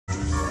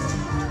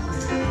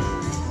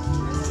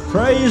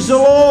Praise the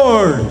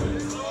Lord.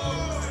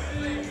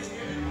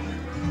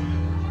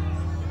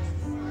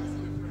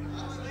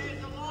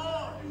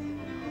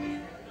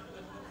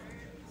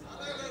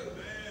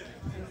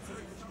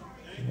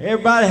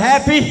 Everybody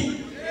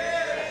happy?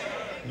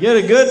 Get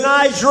a good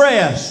night's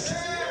rest.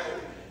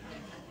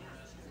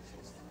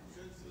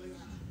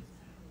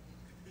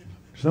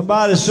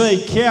 Somebody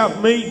say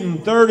camp meeting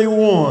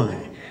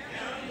 31.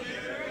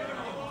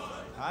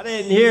 I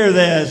didn't hear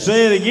that.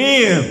 Say it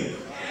again.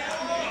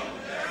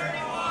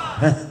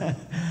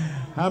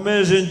 How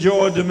many's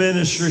enjoyed the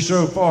ministry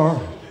so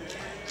far?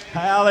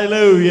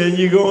 Hallelujah. And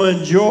you're going to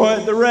enjoy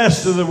it the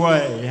rest of the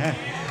way.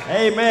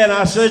 Amen.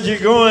 I said you're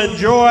going to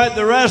enjoy it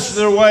the rest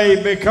of the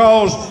way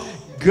because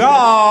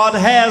God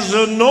has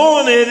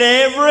anointed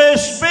every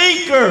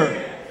speaker.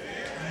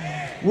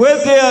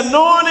 With the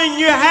anointing,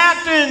 you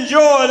have to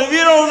enjoy it. If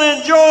you don't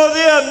enjoy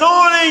the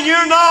anointing,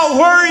 you're not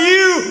where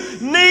you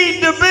need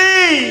to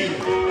be.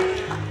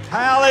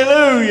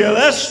 Hallelujah.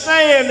 Let's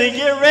stand and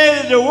get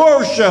ready to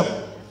worship.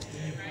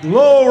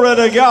 Glory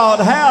to God.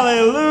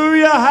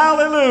 Hallelujah.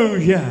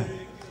 Hallelujah.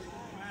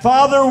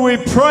 Father, we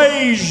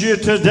praise you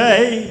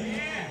today.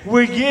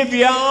 We give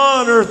you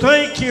honor.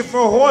 Thank you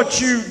for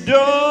what you've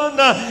done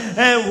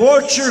and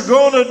what you're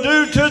going to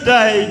do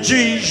today,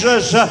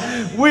 Jesus.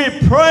 We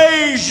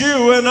praise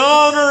you and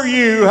honor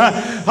you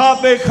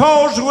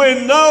because we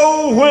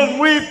know when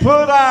we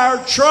put our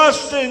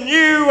trust in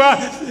you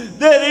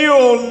that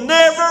you'll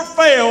never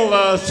fail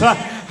us.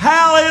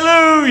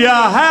 Hallelujah,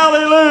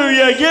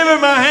 hallelujah. Give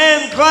him a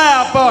hand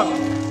clap.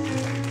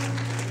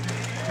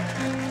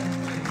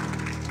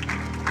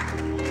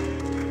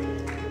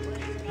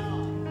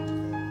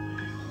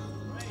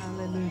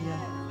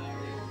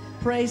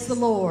 Praise the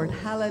Lord.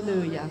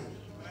 Hallelujah.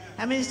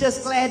 I mean, it's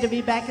just glad to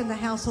be back in the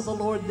house of the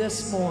Lord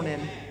this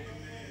morning.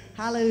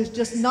 Hallelujah.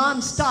 Just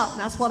nonstop.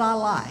 That's what I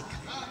like.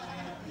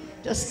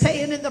 Just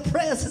staying in the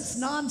presence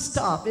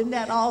nonstop. Isn't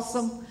that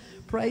awesome?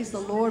 Praise the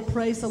Lord.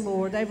 Praise the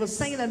Lord. They were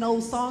singing an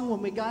old song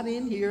when we got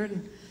in here,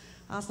 and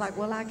I was like,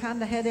 well, I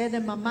kind of had that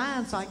in my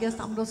mind, so I guess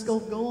I'm just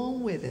going to go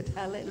on with it.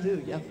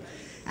 Hallelujah.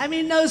 I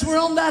mean, knows we're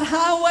on that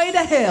highway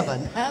to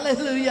heaven.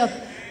 Hallelujah.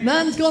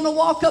 None's going to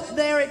walk up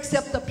there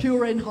except the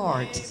pure in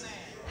heart.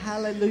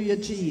 Hallelujah,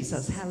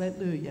 Jesus.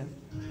 Hallelujah.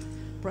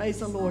 Praise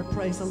the Lord.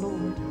 Praise the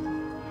Lord.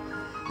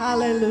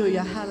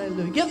 Hallelujah.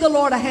 Hallelujah. Give the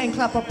Lord a hand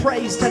clap of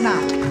praise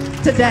tonight.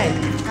 Today.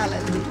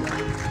 Hallelujah.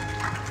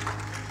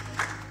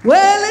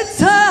 Well,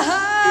 it's a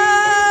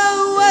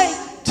highway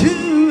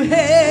to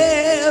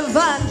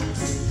heaven.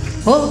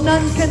 Oh,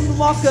 none can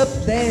walk up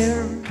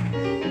there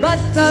but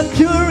the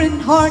pure in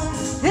heart.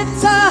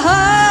 It's a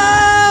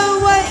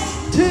highway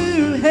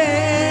to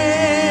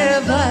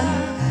heaven.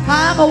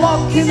 I'm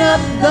a-walking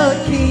up the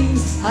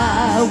King's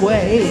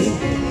highway.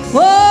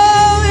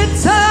 Oh,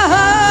 it's a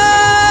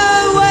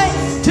highway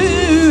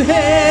to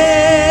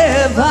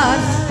heaven.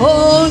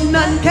 Oh,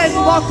 none can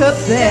walk up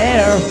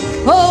there.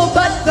 Oh,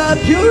 but the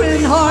pure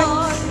in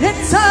heart.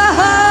 It's a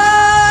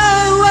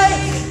highway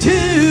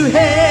to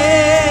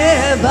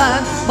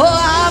heaven. Oh,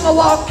 I'm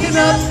a-walking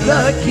up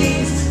the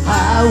King's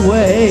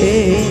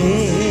highway.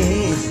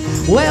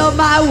 Well,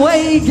 my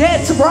way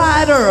gets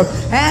brighter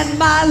and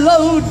my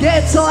load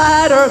gets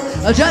lighter,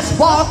 just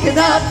walking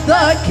up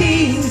the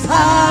King's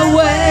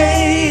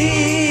highway.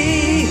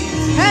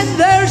 And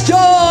there's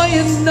joy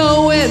in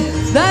knowing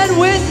that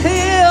with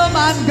him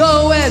I'm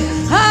going.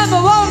 I'm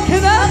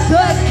walking up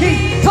the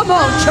King. Come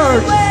on,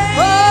 church.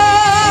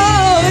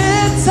 Oh,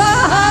 it's a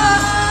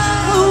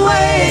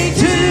highway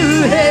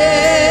to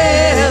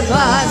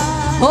heaven.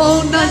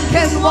 Oh, none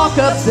can walk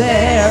up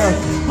there.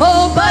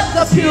 Oh, but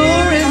the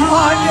pure in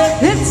heart.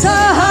 It's a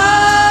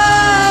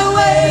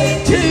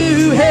highway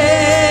to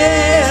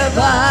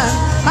heaven.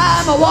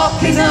 I'm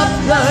a-walking up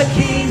the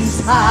King's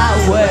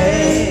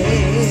highway.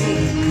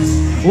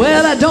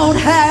 Well, I don't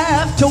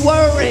have to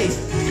worry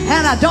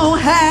and I don't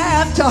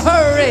have to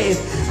hurry.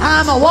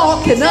 I'm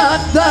a-walking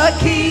up the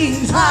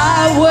King's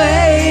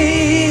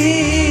highway.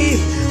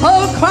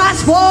 Oh,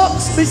 Christ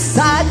walks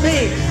beside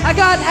me. I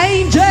got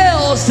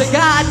angels to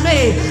guide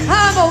me.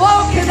 I'm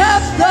a-walking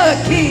up the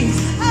King's.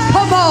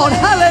 Come on,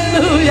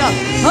 hallelujah.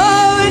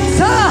 Oh, it's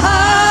a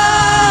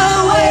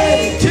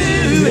highway to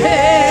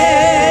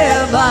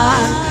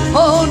heaven.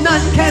 Oh,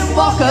 none can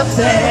walk up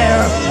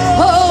there.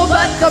 Oh,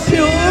 but the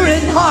pure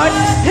in heart.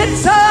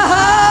 It's a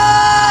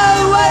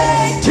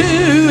highway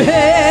to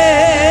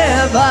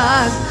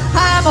heaven.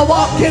 I'm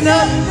a-walking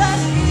up.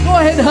 Go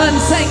ahead, hun,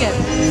 sing it.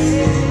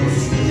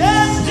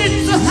 Yes,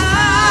 it's a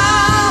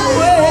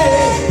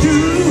highway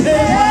to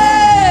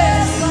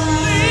heaven.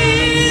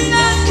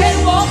 None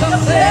can walk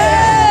up there.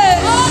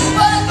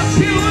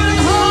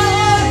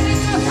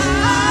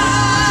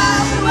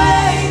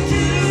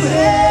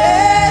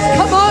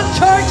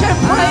 Church and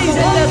praise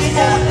it this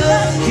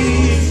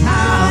morning.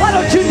 Why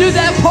don't you do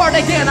that part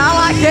again? I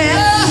like that.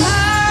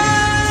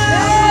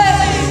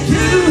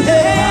 To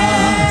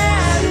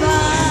heaven,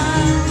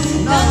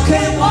 none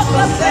can walk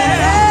up there.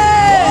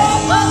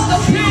 But the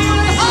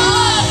pure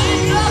heart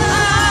is the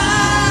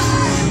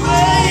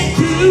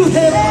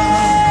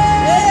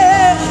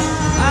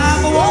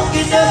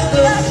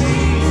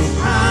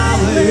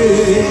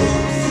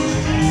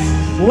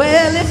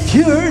Well, if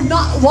you're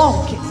not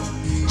walking,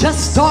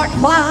 just start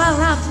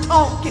while I'm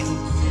talking.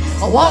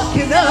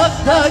 Walking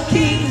up the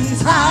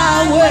King's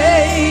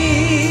Highway,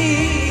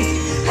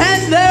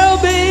 and there'll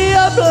be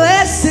a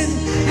blessing,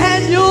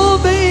 and you'll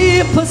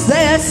be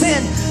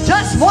possessing,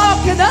 just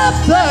walking up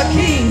the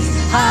King's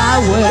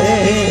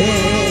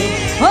Highway.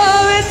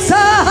 Oh, it's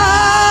a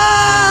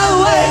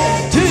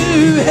highway to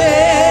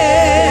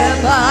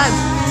heaven.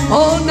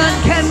 Oh,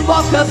 none can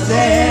walk up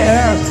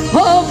there,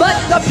 oh, but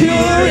the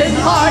pure in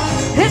heart.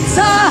 It's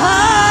a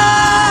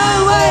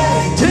highway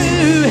to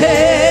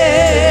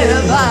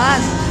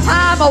heaven.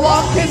 I'm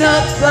a-walking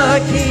up the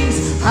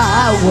King's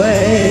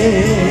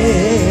Highway.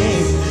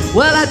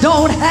 Well, I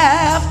don't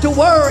have to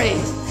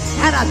worry,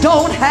 and I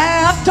don't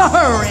have to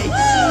hurry.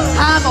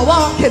 I'm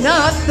a-walking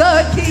up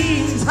the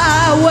King's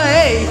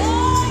Highway.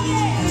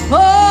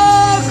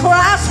 Oh,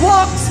 Christ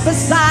walks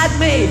beside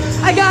me.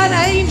 I got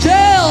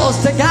angels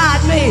to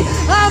guide me.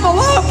 I'm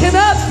a-walking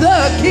up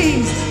the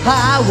King's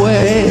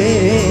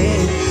Highway.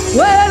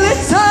 Well,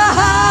 it's a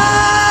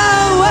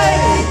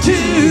highway to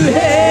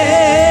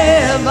heaven.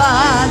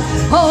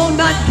 Oh,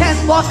 none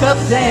can walk up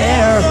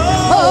there,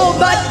 oh,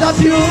 but the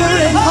pure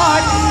in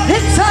heart.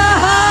 It's a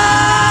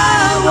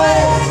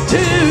highway to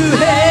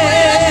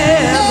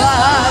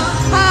heaven.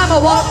 I'm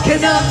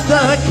a-walking up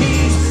the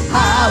King's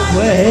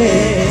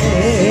Highway.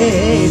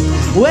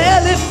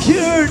 Well, if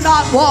you're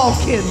not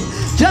walking,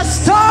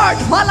 just start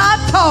while I'm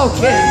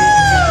talking.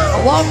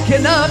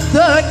 Walking up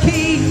the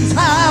King's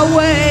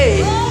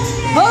Highway.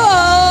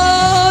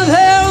 Oh,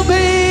 there'll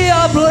be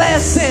a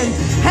blessing,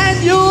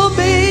 and you'll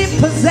be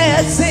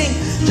possessing,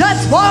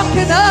 just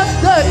walking up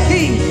the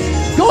King.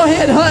 Go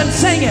ahead, hon,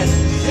 sing it.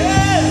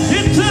 Yeah,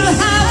 into the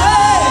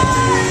highway,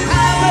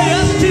 highway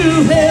up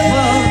to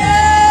heaven.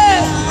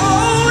 Yeah.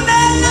 Oh,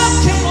 now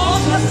look, you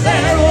want us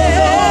there,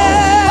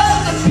 oh, but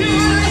the pure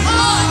in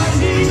heart,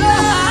 the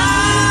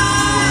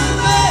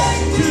highway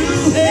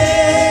to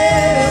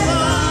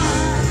heaven.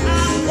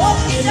 I'm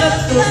walking up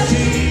the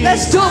King.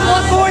 Let's do it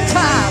one more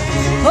time.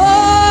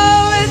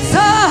 Oh, it's a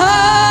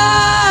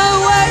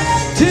highway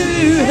to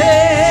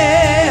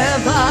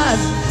heaven.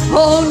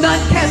 Oh,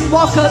 none can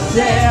walk up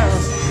there,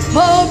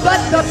 oh, but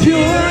the pure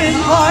in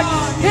heart.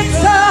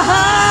 It's a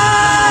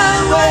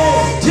highway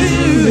to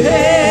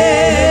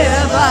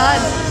heaven.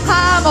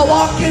 I'm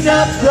a-walking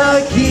up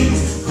the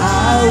King's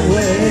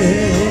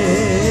Highway.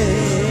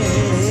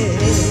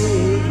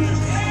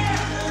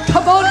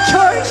 Come on,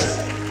 church.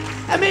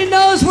 How many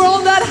knows we're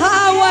on that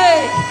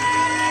highway?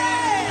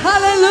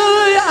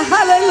 Hallelujah,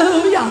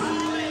 hallelujah.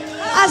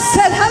 I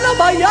said,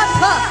 hallelujah,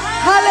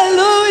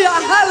 hallelujah,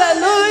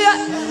 hallelujah.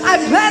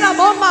 I'm glad I'm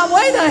on my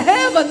way to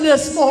heaven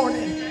this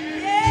morning.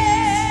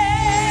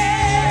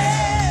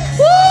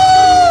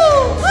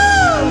 Woo!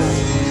 Woo!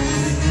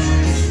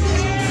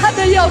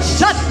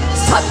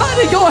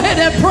 Somebody go ahead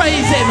and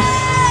praise him.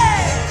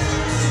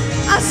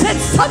 I said,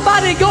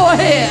 somebody go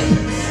ahead.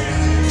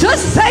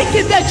 Just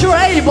thinking that you're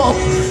able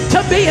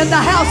to be in the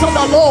house of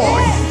the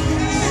Lord.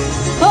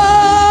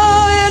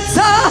 Oh, it's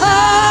a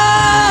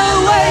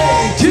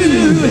highway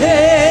to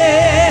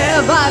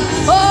heaven.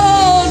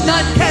 Oh,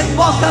 none can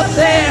walk up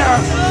there,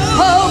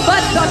 oh,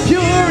 but the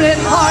pure in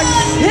heart.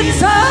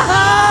 It's a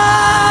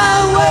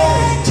highway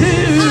to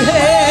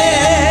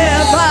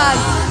heaven.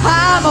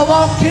 I'm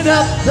a-walking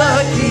up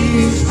the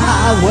King's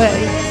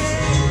Highway.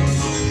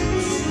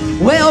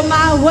 Well,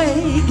 my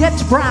way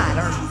gets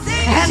brighter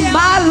and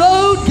my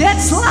load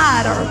gets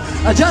lighter,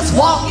 just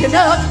walking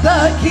up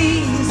the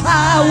King's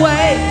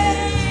Highway.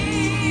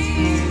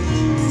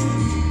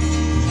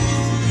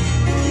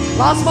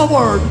 Lost my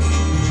word.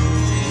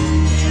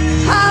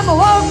 I'm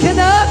walking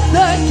up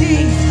the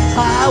King's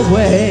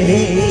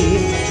Highway.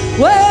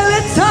 Well,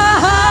 it's a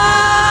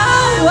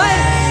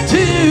highway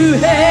to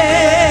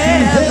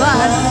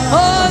heaven.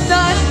 Oh,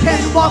 none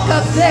can walk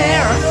up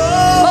there,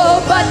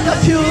 oh, but the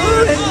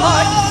pure in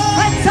heart.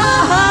 It's a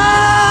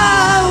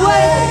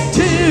highway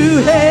to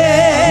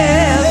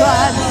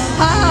heaven.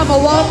 I'm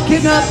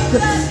walking up the...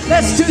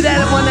 Let's do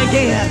that one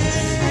again.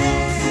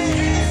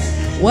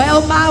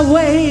 Well, my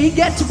way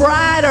gets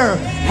brighter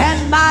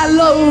and my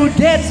load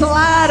gets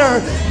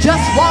lighter,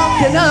 just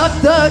walking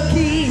up the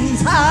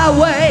King's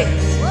Highway.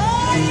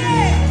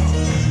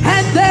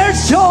 And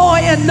there's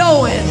joy in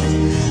knowing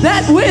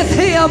that with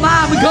him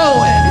I'm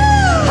going.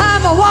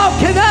 I'm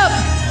a-walking up.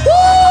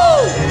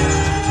 Woo!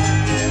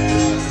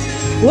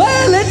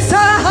 Well, it's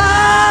a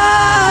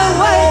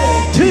highway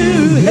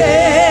to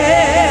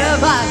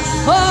heaven.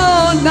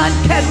 Oh, none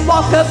can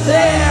walk up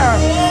there,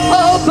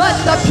 oh,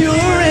 but the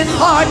pure in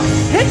heart.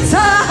 It's a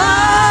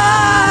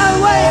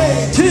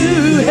highway to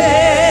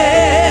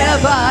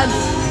heaven.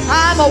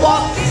 I'm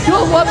a-walk. Do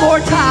it one more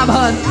time,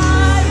 hon.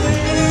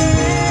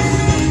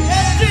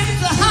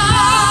 It's a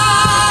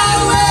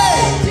highway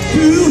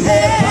to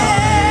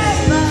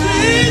heaven.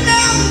 See,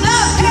 now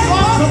none can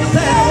walk up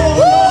there.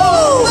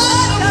 Woo!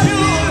 But the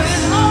pure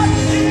in heart.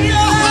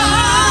 It's a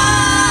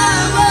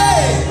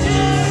highway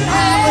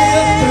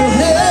to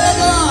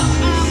heaven.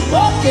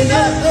 Walking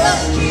up the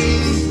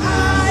King's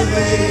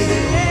Highway.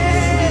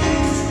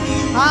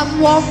 I'm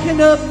walking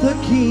up the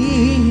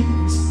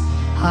King's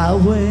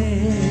highway.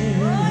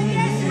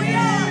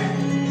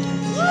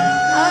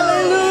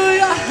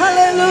 Hallelujah,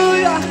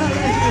 hallelujah,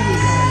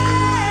 hallelujah,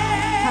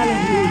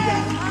 hallelujah.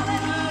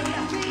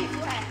 D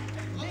flat,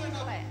 D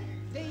flat,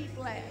 D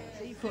flat,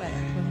 D flat.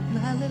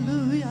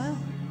 Hallelujah.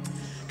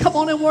 Come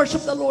on and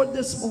worship the Lord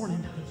this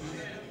morning.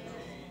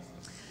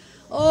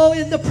 Oh,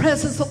 in the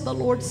presence of the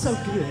Lord, so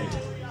good.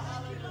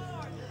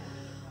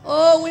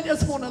 Oh, we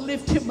just want to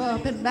lift him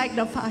up and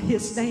magnify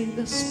his name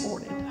this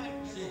morning.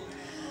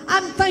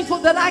 I'm thankful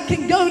that I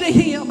can go to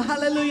him.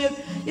 Hallelujah.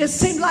 It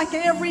seems like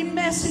every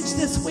message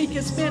this week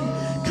has been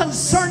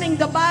concerning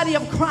the body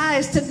of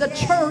Christ and the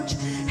church,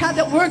 how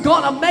that we're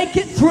going to make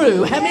it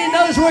through. How many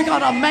knows we're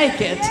going to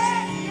make it?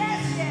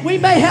 We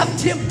may have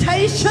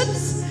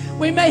temptations.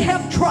 We may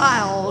have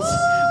trials.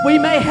 We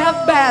may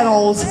have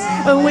battles.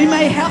 And we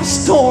may have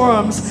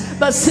storms.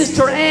 But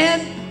Sister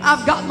Ann,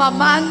 I've got my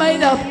mind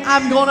made up.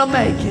 I'm going to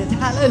make it.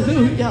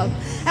 Hallelujah.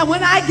 And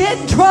when I get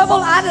in trouble,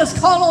 I just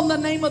call on the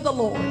name of the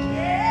Lord.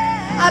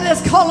 I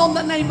just call on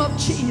the name of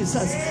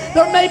Jesus.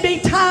 There may be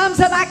times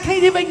that I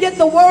can't even get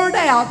the word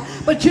out.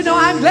 But you know,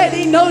 I'm glad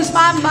he knows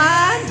my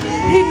mind.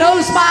 He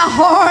knows my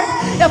heart.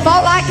 If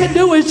all I can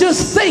do is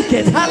just think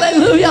it.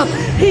 Hallelujah.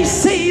 He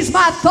sees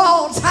my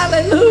thoughts.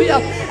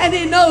 Hallelujah. And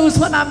he knows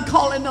when I'm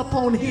calling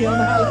upon him.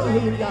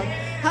 Hallelujah.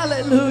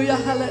 Hallelujah.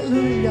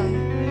 Hallelujah.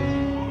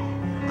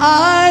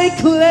 I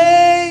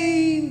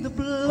claim the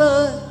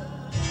blood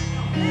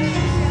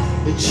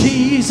that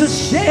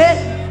Jesus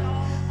shed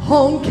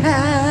on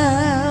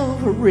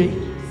Calvary.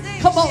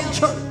 Come on,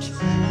 church.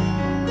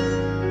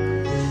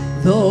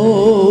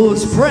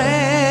 Those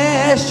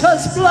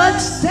precious blood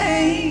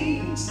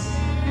stains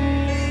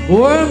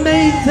were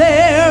made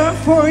there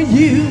for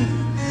you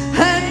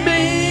and me.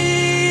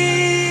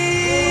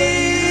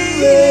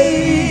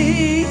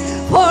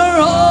 For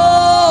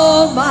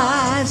all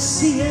my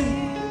sin,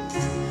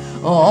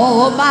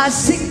 all my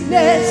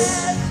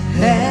sickness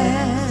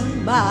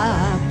and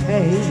my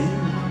pain.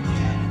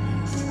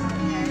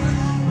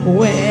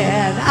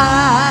 When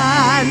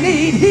I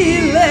need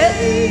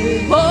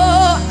healing,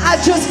 oh, I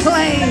just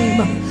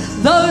claim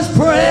those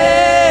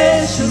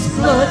precious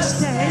blood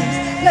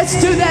stains. Let's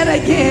do that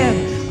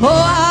again.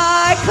 Oh,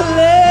 I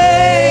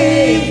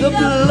claim the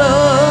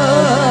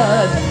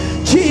blood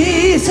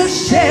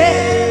Jesus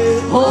shed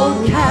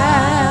on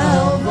Calvary.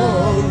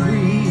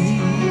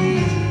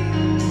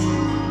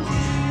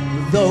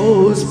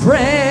 Those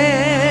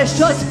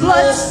precious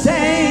blood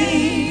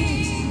stains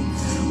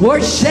were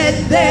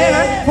shed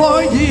there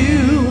for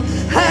you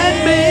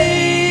and me.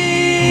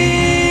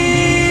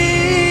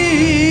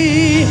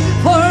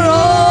 For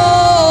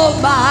all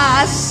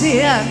my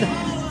sin,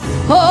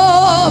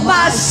 all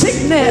my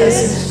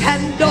sickness,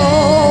 and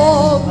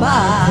all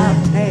my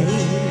pain.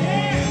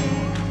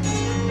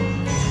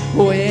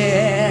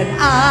 When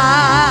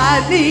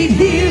I need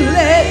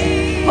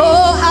healing,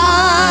 oh,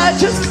 I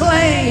just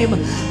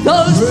claim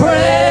those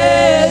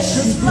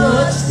precious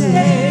blood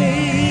stains.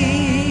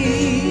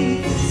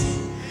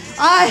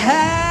 I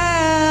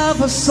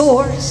have a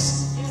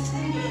source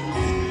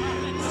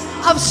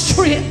of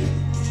strength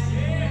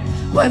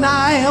when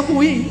I am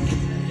weak.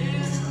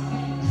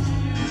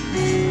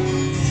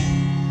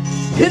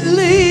 It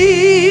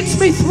leads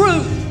me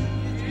through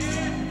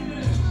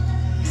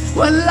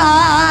when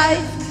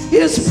life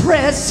is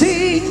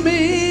pressing me.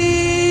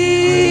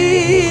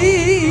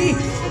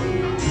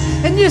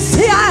 And you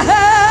see, I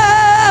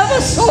have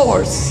a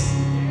source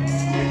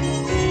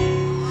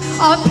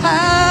of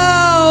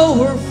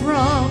power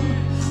from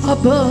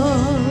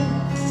above.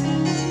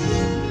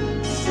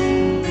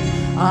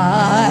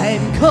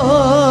 I'm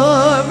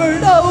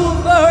covered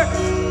over,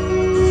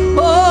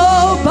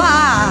 oh,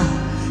 by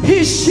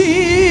his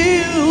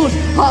shield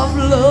of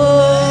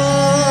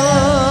love.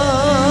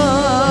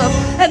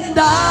 And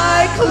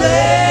I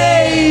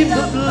claim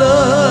the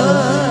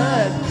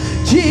blood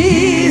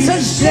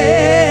Jesus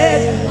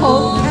shed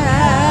on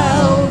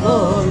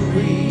Calvary.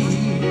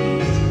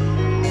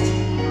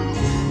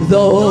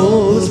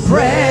 Those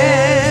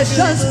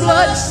precious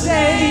blood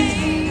stains.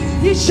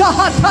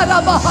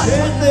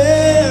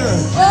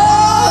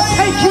 Oh,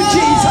 thank you,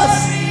 Jesus.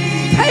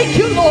 Thank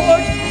you,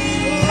 Lord.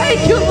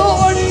 Thank you,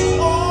 Lord,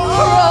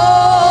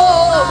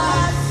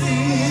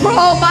 for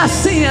all my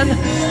sin,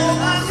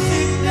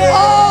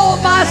 all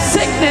my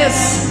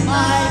sickness,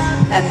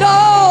 and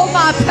all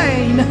my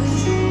pain.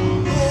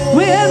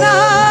 When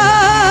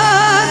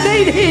I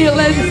need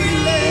healing,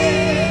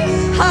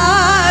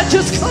 I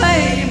just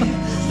claim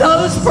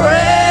those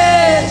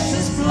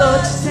precious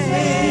blood stains.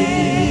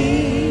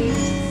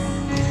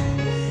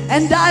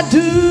 And I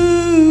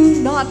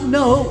do not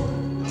know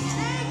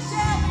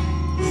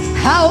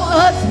how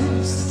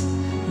others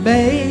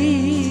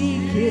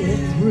make it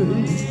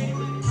through.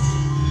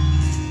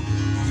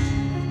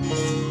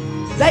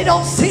 They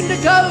don't seem to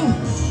go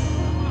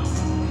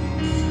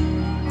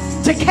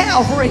to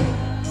Calvary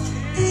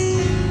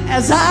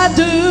as I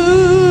do.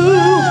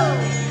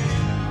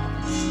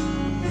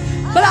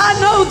 But I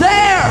know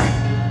there,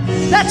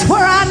 that's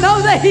where I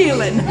know the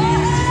healing.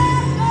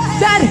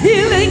 that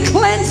healing,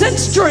 cleansing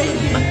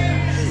stream,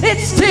 it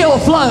still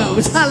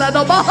flows.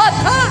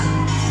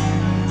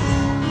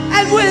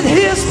 And with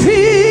his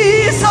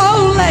peace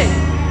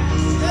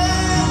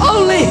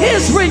only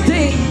his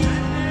redeemed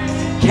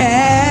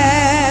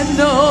can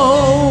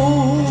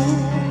know.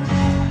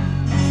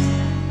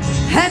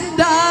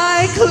 And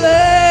I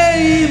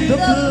claim the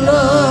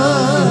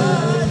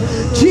blood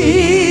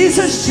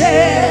Jesus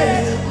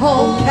shed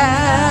on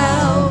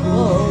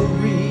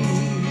Calvary.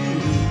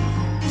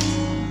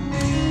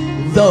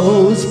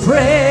 Those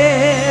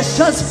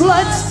precious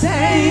blood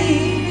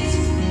stains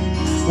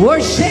were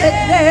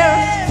shed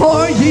there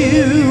for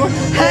you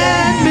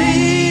and me.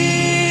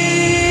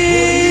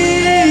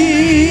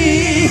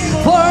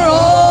 For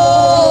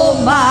all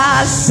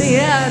my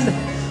sin,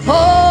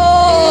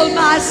 all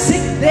my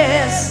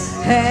sickness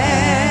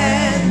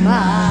and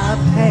my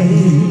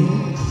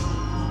pain.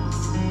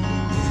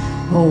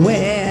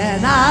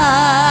 When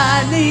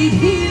I need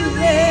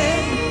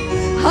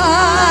healing,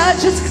 I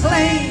just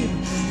claim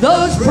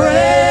those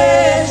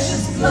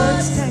precious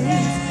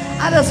bloodstains.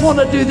 I just want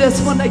to do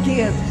this one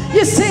again.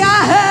 You see,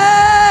 I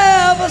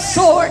have a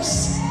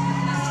source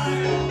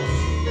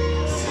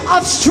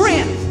of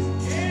strength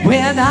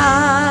when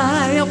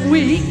I am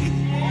weak,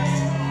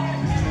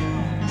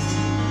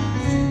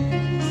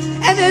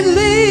 and it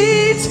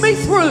leads me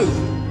through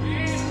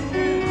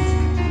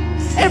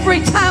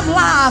every time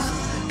life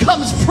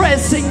comes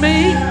pressing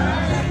me.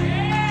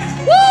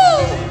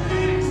 Woo!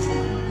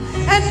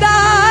 And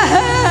I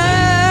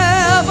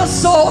have a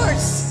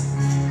source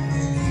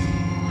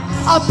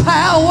of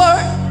power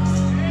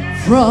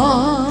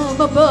from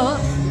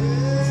above,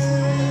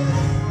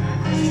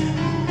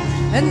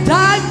 and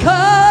I'm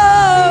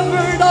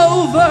covered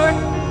over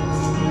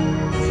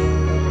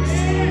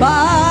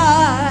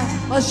by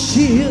a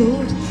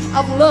shield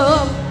of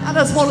love. I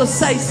just want to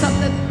say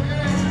something.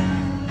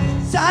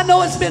 So I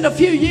know it's been a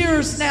few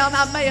years now, and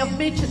I may have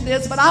mentioned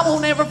this, but I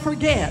won't ever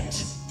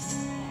forget,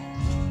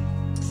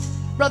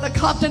 Brother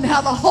Compton,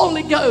 how the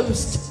Holy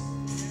Ghost,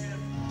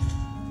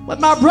 when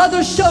my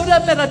brother showed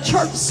up at a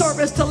church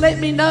service to let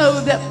me know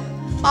that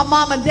my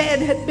mom and dad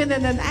had been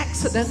in an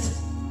accident.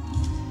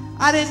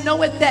 I didn't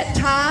know at that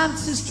time,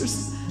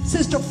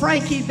 Sister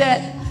Frankie,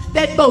 that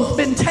they'd both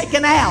been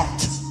taken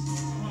out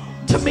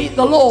to meet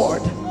the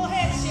Lord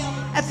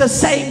at the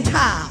same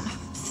time.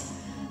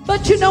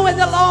 But you know,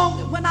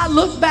 when I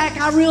look back,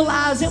 I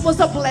realized it was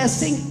a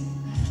blessing.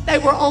 They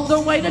were on their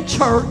way to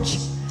church.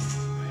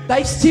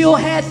 They still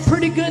had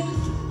pretty good,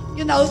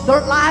 you know, their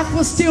life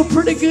was still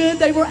pretty good.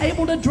 They were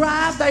able to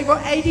drive. They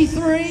were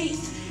 83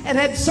 and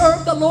had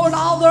served the Lord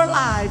all their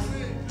life.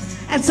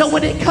 And so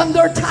when it come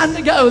their time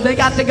to go, they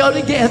got to go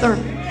together.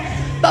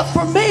 But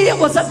for me, it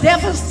was a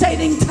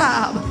devastating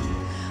time.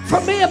 For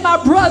me and my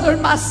brother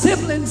and my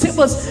siblings, it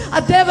was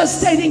a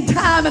devastating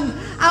time. And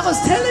I was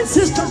telling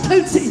Sister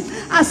Tootsie,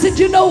 I said,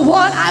 you know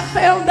what? I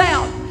found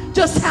out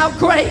just how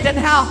great and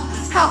how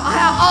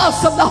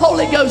awesome the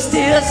Holy Ghost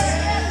is.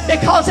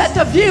 Because at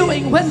the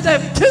viewing, when the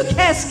 2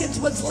 caskets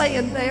was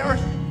laying there,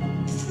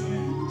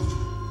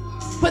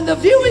 when the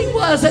viewing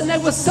was, and there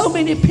was so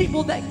many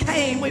people that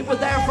came, we were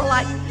there for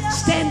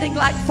standing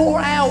 4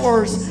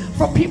 hours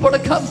for people to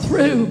come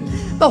through.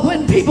 But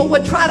when people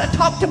would try to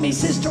talk to me,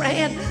 Sister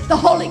Ann, the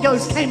Holy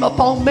Ghost came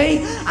upon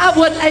me. I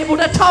wasn't able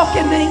to talk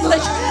in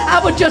English.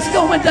 I would just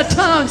go into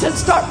tongues and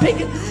start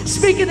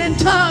speaking in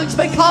tongues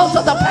because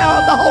of the power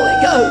of the Holy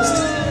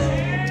Ghost.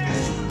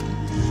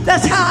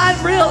 That's how I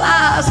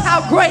realize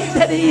how great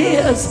that He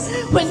is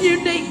when you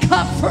need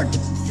comfort,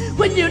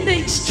 when you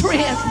need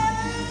strength.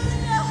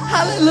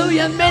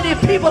 Hallelujah. Many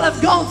people have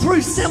gone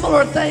through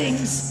similar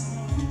things,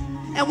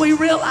 and we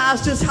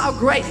realize just how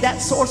great that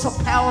source of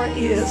power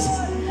is.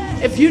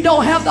 If you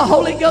don't have the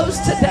Holy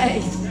Ghost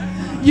today,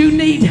 you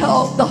need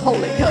help, the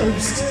Holy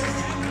Ghost,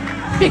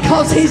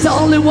 because He's the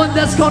only one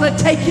that's going to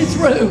take you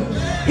through.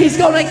 He's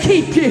going to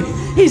keep you.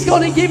 He's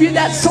going to give you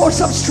that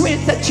source of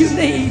strength that you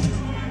need.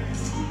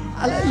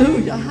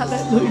 Hallelujah,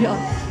 hallelujah.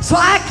 So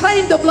I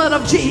claim the blood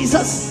of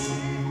Jesus.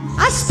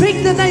 I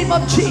speak the name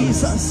of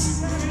Jesus,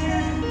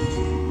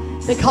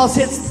 because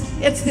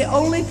it's the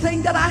only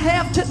thing that I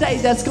have today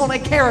that's going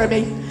to carry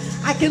me.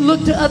 I can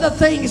look to other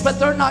things, but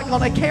they're not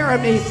going to carry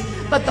me.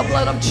 But the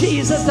blood of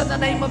Jesus and the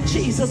name of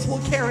Jesus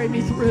will carry me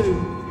through.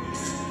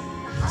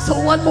 So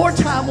one more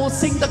time, we'll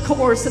sing the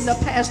chorus and the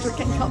pastor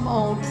can come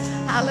on.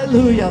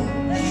 Hallelujah.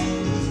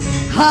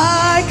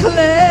 I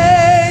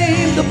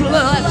claim the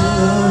blood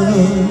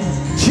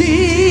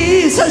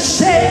Jesus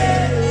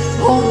shed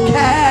on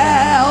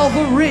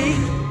Calvary.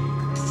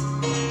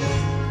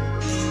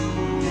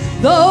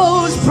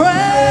 Those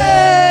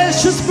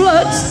precious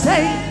blood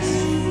stains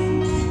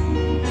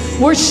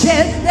were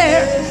shed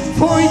there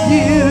for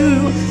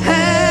you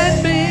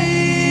and me.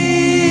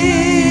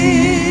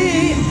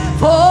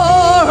 For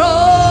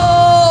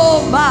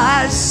all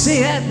my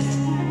sin,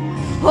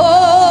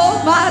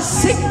 all my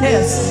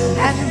sickness,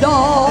 and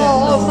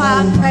all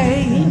my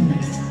pain.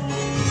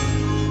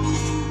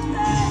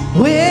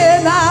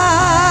 When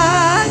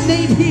I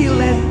need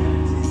healing,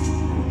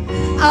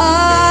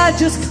 I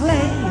just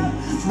claim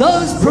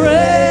those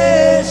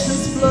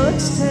precious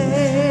bloodstains.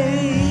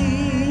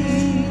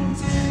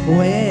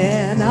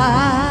 When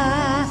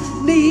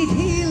I need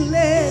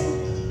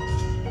healing,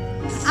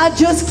 I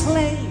just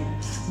claim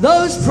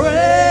those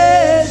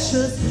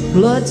precious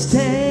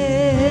bloodstains.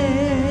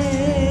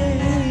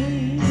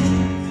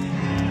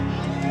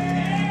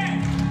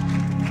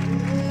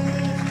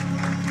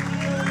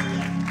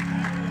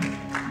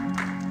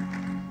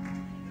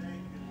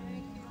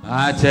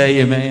 I tell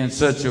you, man,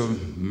 such a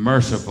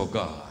merciful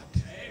God.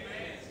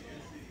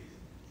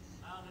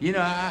 You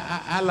know,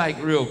 I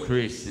like real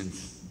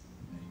Christians.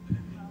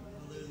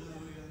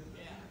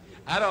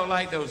 I don't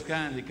like those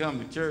kinds that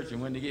come to church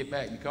and when they get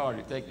back in the car,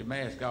 they take the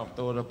mask off,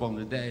 throw it up on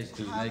the dash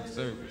to the next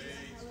service.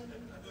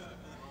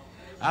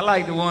 I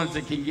like the ones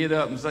that can get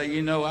up and say,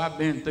 you know, I've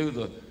been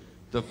through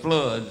the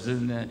floods,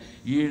 and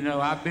you know,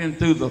 I've been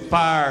through the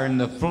fire and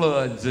the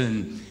floods,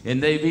 and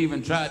they've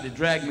even tried to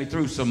drag me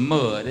through some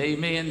mud.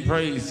 Amen.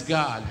 Praise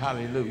God.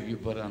 Hallelujah.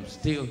 But I'm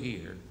still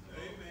here.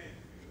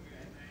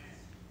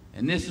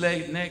 And this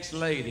next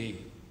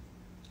lady,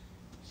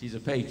 she's a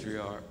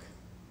patriarch,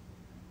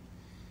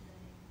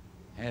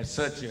 has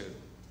such a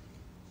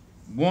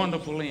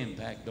wonderful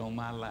impact on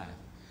my life.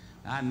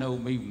 I know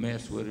we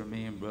mess with her,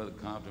 me and Brother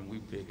Compton, we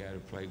pick out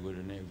and play with her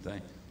and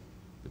everything.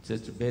 But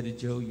Sister Betty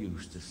Jo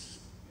Eustace,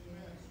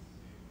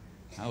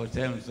 I was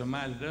telling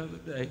somebody the other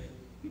day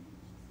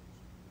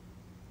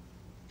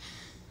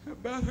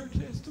about her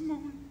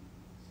testimony.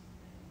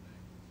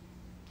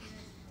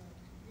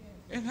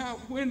 And how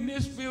when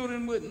this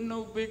building wasn't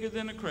no bigger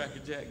than a Cracker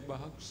Jack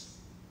box.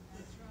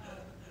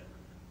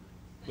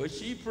 But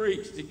she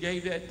preached and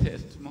gave that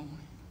testimony.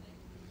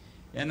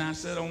 And I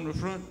sat on the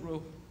front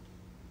row.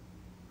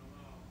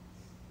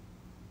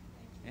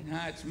 And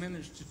how it's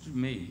ministered to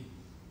me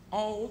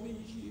all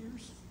these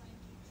years.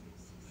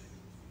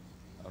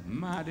 A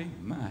mighty,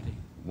 mighty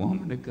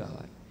woman of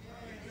God.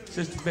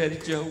 Sister Betty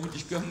Jo, would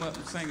you come up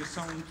and sing a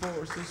song for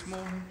us this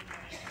morning?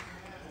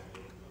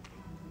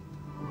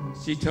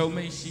 She told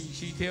me,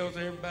 she tells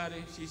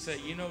everybody, she said,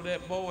 you know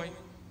that boy?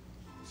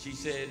 She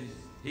said,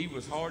 he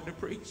was hard to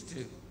preach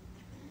to.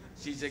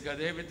 She said,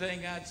 because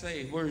everything I'd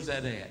say, where's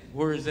that at?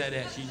 Where is that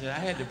at? She said, I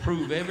had to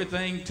prove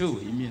everything to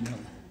him, you know.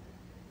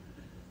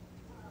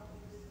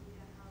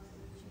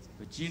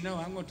 But you know,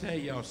 I'm going to tell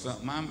y'all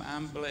something.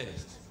 I'm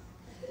blessed.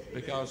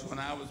 Because when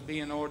I was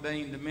being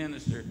ordained to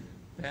minister,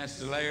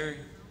 Pastor Larry,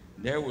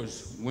 there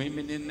was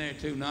women in there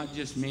too, not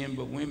just men,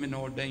 but women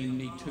ordained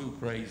me too,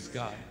 praise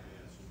God.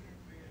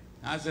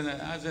 I was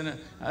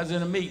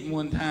in a meeting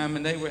one time,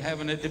 and they were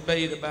having a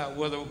debate about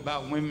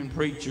women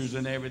preachers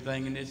and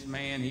everything. And this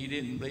man, he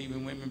didn't believe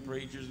in women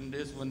preachers, and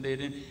this one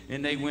didn't.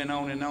 And they went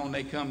on and on.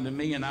 They come to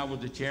me, and I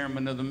was the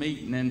chairman of the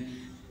meeting. And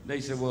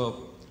they said,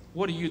 "Well,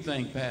 what do you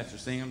think, Pastor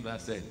Sims?" I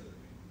said,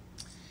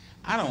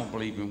 "I don't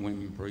believe in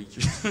women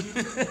preachers."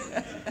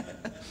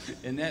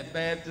 And that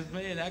Baptist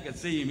man, I could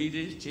see him.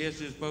 His chest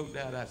just poked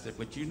out. I said,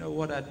 "But you know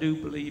what I do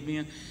believe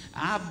in?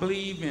 I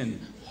believe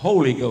in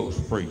Holy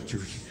Ghost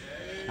preachers."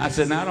 I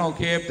said, and I don't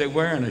care if they're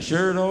wearing a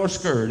shirt or a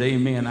skirt,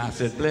 amen. I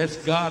said, bless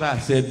God, I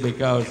said,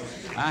 because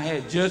I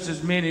had just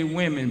as many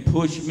women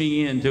push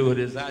me into it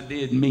as I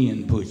did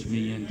men push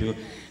me into it.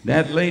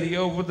 That lady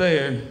over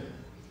there,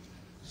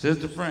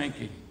 Sister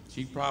Frankie,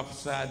 she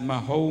prophesied my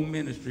whole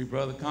ministry.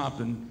 Brother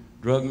Compton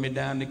drugged me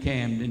down to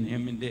Camden,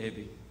 him and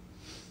Debbie.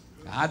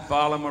 I'd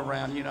follow him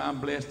around. You know, I'm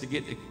blessed to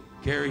get to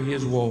carry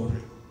his water.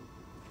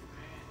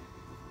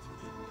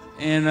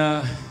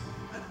 And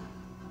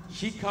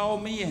she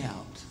called me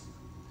out.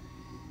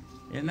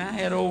 And I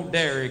had old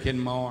Derek in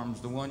my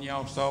arms, the one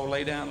y'all saw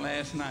lay down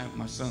last night with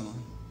my son.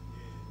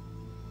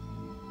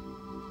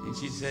 And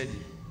she said,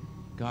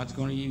 God's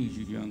going to use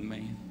you, young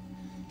man.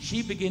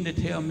 She began to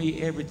tell me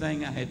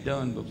everything I had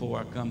done before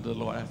I come to the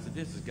Lord. I said,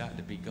 this has got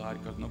to be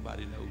God, because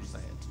nobody knows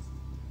that.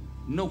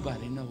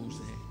 Nobody knows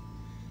that.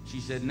 She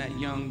said, and that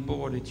young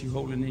boy that you're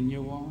holding in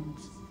your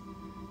arms,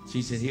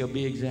 she said, he'll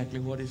be exactly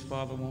what his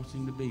father wants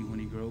him to be when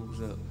he grows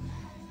up.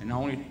 And the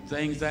only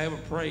things I ever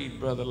prayed,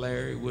 Brother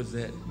Larry, was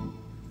that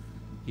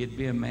he'd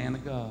be a man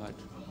of God,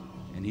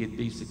 and he'd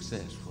be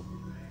successful.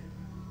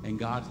 And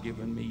God's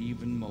given me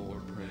even more,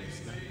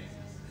 praise God.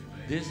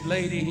 This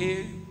lady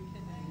here,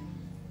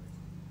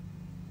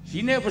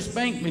 she never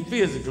spanked me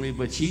physically,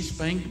 but she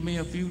spanked me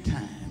a few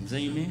times,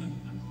 amen?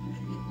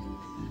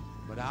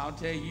 But I'll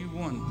tell you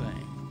one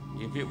thing.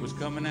 If it was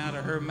coming out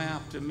of her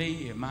mouth to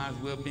me, it might as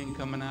well have been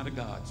coming out of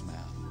God's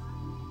mouth.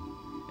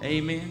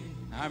 Amen?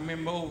 I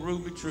remember old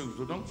Ruby Truth.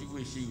 Well, don't you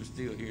wish she was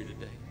still here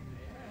today?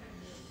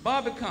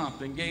 Bobby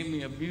Compton gave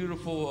me a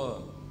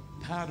beautiful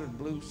powdered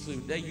blue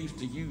suit. They used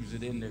to use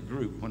it in their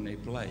group when they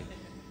played.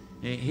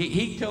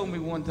 He told me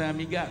one time,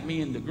 he got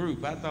me in the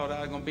group. I thought I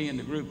was going to be in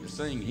the group to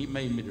sing. He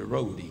made me the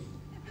roadie.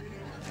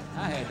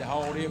 I had to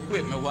haul the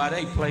equipment while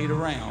they played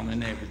around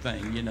and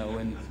everything, you know.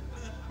 And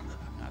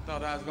I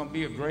thought I was going to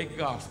be a great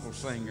gospel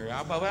singer.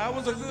 I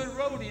was a good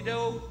roadie,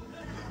 though.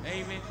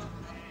 Amen.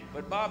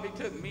 But Bobby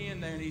took me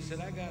in there and he said,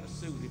 I got a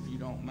suit if you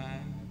don't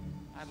mind.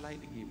 I'd like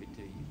to give it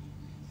to you.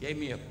 Gave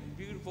me a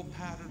beautiful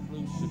powdered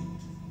blue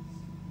suit.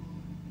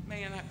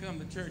 Man, I come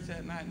to church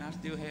that night and I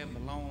still have my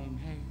long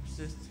hair,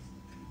 sister.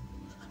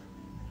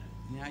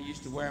 And I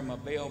used to wear my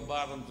bell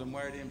bottoms and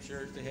wear them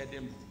shirts. They had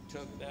them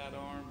tucked out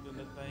arms and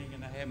the thing,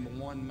 and I had my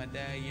one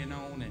medallion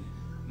on and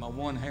my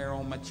one hair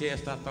on my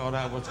chest. I thought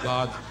I was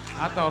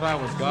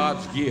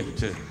God's gift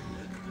to.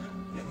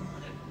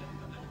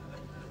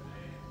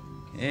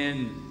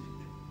 And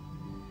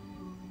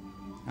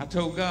I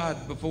told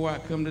God before I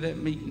come to that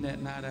meeting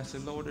that night, I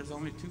said, Lord, there's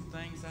only two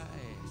things I ask.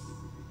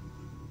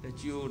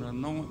 That you'll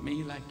anoint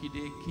me like you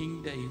did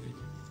King David.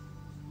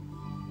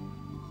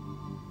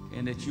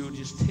 And that you'll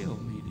just tell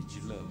me that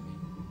you love me.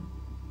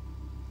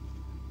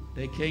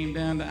 They came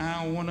down the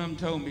aisle. One of them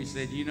told me,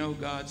 said, you know,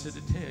 God said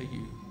to tell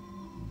you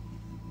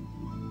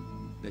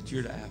that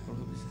you're the apple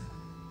of his eye.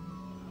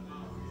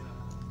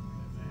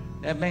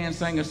 That man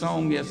sang a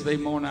song yesterday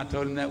morning. I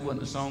told him that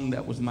wasn't a song,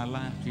 that was my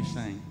life he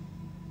sang.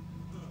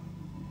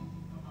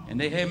 And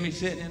they had me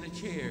sitting in a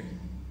chair.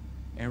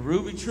 And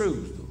Ruby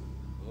Truesdell,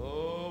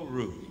 oh,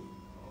 Ruby,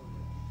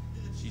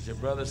 she said,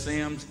 Brother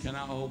Sims, can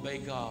I obey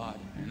God?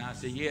 And I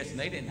said, yes. And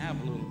they didn't have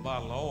a little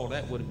bottle of oil.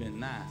 That would have been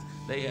nice.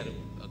 They had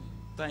a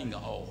thing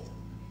of oil.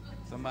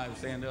 Somebody was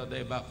saying the other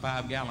day about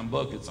 5-gallon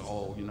buckets of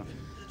oil, you know.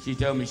 She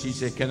told me, she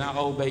said, can I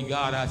obey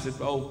God? I said,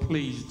 oh,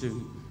 please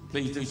do.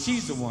 Please do.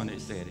 She's the one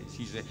that said it.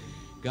 She said,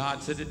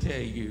 God said to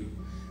tell you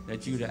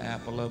that you're the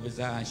apple of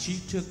his eye. And she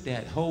took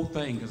that whole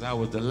thing, because I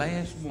was the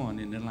last one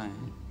in the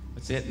line,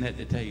 sitting at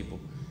the table.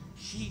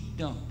 She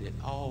dumped it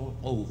all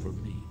over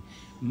me.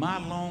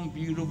 My long,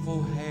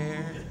 beautiful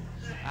hair.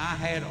 I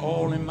had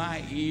oil in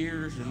my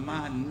ears and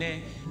my neck.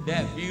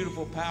 That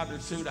beautiful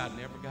powdered suit, I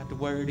never got to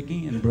wear it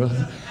again,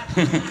 brother.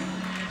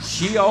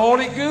 She oiled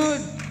it good.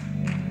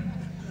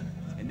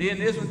 And then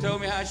this one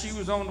told me how she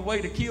was on the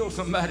way to kill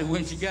somebody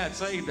when she got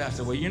saved. I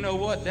said, well, you know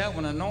what? That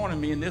one anointed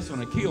me and this one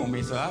will kill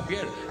me. So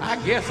I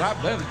guess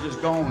I better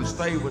just go on and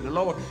stay with the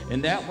Lord.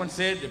 And that one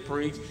said to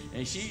preach.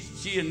 And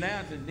she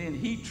announced it. And then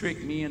he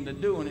tricked me into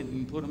doing it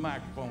and put a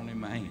microphone in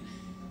my hand.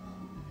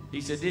 He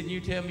said, didn't you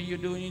tell me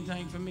you'd do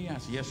anything for me? I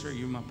said, yes, sir,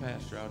 you're my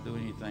pastor. I'll do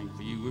anything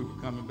for you. We were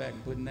coming back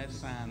and putting that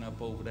sign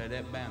up over there,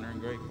 that banner in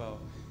Great Falls.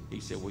 He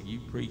said, well, you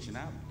preaching.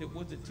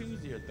 Was it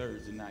Tuesday or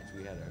Thursday nights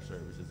we had our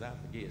services? I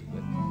forget.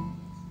 But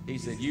he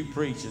said, you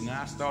preaching. And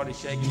I started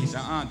shaking. He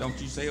said,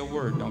 don't you say a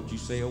word. Don't you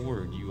say a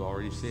word. You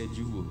already said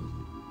you would.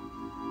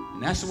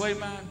 And that's the way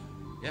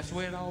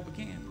it all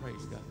began,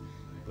 praise God.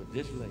 But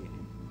this lady,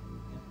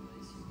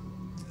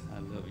 I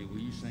love you. Will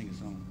you sing a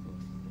song?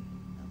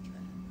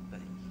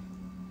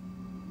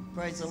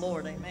 Praise the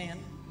Lord, amen.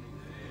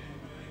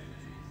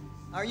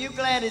 Are you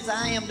glad as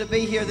I am to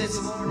be here this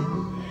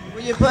morning?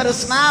 Will you put a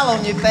smile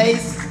on your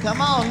face? Come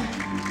on.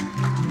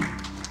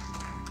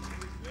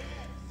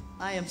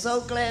 I am so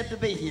glad to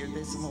be here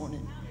this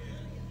morning.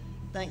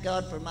 Thank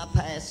God for my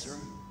pastor.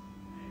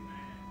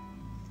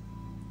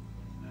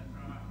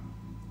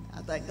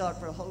 I thank God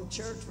for the whole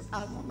church. I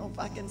don't know if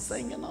I can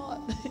sing or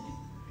not.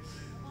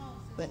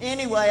 But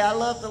anyway, I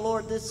love the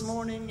Lord this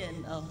morning,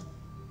 and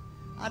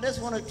I just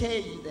want to tell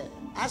you that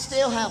I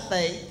still have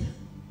faith.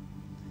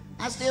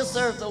 I still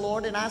serve the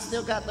Lord, and I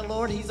still got the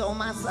Lord. He's on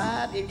my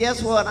side. And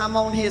guess what? I'm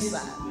on his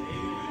side.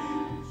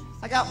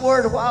 I got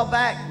word a while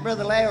back,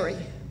 Brother Larry.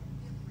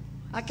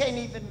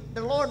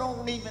 The Lord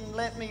don't even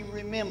let me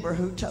remember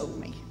who told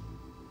me.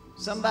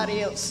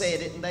 Somebody else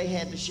said it, and they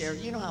had to share it.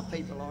 You know how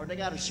people are. They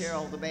got to share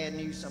all the bad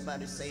news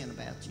somebody's saying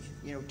about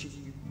you, to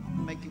you,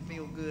 make you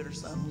feel good or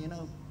something,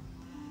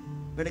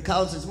 But it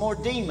causes more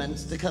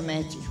demons to come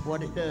at you,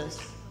 what it does.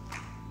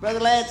 Brother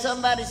Ladd,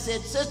 somebody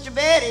said, Sister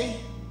Betty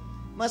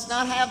must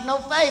not have no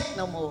faith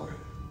no more.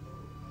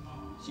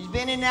 She's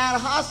been in and out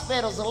of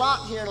hospitals a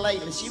lot here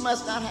lately. She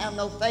must not have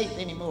no faith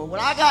anymore. Well,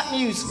 I got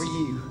news for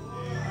you.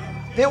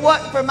 If it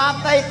wasn't for my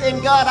faith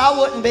in God, I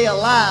wouldn't be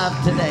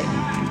alive today.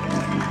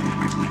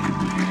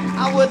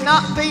 I would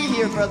not be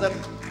here, Brother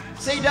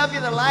C.W.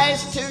 The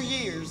last 2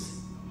 years.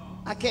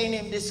 I can't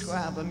even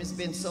describe them. It's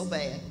been so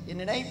bad.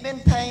 And it ain't been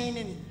pain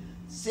and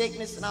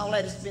sickness and all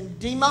that. It's been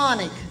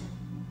demonic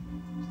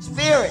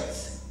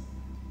spirits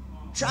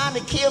trying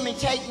to kill me,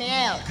 take me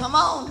out. Come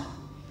on.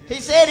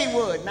 He said he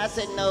would. And I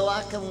said, no,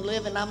 I can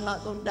live and I'm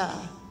not going to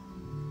die.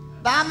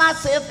 By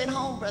myself at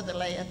home, Brother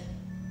Ladd.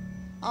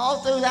 All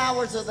through the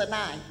hours of the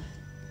night.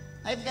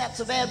 It got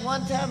so bad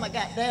one time I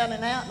got down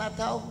and out and I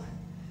thought,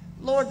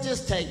 Lord,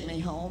 just take me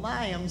home.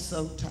 I am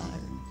so tired.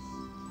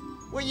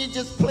 Will you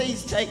just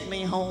please take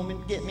me home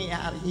and get me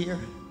out of here?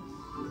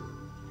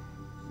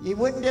 He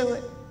wouldn't do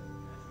it.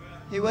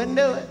 He wouldn't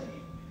do it.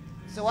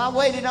 So I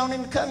waited on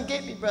him to come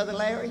get me, Brother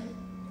Larry.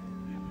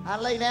 I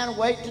lay down and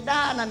wait to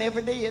die, and I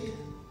never did.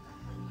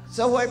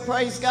 So I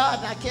praise God,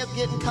 and I kept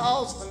getting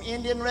calls from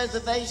Indian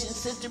reservations.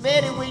 Sister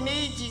Betty, we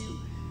need you.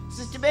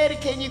 Sister Betty,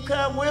 can you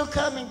come? We'll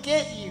come and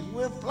get you.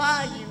 We'll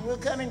fly you. We'll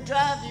come and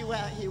drive you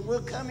out here.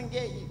 We'll come and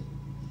get you.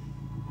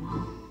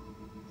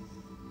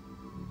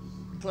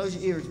 Close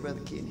your ears,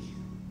 Brother Kenny.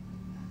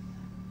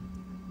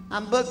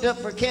 I'm booked up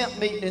for camp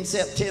meeting in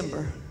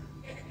September.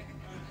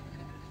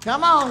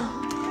 Come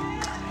on.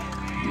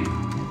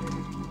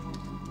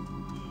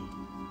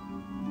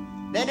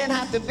 They didn't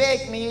have to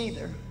beg me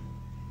either.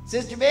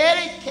 Sister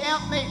Betty,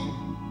 camp meeting.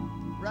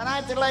 Right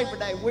after Labor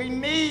Day. We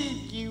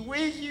need you.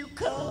 Will you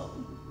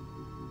come?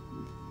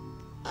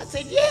 I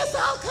said, yes,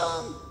 I'll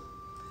come.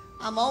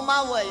 I'm on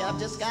my way. I've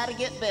just got to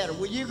get better.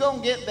 Well, you're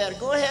going to get better.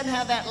 Go ahead and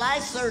have that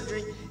last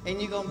surgery, and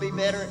you're going to be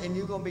better, and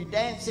you're going to be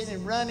dancing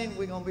and running.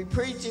 We're going to be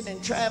preaching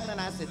and traveling.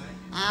 I said,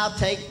 I'll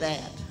take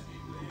that.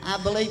 I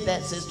believe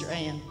that, Sister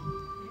Ann.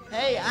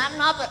 Hey, I'm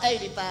not but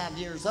 85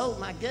 years old.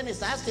 My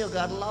goodness, I still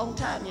got a long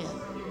time yet.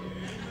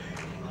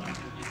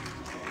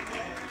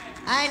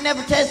 I ain't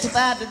never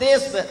testified to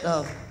this,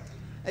 but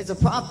as a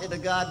prophet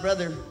of God,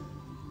 Brother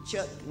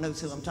Chuck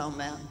knows who I'm talking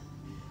about.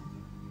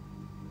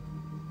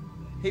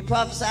 He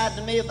prophesied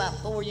to me about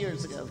 3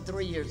 years ago,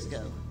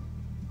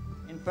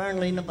 in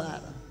Fernley,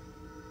 Nevada.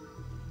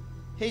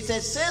 He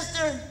said,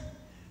 sister,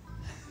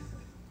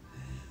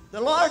 the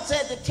Lord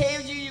said to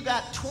tell you you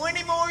got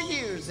 20 more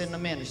years in the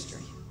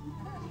ministry.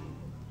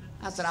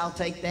 I said, I'll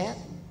take that.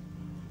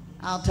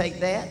 I'll take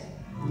that.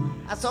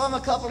 I saw him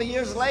a couple of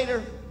years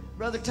later,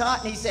 Brother Todd,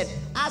 and he said,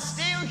 I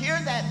still hear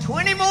that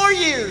 20 more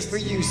years for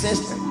you,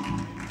 sister.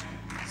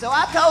 So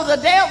I told the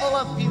devil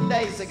a few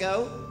days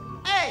ago,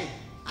 hey,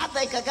 I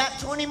think I got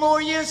 20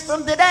 more years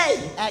from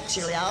today.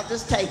 Actually, I'll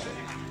just take it.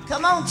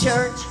 Come on,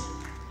 church.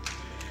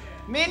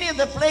 Many of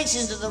the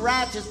afflictions of the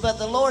righteous, but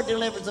the Lord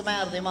delivers them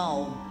out of them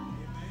all.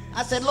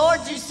 I said, Lord,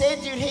 you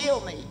said you'd heal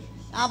me.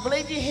 I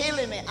believe you're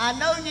healing me. I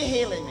know you're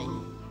healing me.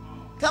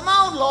 Come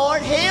on,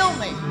 Lord, heal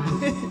me.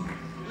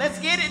 Let's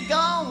get it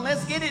gone.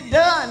 Let's get it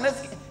done.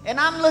 And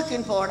I'm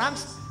looking for it.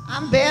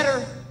 I'm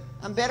better.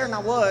 I'm better than I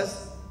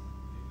was,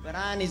 but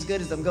I ain't as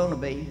good as I'm going to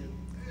be.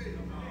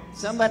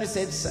 Somebody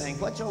said sing.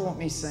 What y'all want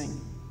me to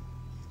sing?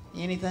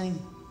 Anything?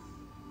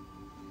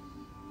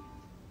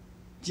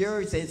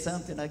 Jerry said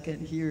something. I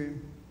couldn't hear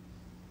him.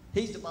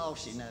 He's the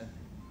boss, you know.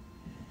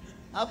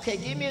 Okay,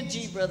 give me a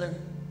G, brother.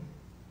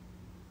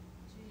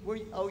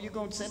 Oh, you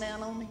going to sit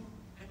down on me?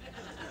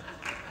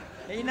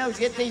 He knows,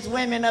 get these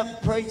women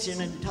up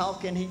preaching and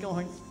talking. He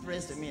going to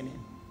rest them in it.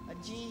 A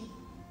G.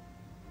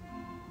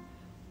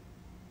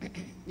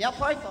 Y'all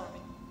pray for me.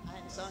 I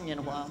hadn't sung in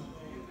a while.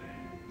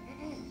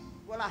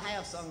 Well, I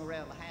have sung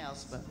around the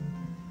house, but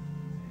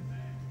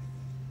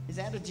is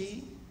that a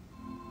G?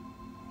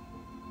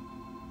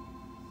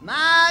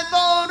 My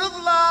boat of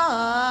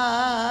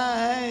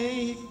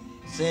life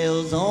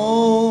sails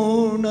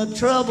on a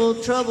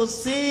troubled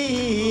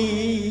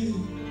sea,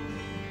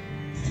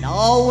 and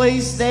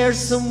always there's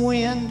some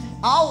wind,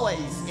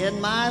 always in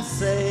my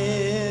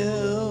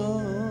sail.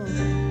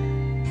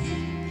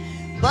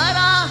 But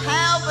I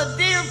have a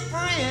dear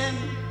friend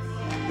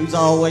who's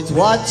always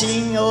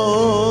watching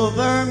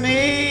over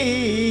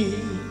me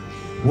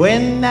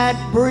when that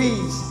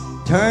breeze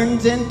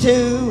turns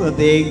into a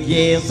big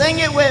gale. Sing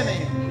it with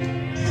me.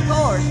 Of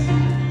course.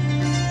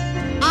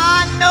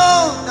 I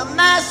know the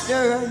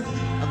master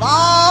of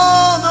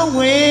all the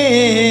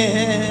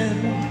wind.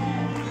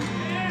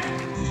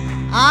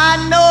 I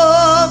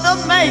know the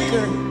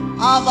maker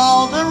of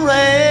all the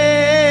rain.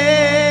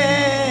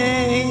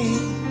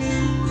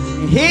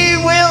 He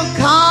will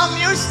calm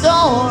your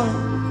storm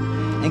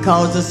and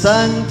cause the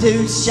sun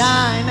to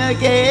shine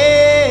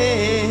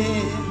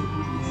again.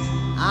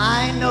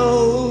 I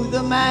know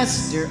the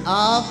master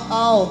of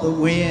all the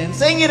wind.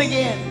 Sing it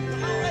again.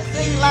 Let's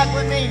sing like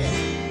we mean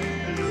it.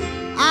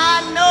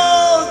 I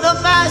know the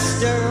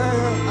master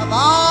of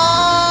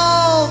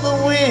all the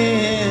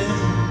wind.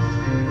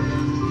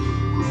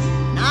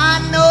 I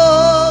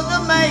know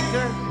the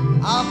maker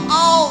of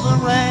all the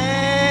rain.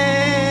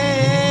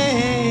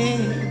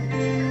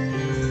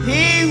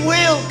 He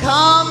will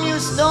calm your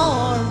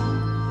storm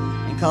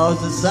and cause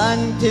the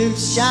sun to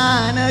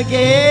shine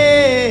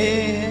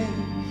again.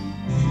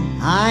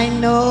 I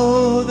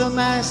know the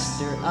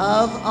master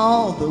of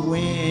all the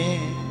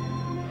wind.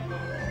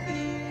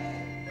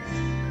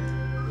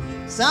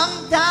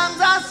 Sometimes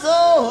I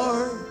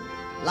soar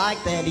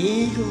like that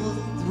eagle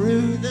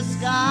through the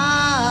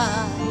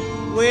sky.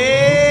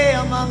 Way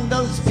among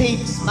those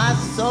peaks my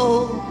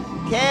soul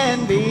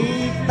can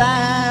be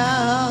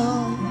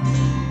found.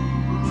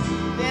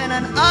 Then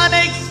an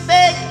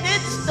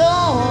unexpected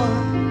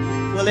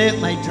storm, well, it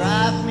may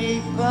drive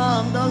me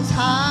from those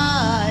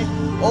highs,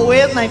 or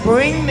it may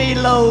bring me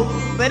low,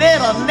 but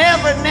it'll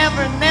never,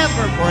 never,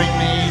 never bring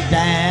me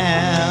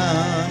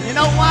down. You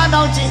know why,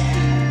 don't you?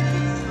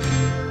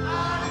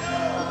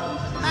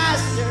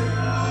 Master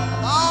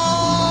of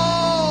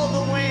all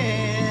the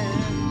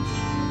wind,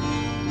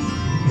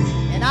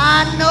 and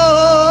I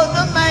know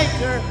the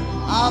maker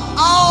of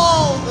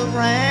all the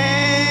rain.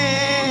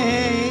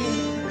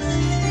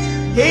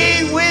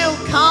 He will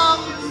calm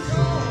your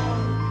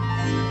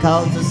storm,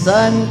 cause the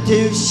sun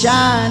to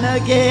shine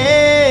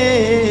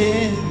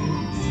again.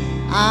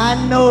 I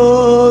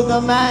know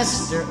the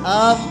master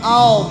of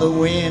all the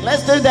wind.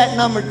 Let's do that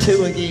number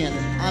 2 again.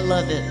 I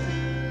love it.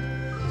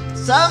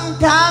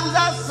 Sometimes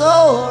I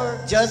soar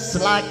just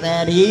like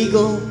that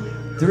eagle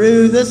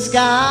through the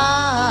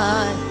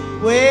sky.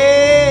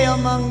 Way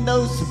among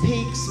those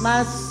peaks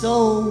my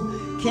soul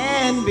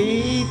can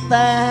be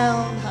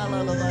found.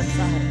 Hallelujah.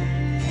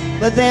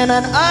 But then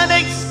an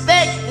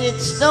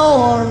unexpected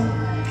storm,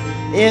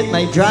 it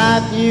may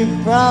drive you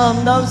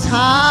from those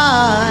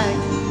highs.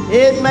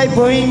 It may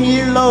bring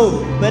you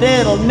low, but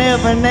it'll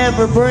never,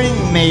 never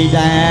bring me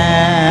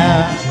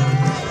down.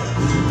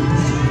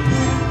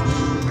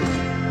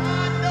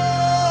 I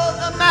know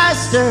the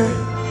master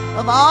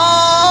of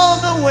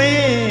all the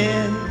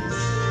wind,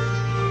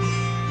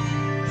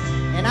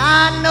 and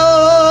I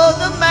know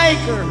the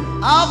maker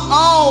of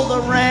all the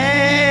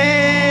rain.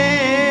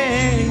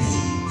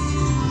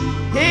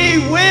 He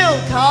will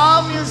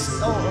calm your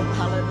storm,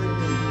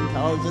 hallelujah,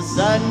 cause the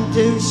sun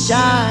to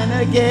shine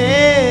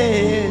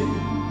again.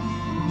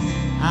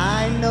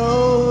 I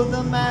know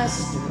the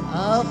master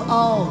of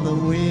all the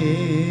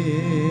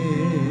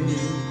wind.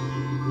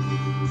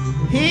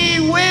 He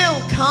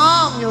will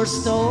calm your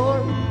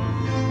storm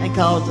and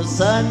cause the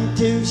sun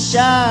to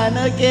shine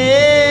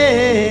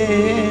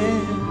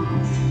again.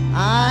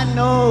 I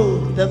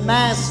know the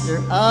master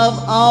of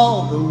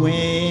all the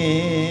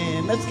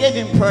wind. Let's give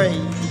him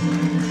praise.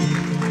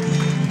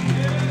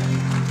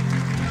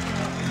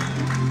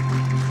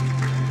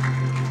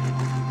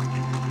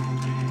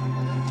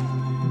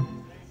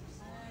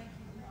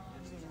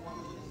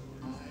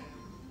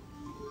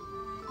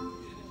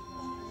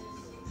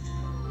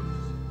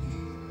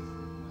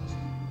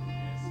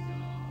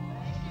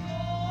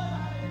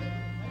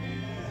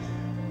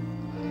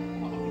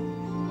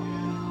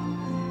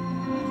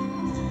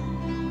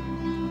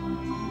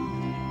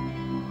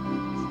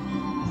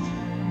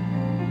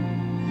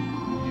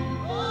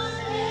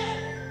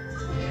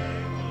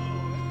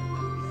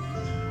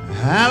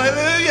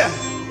 Hallelujah.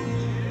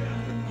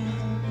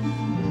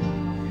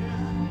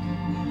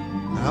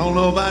 I don't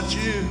know about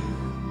you.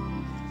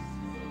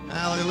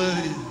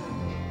 Hallelujah.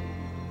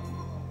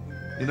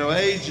 You know,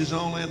 age is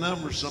only a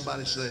number,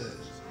 somebody says.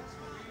 Is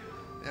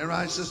that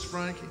right, Sister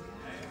Frankie?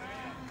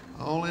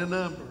 Only a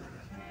number.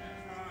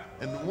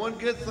 And the one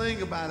good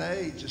thing about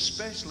age,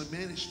 especially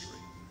ministry,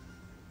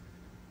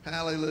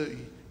 hallelujah,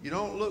 you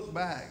don't look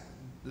back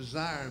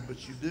desiring,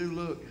 but you do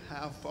look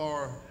how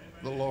far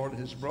the Lord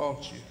has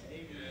brought you.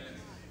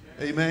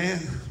 Amen.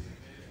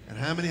 And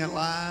how many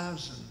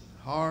lives and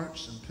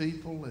hearts and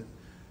people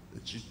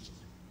that you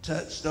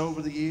touched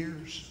over the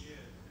years.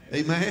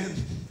 Amen.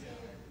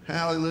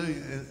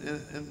 Hallelujah.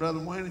 And Brother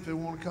Wayne, if you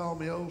want to call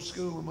me old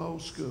school, I'm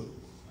old school.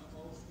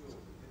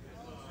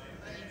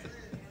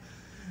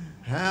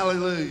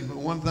 Hallelujah. But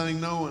one thing,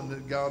 knowing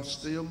that God's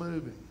still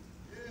moving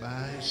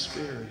by his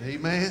Spirit.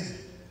 Amen.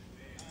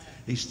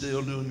 He's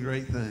still doing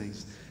great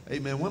things.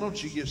 Amen. Why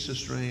don't you give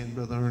Sister Ann and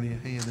Brother Ernie a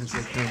hand as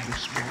they come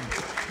this morning.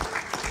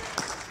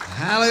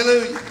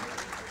 Hallelujah.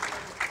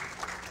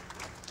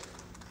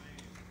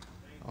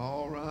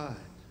 All right.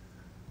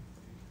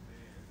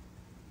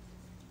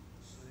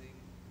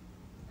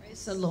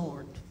 Praise the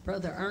Lord.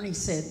 Brother Ernie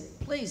said,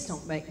 please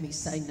don't make me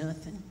say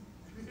nothing.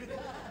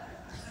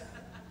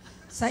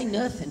 Say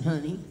nothing,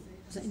 honey.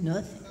 Say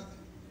nothing.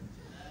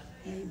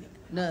 Amen.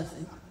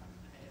 Nothing.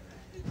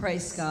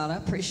 Praise God. I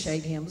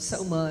appreciate him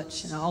so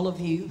much. And all of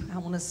you, I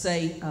want to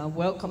say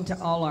welcome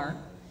to all our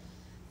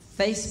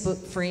Facebook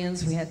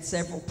friends. We had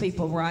several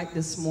people write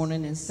this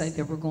morning and say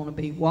they were going to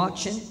be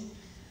watching.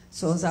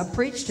 So as I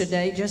preach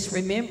today, just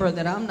remember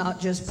that I'm not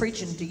just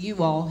preaching to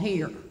you all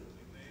here.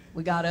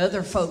 We got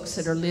other folks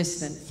that are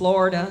listening.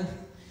 Florida,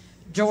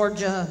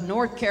 Georgia,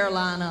 North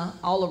Carolina,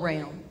 all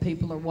around.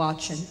 People are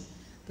watching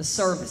the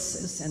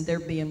services and they're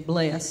being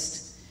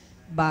blessed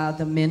by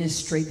the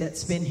ministry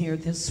that's been here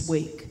this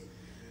week.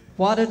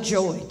 What a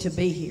joy to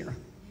be here.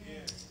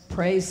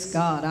 Praise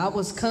God. I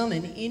was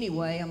coming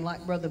anyway. I'm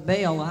like Brother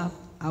Bell.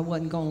 I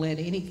wasn't going to let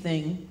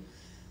anything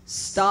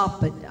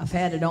stop it. I've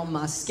had it on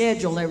my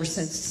schedule ever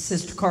since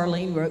Sister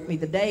Carlene wrote me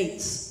the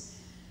dates.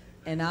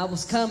 And I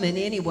was coming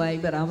anyway,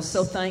 but I was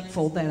so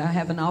thankful that I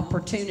have an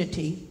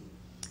opportunity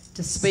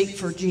to speak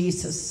for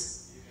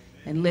Jesus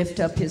and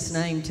lift up his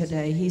name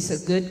today. He's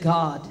a good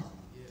God.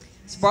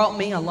 It's brought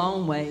me a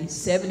long way.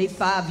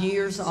 75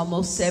 years,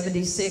 almost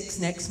 76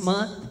 next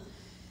month.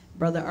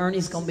 Brother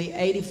Ernie's going to be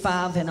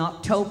 85 in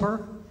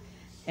October,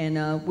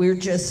 and we're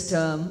just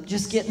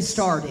getting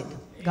started.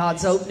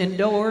 God's opening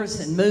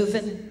doors and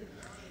moving,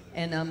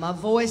 and my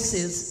voice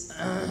is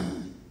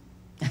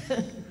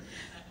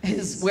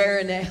is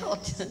wearing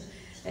out.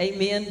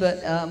 Amen.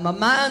 But my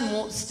mind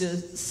wants to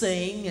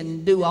sing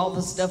and do all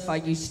the stuff I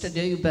used to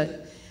do,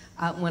 but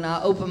when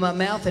I open my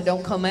mouth, it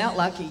don't come out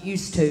like it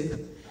used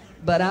to.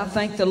 But I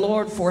thank the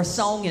Lord for a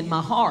song in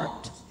my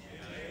heart.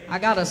 I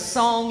got a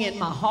song in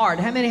my heart.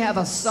 How many have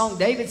a song?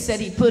 David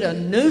said he put a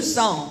new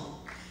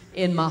song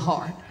in my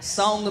heart, a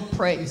song of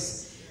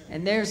praise.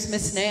 And there's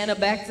Miss Nana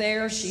back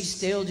there. She's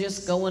still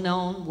just going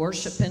on,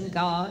 worshiping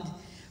God,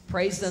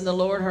 praising the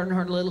Lord, her and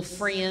her little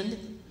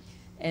friend.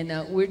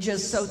 And we're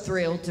just so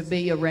thrilled to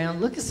be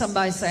around. Look at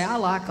somebody say, I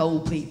like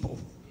old people.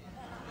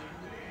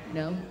 You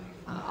know,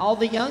 all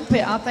the young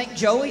people. I think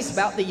Joey's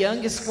about the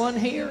youngest one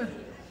here.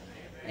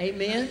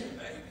 Amen.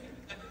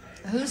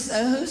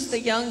 Who's the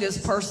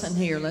youngest person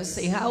here? Let's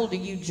see. How old are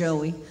you,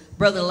 Joey?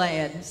 Brother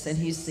Ladd said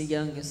he's the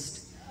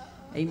youngest.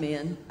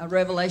 Amen.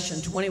 Revelation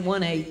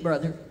 21:8,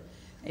 brother.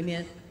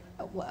 Amen.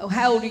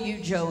 How old are you,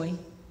 Joey? I'm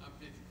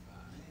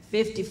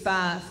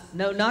 55.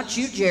 No, not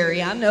you,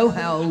 Jerry. I know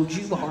how old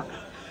you are.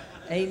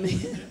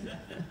 Amen.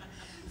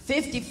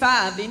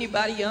 55.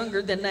 Anybody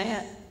younger than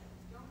that?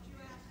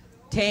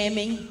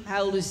 Tammy.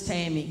 How old is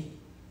Tammy?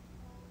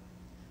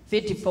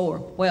 54.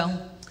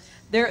 Well,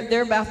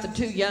 they're about the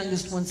two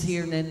youngest ones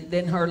here, and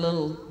then her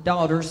little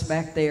daughters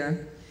back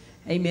there.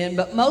 Amen.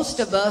 But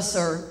most of us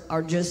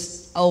are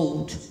just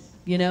old,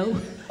 you know.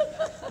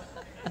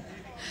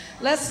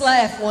 Let's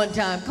laugh one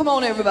time. Come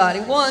on, everybody.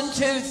 1,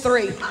 2,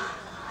 3.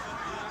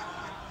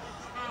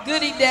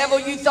 Goody devil,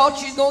 you thought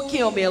you was going to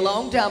kill me a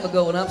long time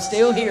ago, and I'm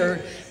still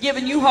here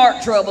giving you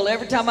heart trouble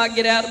every time I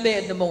get out of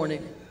bed in the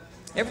morning.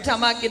 Every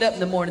time I get up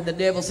in the morning, the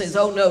devil says,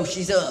 oh no,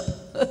 she's up.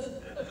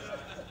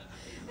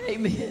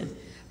 Amen.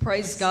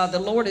 Praise God. The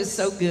Lord is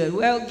so good.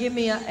 Well, give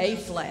me an A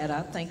flat,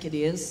 I think it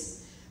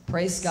is.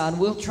 Praise God.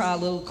 We'll try a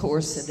little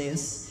chorus of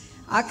this.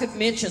 I could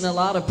mention a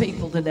lot of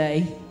people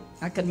today.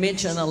 I could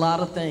mention a lot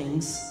of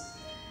things.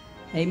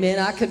 Amen.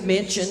 I could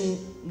mention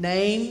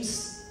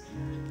names,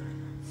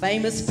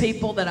 famous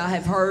people that I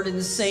have heard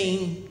and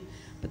seen,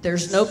 but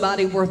there's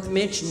nobody worth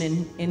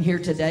mentioning in here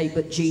today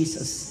but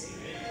Jesus.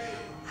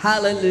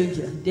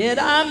 Hallelujah. Did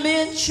I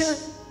mention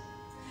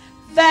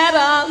that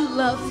I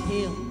love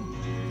him?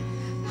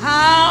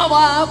 How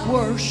I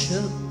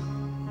worship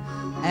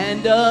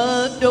and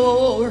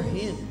adore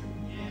him.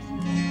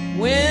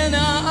 When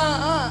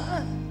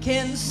I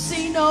can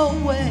see no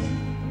way,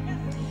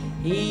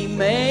 he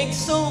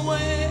makes a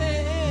way.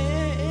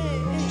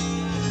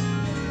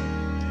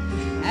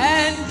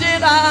 And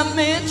did I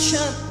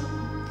mention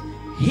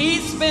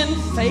he's been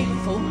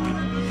faithful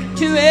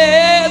to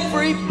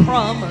every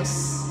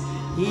promise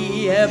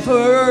he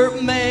ever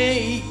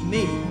made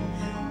me?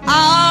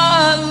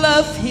 I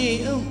love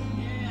him.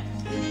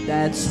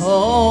 That's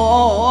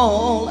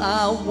all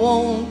I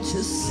want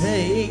to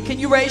say. Can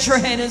you raise your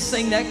hand and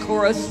sing that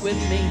chorus with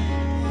me?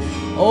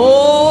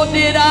 Oh,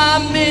 did I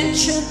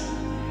mention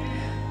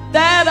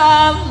that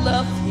I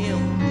love him?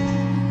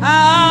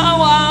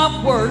 How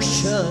I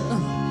worship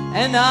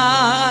and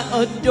I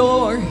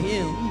adore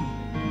him.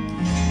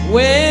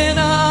 When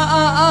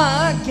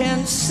I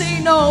can see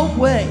no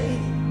way,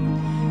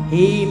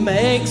 he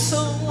makes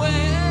a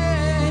way.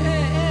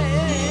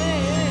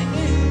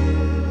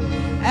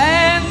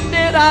 And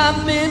did I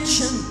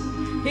mention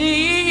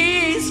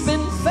he's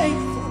been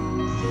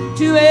faithful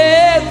to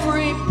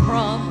every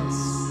promise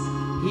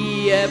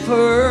he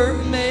ever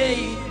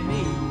made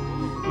me?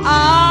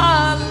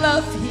 I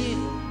love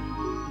him.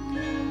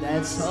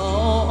 That's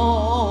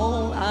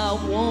all I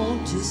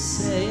want to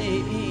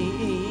say.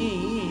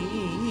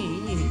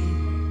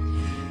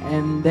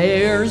 And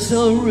there's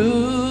a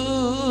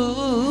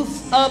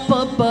roof up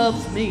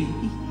above me,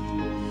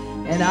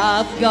 and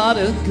I've got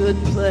a good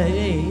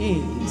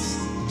place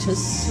to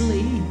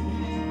sleep.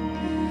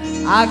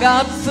 I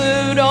got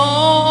food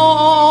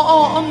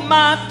on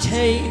my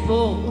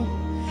table.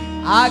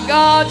 I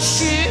got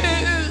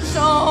shoes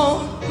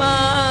on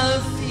my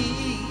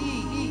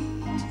feet.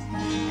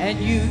 And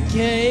you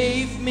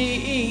gave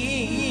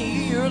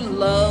me your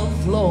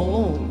love,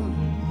 Lord,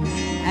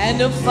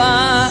 and a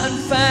fine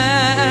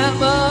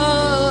family.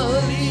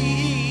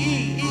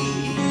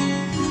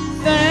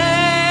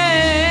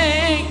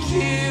 Thank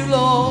you,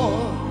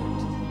 Lord,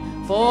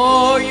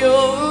 for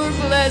your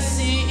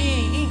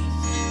blessings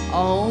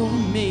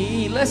on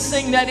me. Let's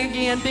sing that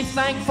again. Be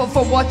thankful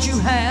for what you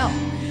have.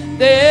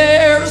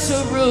 There's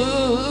a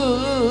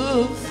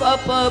roof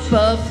up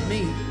above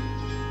me.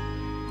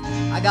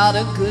 I got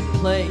a good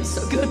place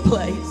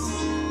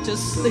to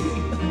sleep.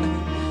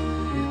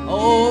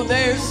 Oh,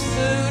 there's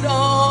food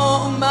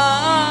on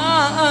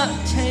my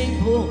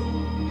table.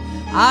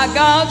 I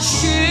got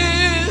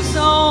shoes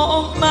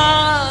on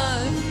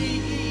my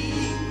feet.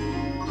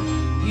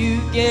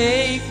 You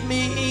gave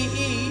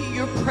me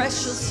your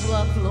precious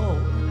love,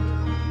 Lord,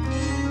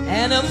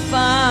 and a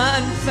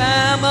fine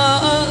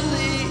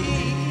family.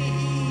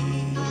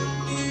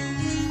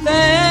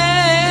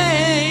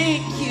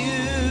 Thank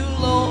you,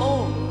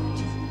 Lord,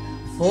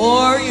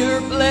 for your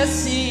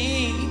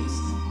blessings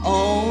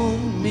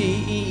on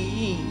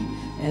me.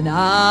 And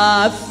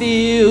I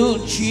feel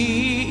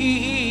Jesus.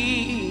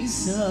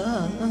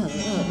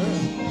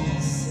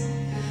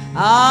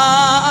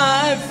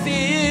 I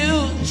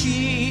feel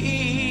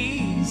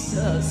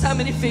Jesus. How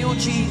many feel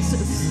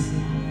Jesus?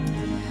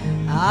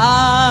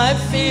 I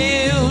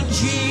feel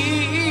Jesus.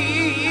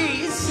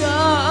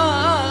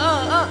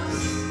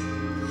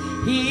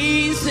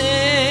 He's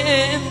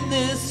in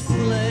this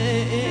place,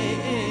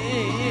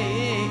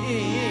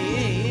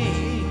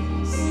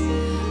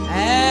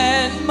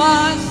 and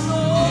my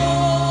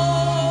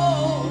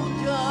soul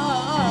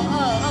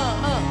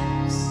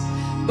does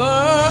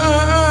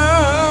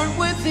burn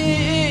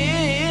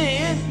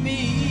within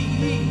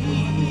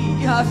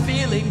me. I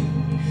feel him.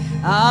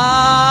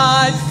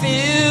 I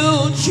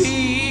feel Jesus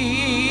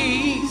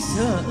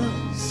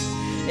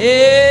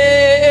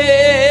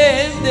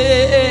in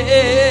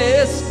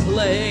this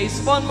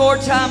place. One more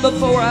time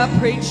before I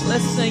preach,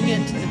 let's sing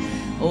it.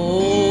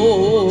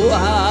 Oh,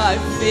 I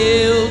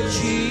feel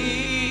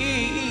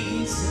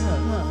Jesus.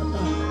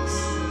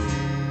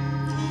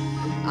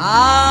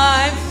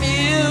 I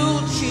feel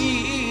Jesus.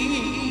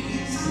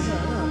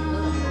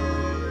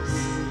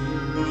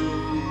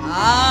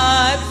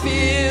 I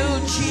feel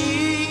Jesus.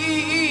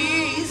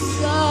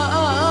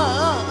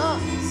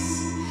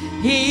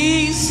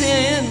 He's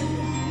in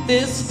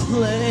this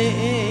place,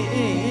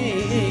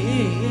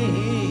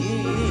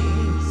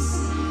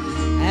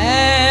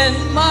 and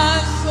my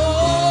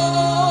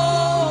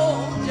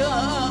soul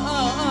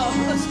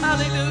does,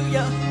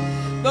 hallelujah,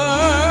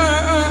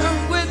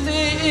 burn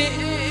within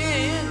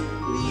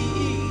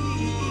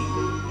me,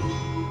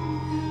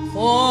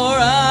 for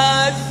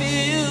I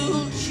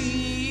feel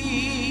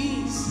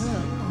Jesus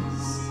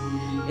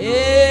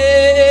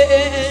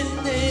in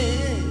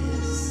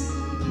this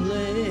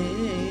place.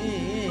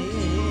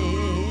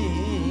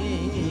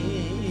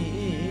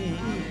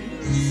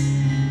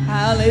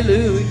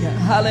 Hallelujah,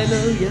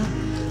 hallelujah.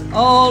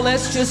 Oh,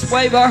 let's just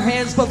wave our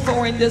hands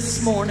before Him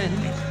this morning.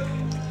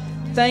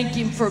 Thank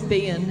Him for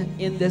being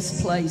in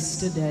this place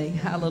today.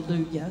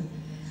 Hallelujah.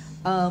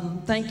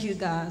 Thank you,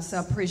 guys.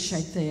 I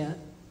appreciate that.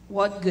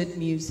 What good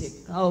music.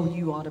 Oh,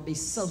 you ought to be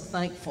so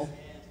thankful.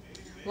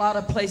 A lot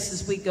of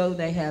places we go,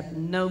 they have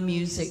no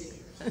music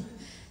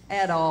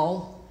at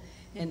all.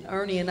 And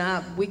Ernie and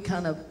I, we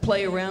kind of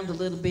play around a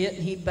little bit.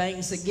 He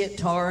bangs the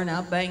guitar and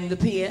I bang the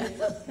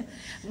piano.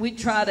 We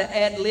try to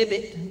ad-lib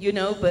it, you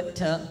know,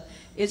 but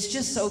it's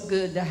just so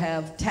good to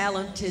have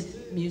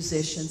talented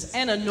musicians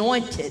and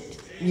anointed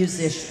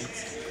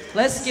musicians.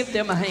 Let's give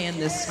them a hand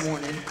this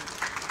morning.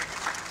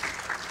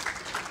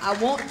 I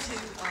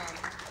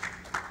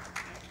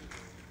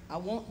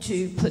want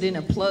to put in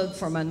a plug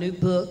for my new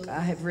book. I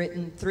have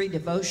written 3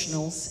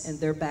 devotionals, and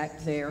they're back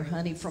there.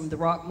 Honey from the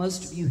Rock,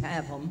 most of you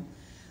have them.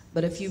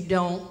 But if you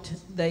don't,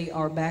 they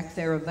are back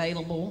there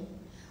available.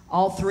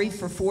 All 3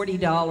 for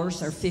 $40 or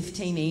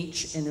 $15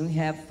 each. And we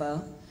have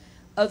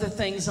other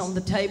things on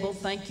the table.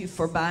 Thank you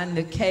for buying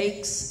the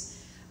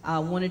cakes. I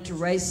wanted to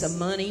raise some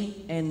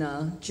money and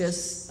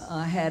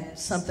had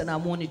something I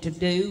wanted to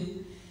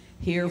do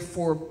here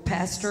for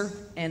Pastor.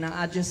 And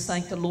I just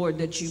thank the Lord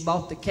that you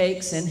bought the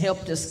cakes and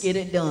helped us get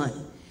it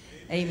done.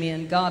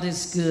 Amen. God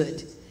is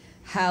good.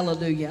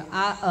 Hallelujah.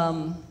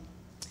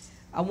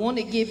 I want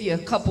to give you a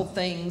couple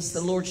things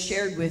the Lord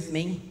shared with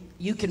me.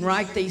 You can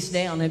write these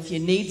down if you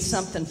need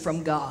something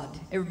from God.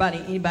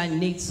 Anybody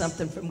needs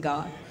something from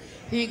God?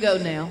 Here you go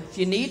now. If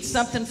you need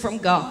something from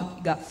God,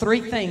 you got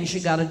 3 things you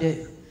got to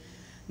do.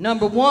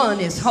 Number 1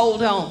 is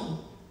hold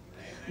on.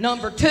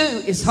 Number 2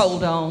 is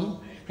hold on.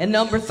 And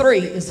number 3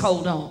 is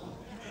hold on.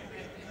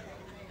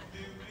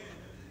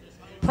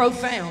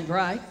 Profound,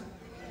 right?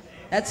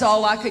 That's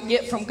all I could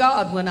get from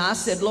God. When I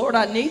said, Lord,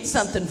 I need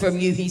something from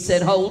you, He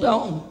said, hold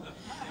on.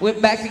 Went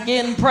back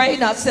again and prayed,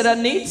 and I said, I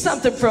need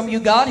something from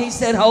you, God. He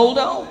said, hold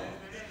on.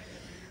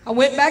 I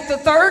went back the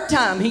 3rd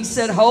time. He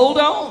said, hold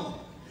on.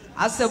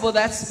 I said, well,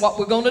 that's what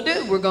we're going to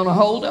do. We're going to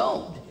hold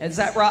on. Is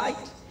that right?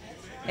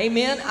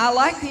 Amen. I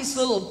like these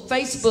little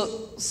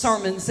Facebook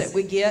sermons that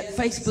we get.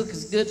 Facebook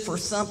is good for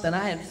something.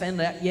 I haven't found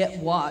out yet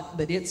what,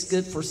 but it's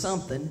good for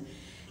something.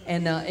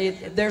 And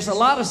there's a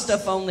lot of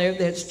stuff on there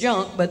that's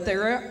junk, but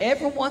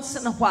every once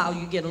in a while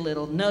you get a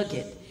little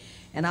nugget.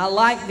 And I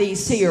like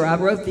these here. I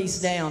wrote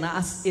these down.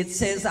 It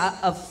says,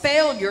 a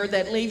failure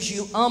that leaves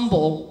you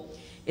humble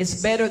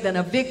is better than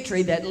a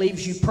victory that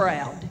leaves you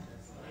proud.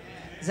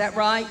 Is that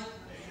right?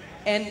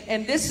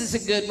 And this is a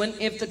good one.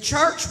 If the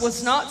church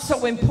was not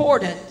so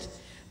important,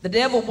 the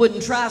devil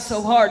wouldn't try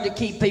so hard to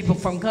keep people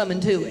from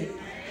coming to it.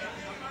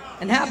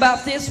 And how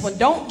about this one?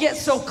 Don't get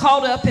so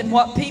caught up in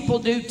what people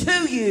do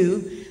to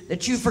you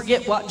that you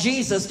forget what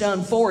Jesus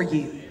done for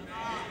you.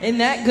 Isn't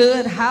that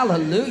good?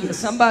 Hallelujah.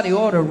 Somebody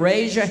ought to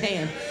raise your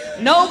hand.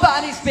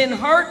 Nobody's been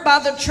hurt by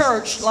the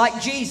church like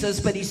Jesus,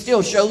 but He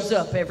still shows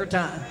up every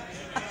time.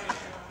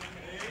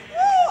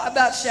 I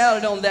about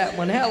shouted on that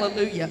one.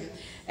 Hallelujah.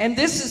 And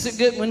this is a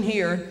good one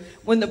here.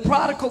 When the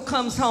prodigal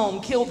comes home,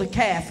 kill the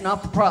calf,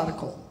 not the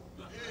prodigal.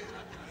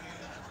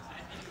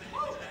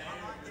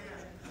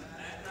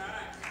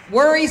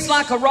 Worry's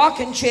like a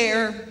rocking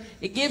chair.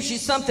 It gives you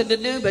something to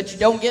do, but you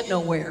don't get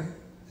nowhere.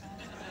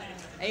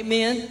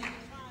 Amen.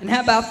 And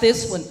how about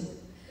this one?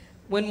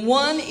 When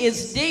one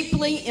is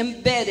deeply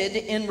embedded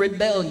in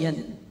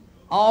rebellion,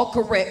 all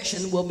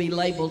correction will be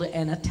labeled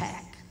an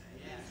attack.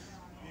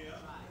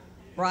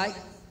 Right?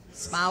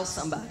 Smile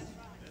somebody.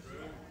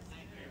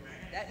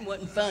 That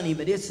wasn't funny,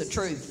 but it's the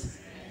truth.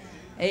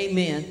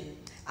 Amen.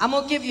 I'm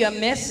going to give you a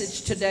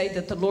message today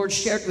that the Lord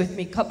shared with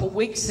me a couple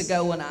weeks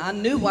ago, and I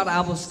knew what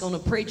I was going to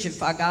preach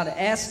if I got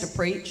asked to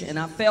preach, and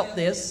I felt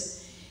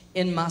this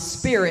in my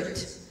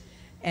spirit,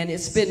 and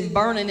it's been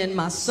burning in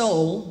my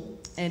soul.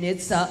 And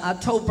it's I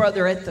told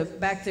brother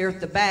back there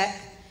at the back,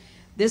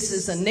 this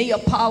is a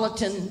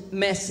Neapolitan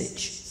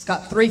message. It's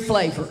got 3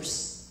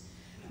 flavors.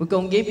 We're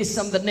going to give you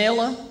some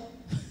vanilla.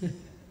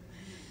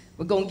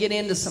 We're going to get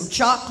into some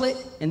chocolate,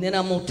 and then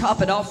I'm going to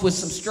top it off with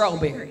some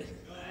strawberry.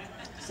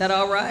 Is that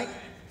all right?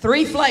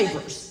 3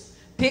 flavors.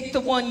 Pick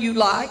the one you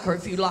like, or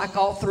if you like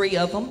all three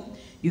of them,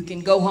 you can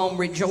go home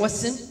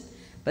rejoicing.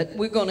 But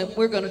we're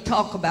gonna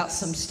talk about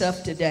some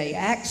stuff today.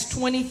 Acts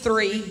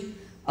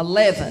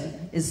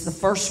 23:11 is the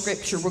first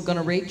scripture we're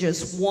gonna read.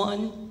 Just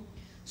one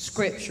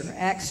scripture.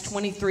 Acts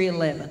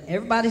 23:11.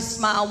 Everybody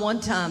smile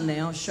one time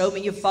now. Show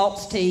me your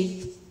false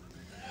teeth.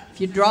 If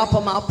you drop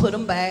them, I'll put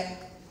them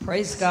back.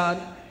 Praise God.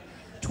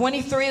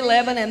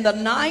 23:11. And the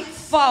night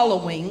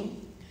following,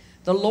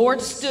 the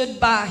Lord stood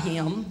by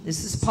him,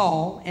 this is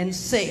Paul, and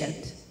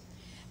said,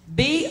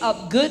 Be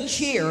of good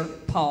cheer,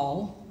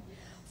 Paul,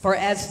 for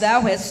as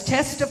thou hast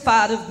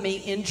testified of me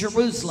in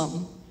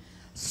Jerusalem,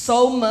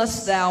 so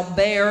must thou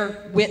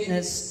bear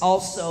witness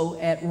also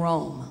at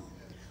Rome.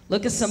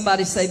 Look at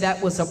somebody, say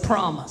that was a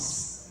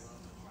promise.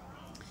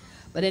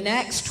 But in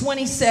Acts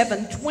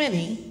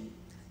 27:20,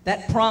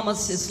 that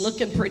promise is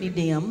looking pretty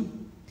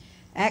dim.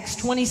 Acts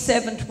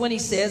 27:20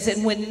 says,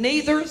 And when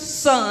neither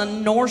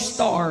sun nor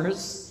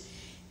stars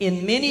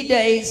in many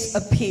days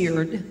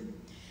appeared,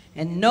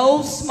 and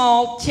no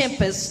small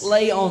tempest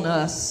lay on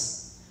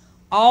us,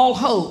 all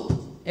hope,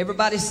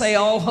 everybody say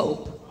all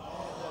hope.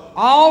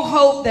 All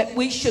hope that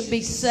we should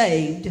be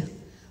saved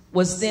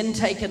was then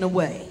taken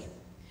away.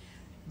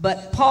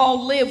 But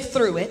Paul lived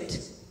through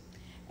it,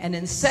 and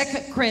in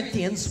 2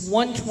 Corinthians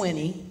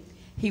 1:20,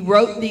 he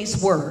wrote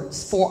these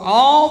words, For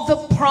all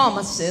the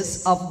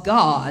promises of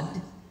God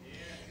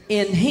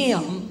in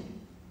him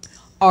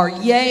are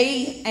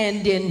yea,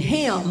 and in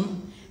him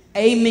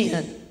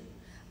amen,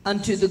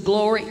 unto the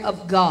glory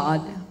of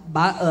God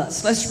by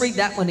us. Let's read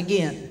that one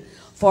again.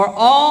 For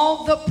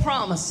all the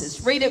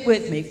promises, read it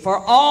with me. For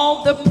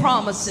all the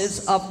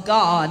promises of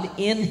God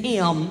in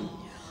him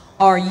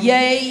are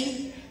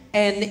yea,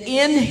 and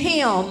in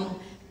him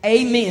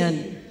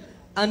amen,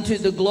 unto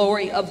the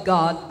glory of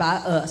God by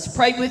us.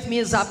 Pray with me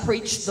as I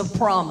preach the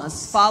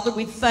promise. Father,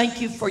 we thank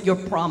you for your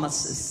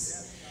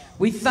promises.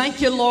 We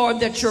thank you, Lord,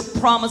 that your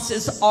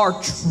promises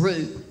are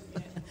true.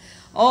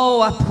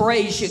 Oh, I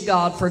praise you,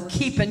 God, for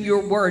keeping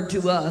your word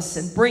to us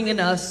and bringing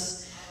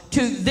us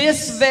to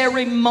this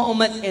very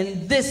moment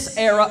in this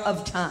era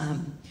of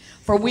time.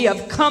 For we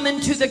have come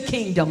into the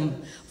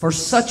kingdom for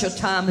such a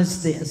time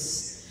as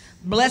this.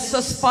 Bless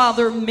us,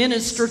 Father,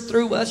 minister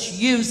through us,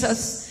 use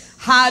us,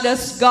 hide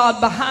us,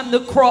 God, behind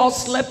the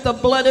cross. Let the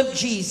blood of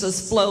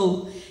Jesus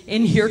flow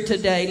in here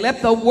today.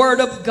 Let the word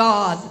of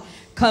God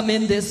come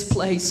in this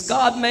place.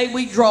 God, may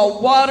we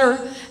draw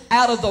water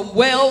out of the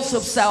wells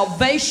of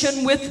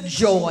salvation with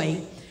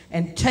joy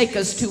and take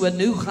us to a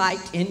new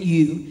height in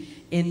you.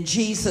 In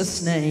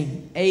Jesus'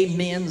 name,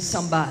 amen,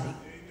 somebody.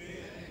 Amen.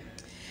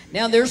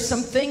 Now, there's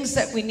some things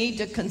that we need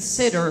to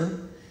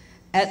consider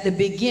at the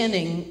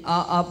beginning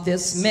of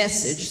this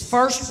message.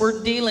 First,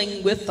 we're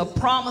dealing with the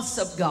promise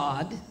of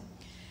God,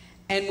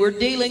 and we're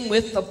dealing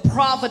with the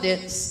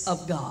providence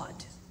of God.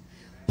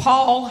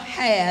 Paul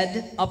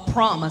had a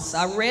promise.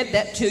 I read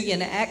that to you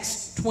in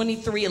Acts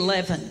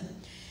 23:11.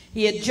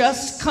 He had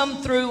just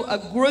come through a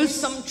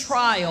gruesome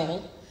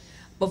trial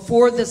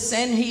before the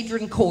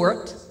Sanhedrin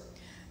court.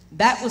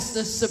 That was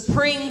the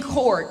supreme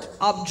court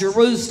of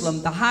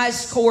Jerusalem, the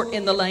highest court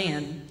in the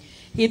land.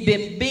 He had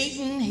been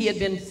beaten, he had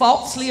been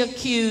falsely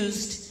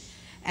accused,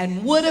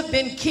 and would have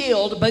been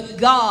killed, but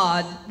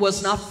God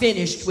was not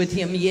finished with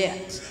him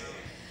yet.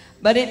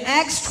 But in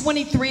Acts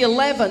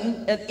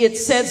 23:11, it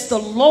says the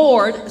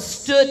Lord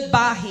stood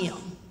by him.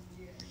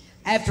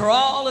 After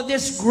all of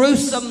this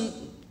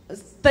gruesome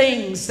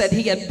things that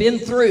he had been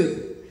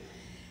through.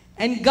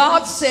 And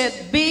God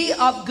said, Be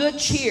of good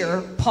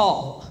cheer,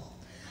 Paul,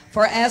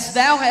 for as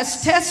thou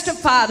hast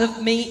testified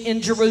of me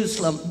in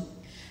Jerusalem,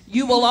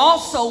 you will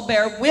also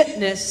bear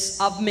witness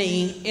of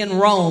me in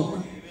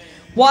Rome.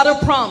 What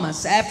a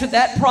promise. After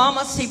that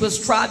promise, he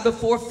was tried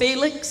before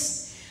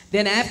Felix.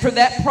 Then after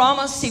that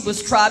promise, he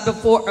was tried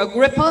before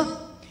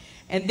Agrippa.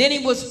 And then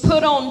he was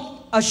put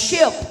on a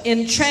ship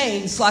in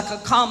chains like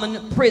a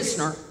common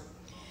prisoner.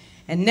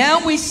 And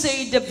now we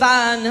see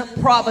divine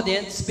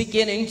providence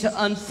beginning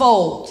to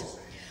unfold.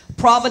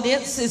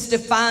 Providence is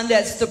defined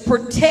as the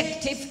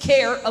protective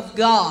care of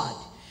God.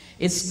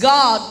 It's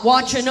God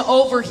watching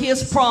over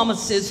his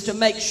promises to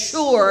make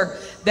sure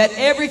that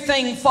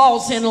everything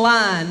falls in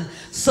line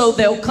so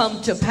they'll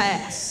come to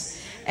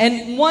pass.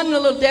 And one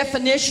little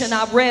definition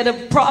I read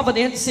of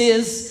providence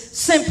is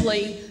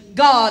simply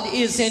God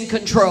is in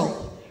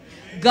control.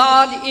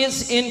 God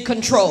is in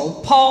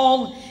control.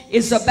 Paul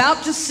is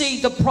about to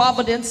see the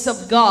providence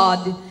of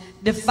God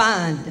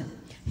defined.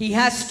 He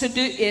has to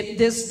do it.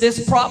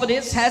 This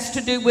providence has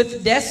to do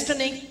with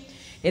destiny.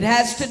 It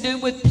has to do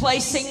with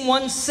placing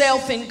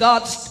oneself in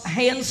God's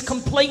hands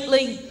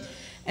completely.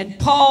 And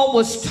Paul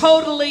was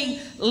totally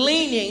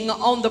leaning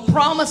on the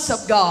promise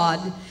of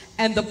God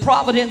and the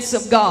providence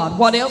of God.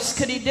 What else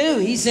could he do?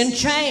 He's in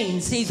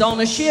chains. He's on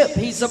a ship.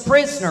 He's a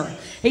prisoner.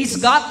 He's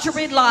got to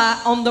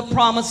rely on the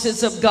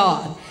promises of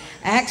God.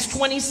 Acts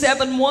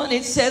 27:1,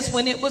 it says,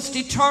 when it was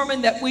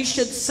determined that we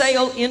should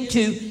sail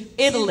into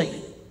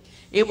Italy,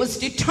 it was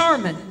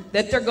determined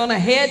that they're going to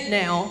head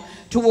now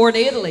toward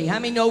Italy. How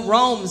many know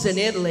Rome's in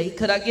Italy?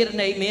 Could I get an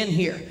amen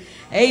here?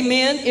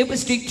 Amen. It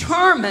was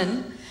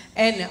determined,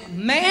 and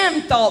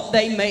man thought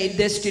they made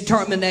this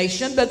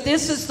determination, but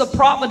this is the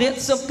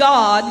providence of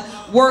God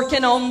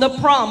working on the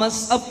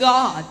promise of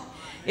God.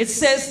 It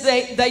says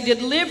they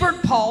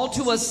delivered Paul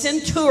to a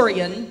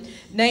centurion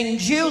named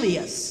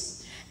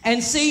Julius.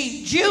 And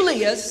see,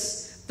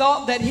 Julius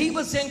thought that he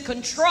was in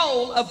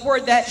control of where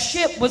that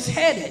ship was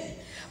headed.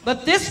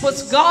 But this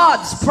was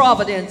God's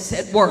providence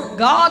at work.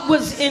 God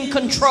was in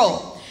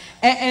control.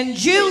 And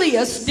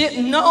Julius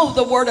didn't know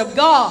the Word of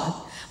God.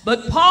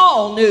 But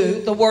Paul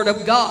knew the Word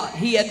of God.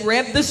 He had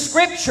read the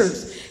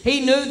Scriptures.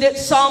 He knew that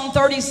Psalm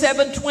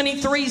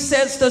 37:23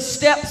 says the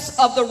steps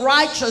of the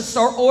righteous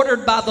are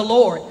ordered by the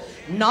Lord.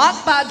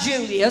 Not by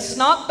Julius,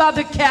 not by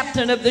the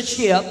captain of the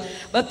ship,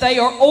 but they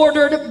are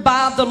ordered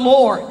by the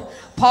Lord.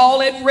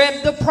 Paul had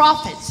read the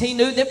prophets. He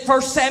knew that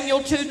 1 Samuel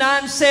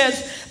 2:9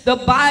 says, the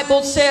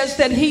Bible says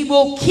that he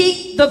will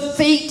keep the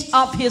feet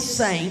of his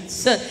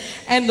saints,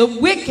 and the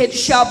wicked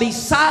shall be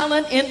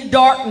silent in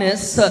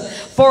darkness,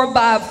 for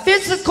by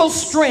physical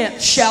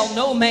strength shall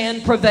no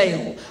man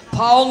prevail.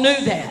 Paul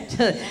knew that.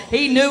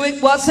 He knew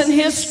it wasn't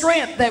his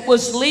strength that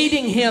was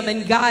leading him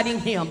and guiding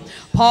him.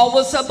 Paul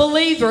was a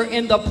believer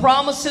in the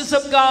promises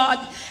of God,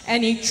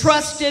 and he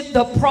trusted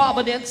the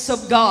providence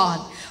of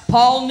God.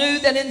 Paul knew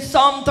that in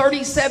Psalm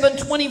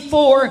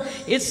 37:24,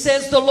 it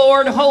says the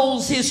Lord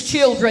holds his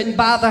children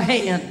by the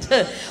hand.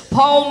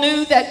 Paul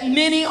knew that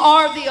many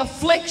are the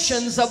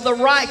afflictions of the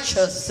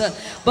righteous,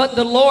 but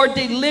the Lord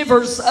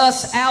delivers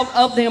us out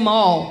of them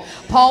all.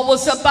 Paul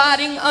was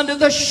abiding under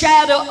the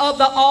shadow of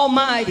the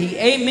Almighty.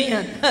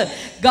 Amen.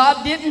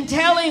 God didn't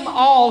tell him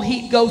all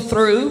he'd go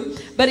through,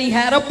 but he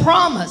had a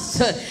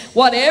promise.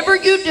 Whatever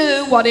you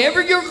do,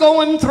 whatever you're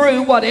going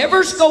through,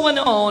 whatever's going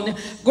on,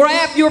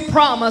 grab your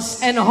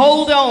promise and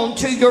hold on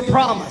to your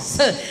promise.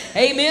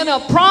 Amen. A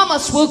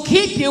promise will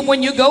keep you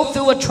when you go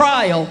through a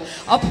trial.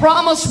 A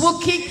promise will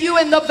keep you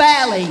in the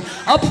valley.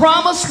 A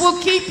promise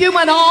will keep you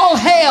when all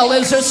hell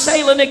is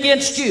assailing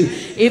against you.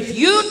 If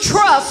you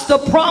trust the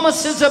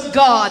promises of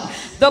God,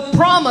 the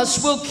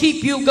promise will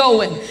keep you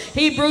going.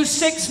 Hebrews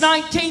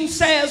 6:19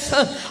 says,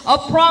 a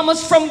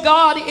promise from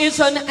God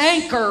is an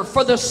anchor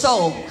for the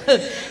soul.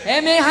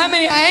 Amen. How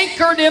many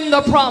anchored in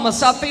the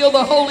promise? I feel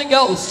the Holy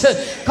Ghost.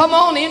 Come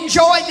on,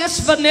 enjoy this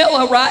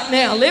vanilla right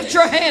now. Lift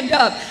your hand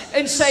up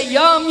and say,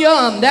 yum,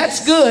 yum.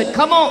 That's good.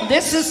 Come on,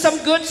 this is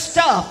some good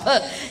stuff.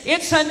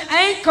 It's an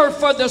anchor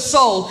for the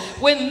soul.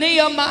 When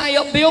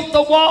Nehemiah built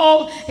the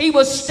wall, he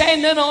was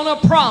standing on a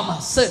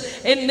promise.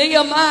 In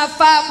Nehemiah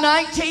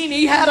 5:19,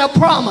 he had a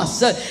promise.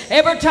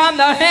 Every time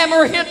the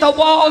hammer hit the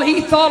wall, he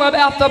thought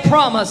about the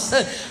promise.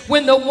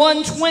 When the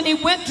 120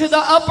 went to the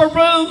upper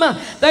room,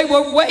 they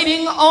were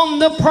waiting on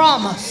the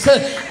promise.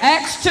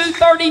 Acts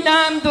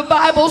 2:39, the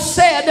Bible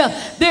said,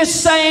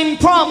 this same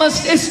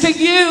promise is to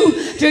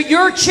you, to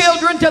your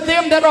children, to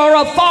them that are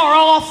afar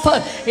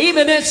off,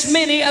 even as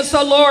many as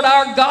the Lord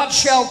our God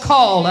shall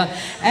call.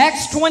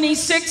 Acts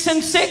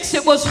 26:6,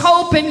 it was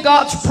hope in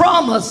God's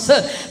promise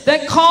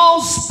that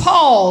caused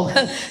Paul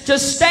to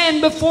stand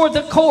before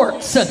the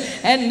courts.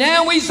 And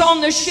now he's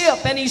on the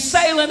ship and he's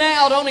sailing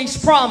out on his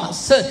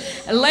promise.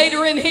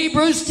 Later in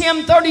Hebrews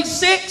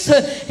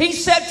 10:36, he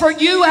said, for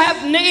you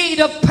have need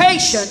of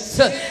patience,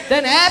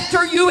 then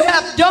after you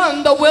have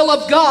done the will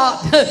of God,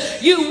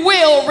 you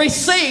will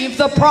receive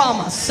the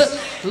promise.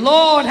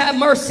 Lord have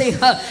mercy.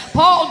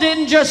 Paul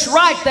didn't just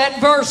write that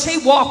verse, he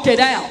walked it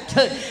out.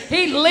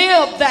 He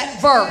lived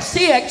that verse.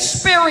 He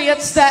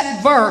experienced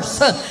that verse.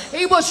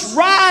 He was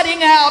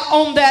riding out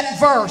on that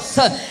verse.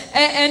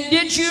 And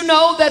did you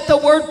know that the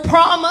word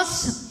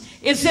promise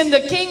is in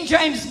the King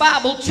James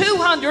Bible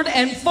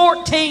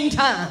 214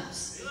 times?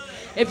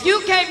 If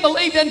you can't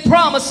believe in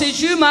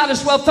promises, you might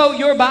as well throw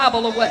your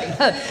Bible away.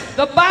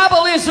 The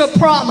Bible is a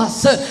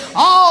promise.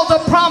 All the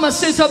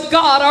promises of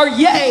God are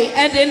yea,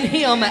 and in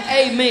Him,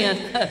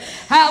 amen.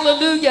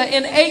 Hallelujah.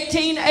 In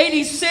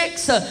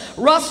 1886,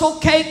 Russell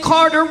K.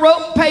 Carter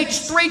wrote page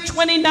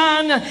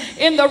 329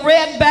 in the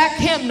red back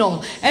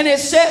hymnal. And it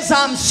says,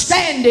 I'm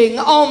standing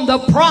on the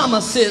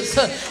promises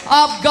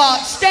of God.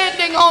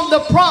 Standing on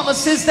the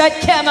promises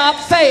that cannot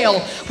fail.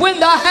 When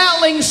the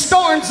howling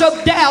storms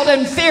of doubt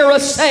and fear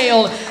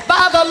assail,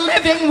 by the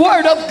living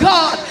word of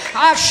God,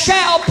 I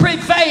shall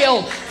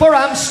prevail, for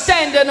I'm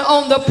standing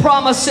on the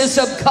promises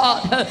of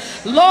God.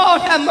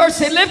 Lord have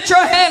mercy. Lift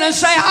your hand and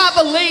say, I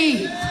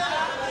believe.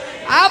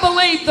 I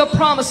believe the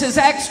promises.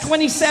 Acts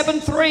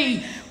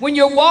 27:3. When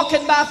you're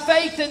walking by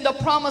faith in the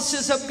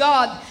promises of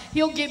God,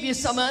 He'll give you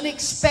some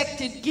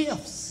unexpected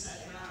gifts.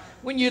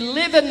 When you're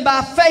living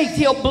by faith,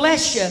 He'll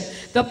bless you.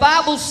 The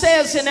Bible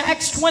says in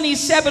Acts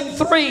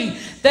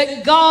 27:3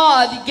 that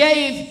God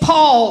gave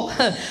Paul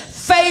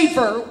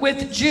favor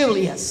with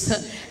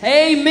Julius.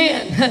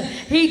 Amen.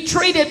 He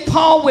treated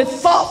Paul with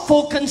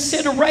thoughtful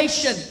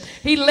consideration.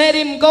 He let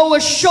him go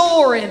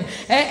ashore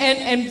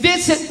and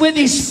visit with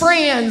his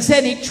friends,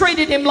 and he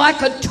treated him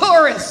like a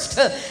tourist.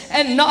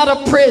 and not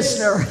a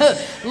prisoner.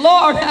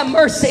 Lord have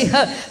mercy.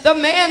 The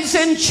man's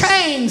in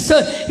chains.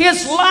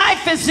 His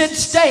life is at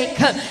stake.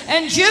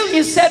 And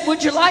Julius said,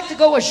 would you like to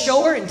go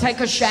ashore and take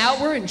a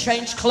shower and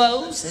change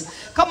clothes? And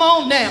come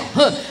on now.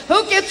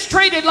 Who gets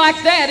treated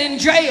like that in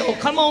jail?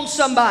 Come on,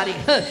 somebody.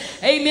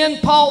 Amen.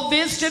 Paul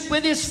visited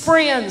with his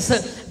friends.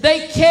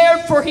 They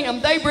cared for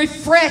him. They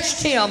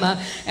refreshed him.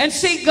 And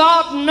see,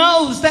 God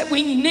knows that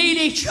we need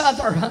each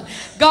other.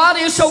 God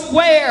is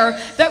aware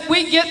that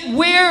we get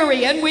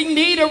weary and we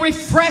need a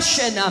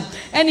refreshing.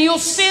 And He'll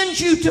send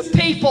you to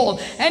people.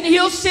 And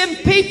He'll send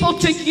people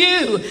to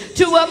you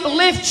to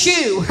uplift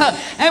you.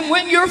 And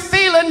when you're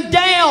feeling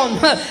down,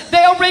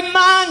 they'll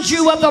remind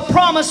you of the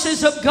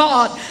promises of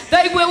God.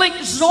 They will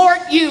exhort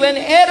you and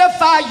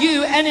edify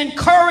you and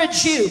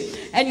encourage you.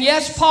 And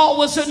yes, Paul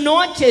was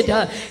anointed.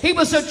 He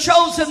was a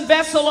chosen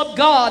vessel of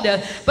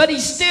God, but he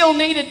still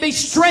needed to be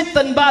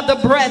strengthened by the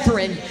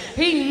brethren.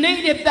 He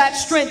needed that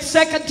strength.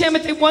 2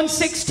 Timothy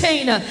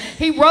 1:16,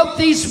 he wrote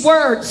these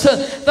words,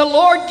 the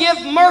Lord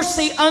give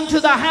mercy unto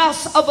the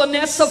house of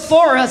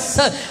Onesiphorus,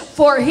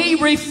 for he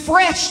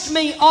refreshed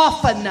me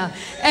often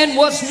and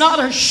was not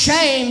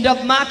ashamed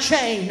of my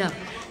chain.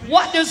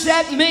 What does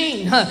that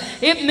mean?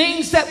 It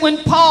means that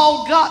when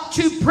Paul got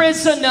to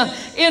prison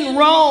in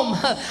Rome,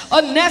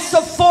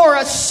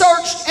 Onesiphorus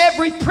searched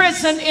every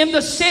prison in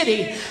the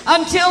city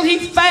until he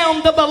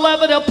found the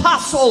beloved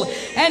apostle,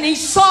 and he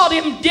sought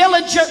him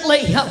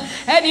diligently,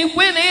 and he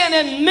went in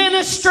and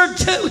ministered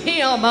to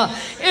him.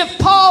 If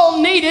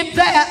Paul needed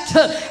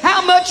that,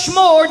 how much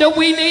more do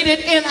we need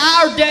it in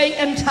our day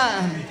and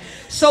time?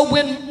 So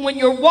when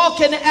you're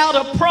walking out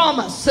a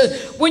promise,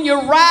 when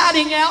you're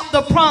riding out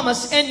the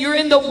promise and you're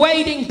in the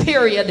waiting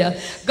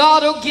period,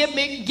 God will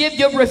give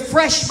you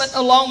refreshment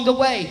along the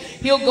way.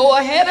 He'll go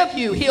ahead of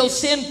you. He'll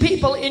send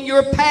people in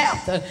your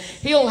path.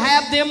 He'll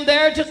have them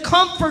there to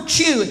comfort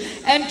you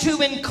and to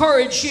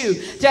encourage you,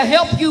 to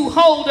help you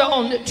hold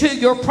on to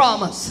your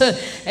promise.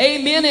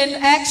 Amen. In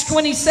Acts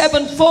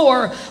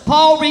 27:4,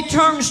 Paul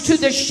returns to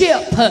the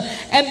ship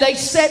and they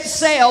set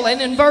sail. And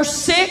in verse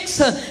 6,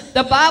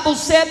 the Bible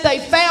said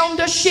they found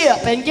a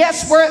ship, and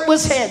guess where it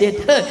was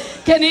headed?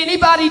 Can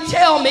anybody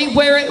tell me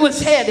where it was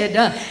headed?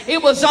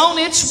 It was on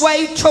its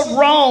way to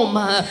Rome.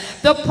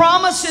 The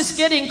promise is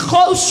getting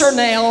closer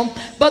now,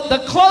 but the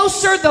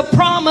closer the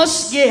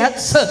promise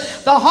gets,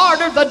 the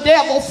harder the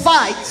devil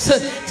fights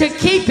to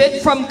keep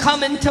it from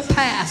coming to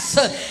pass.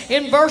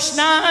 In verse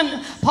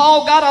 9,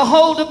 Paul got a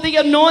hold of the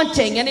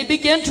anointing and he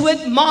began to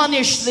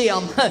admonish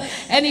them.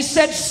 And he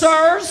said,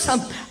 sirs,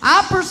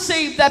 I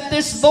perceive that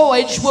this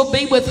voyage will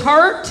be with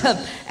hurt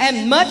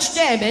and much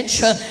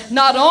damage,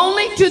 not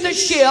only to the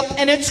ship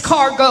and its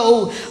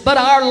cargo, but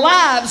our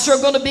lives are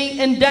going to be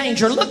in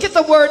danger. Look at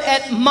the word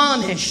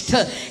admonished.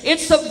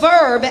 It's a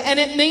verb, and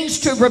it means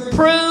to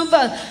reprove,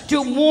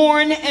 to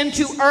warn, and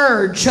to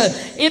urge.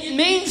 It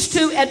means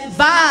to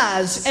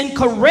advise and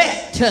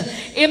correct.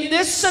 In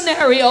this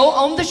scenario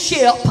on the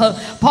ship,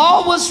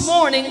 Paul was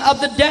warning of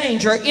the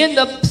danger. In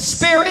the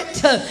spirit,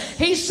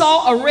 he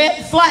saw a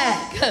red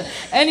flag,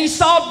 and he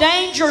saw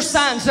danger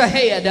signs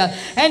ahead,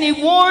 and he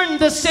warned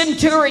the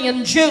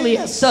centurion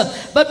Julius.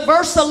 But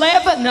verse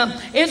 11,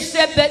 it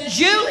said that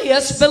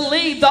Julius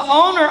believed the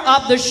owner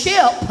of the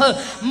ship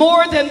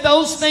more than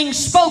those things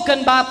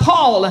spoken by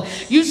Paul.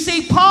 You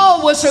see,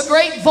 Paul was a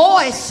great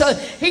voice.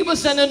 He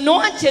was an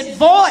anointed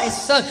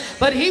voice,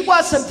 but he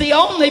wasn't the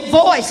only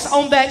voice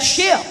on that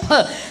ship.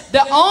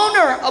 The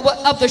owner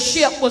of the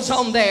ship was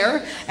on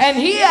there, and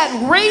he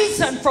had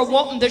reason for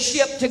wanting the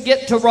ship to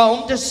get to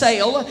Rome to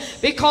sail,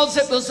 because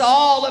it was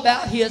all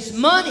about his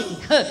money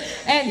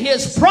and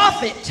his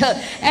profit.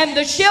 And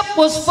the ship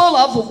was full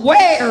of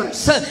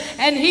wares,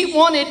 and he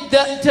wanted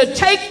to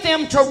take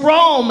them to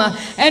Rome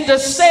and to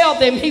sell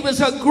them. He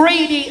was a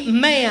greedy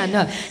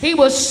man. He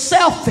was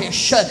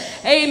selfish.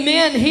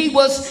 Amen.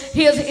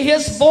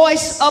 His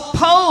voice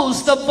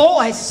opposed the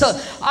voice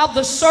of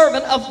the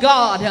servant of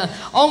God.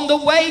 On the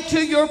way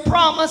to your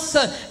promise,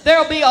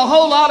 there'll be a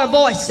whole lot of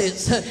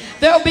voices.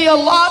 There'll be a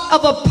lot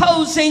of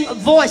opposing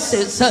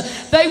voices.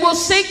 They will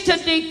seek to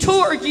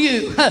detour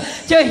you,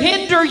 to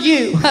hinder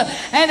you.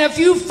 And if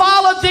you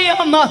follow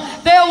them,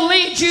 they'll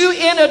lead you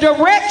in a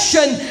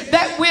direction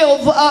that will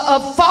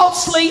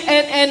falsely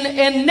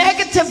and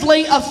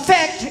negatively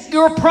affect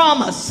your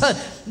promise.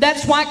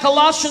 That's why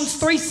Colossians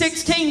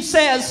 3:16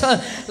 says,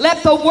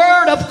 let the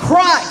word of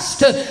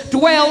Christ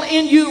dwell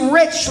in you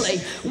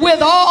richly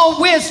with all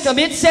wisdom.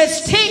 It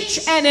says,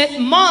 teach and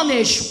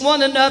admonish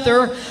one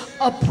another.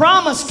 A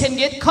promise can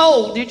get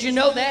cold. Did you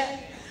know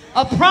that?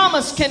 A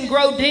promise can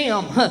grow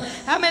dim.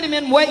 How many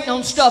been waiting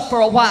on stuff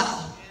for a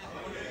while?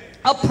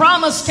 A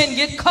promise can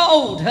get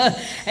cold.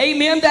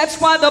 Amen. That's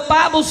why the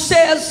Bible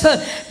says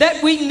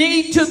that we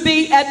need to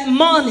be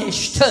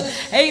admonished.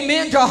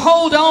 Amen. To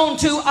hold on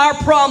to our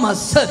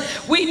promise.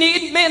 We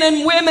need men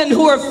and women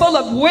who are full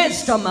of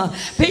wisdom.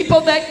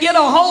 People that get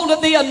a hold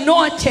of the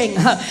anointing.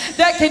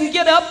 That can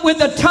get up with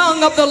the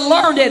tongue of the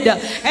learned.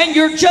 And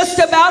you're just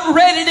about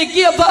ready to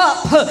give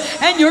up.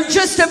 And you're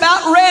just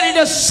about ready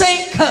to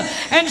sink.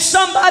 And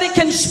somebody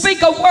can speak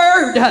speak a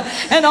word,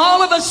 and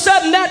all of a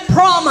sudden that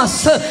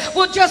promise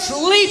will just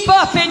leap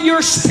up in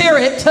your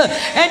spirit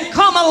and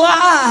come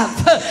alive.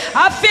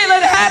 I feel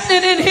it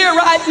happening in here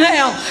right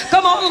now.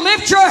 Come on,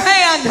 lift your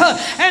hand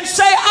and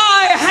say,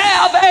 I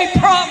have a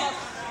promise.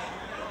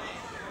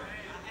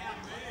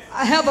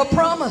 I have a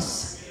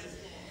promise.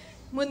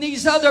 When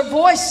these other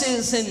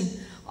voices and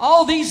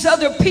all these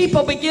other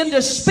people begin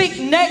to speak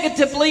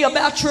negatively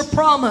about your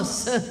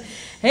promise,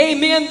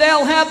 amen,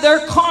 they'll have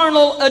their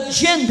carnal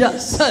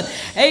agendas,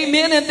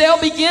 amen, and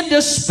they'll begin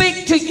to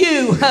speak to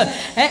you,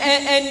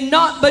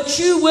 but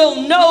you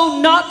will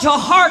know not to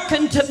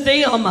hearken to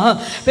them,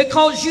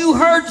 because you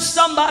heard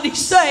somebody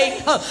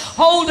say,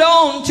 hold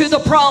on to the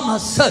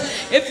promise.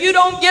 If you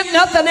don't get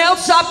nothing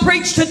else I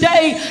preach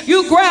today,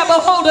 you grab a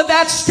hold of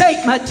that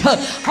statement.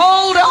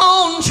 Hold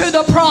on to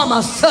the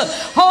promise.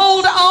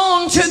 Hold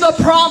on to the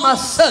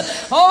promise.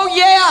 Oh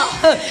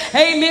yeah,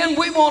 amen.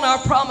 We want our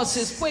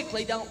promises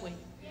quickly, don't we?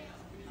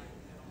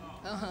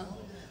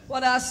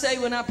 What I say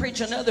when I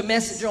preach another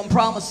message on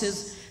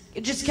promises,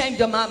 it just came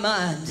to my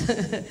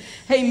mind.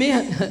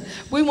 Amen.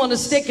 We want to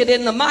stick it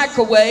in the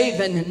microwave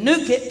and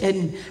nuke it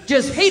and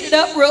just heat it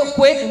up real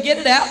quick and get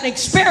it out and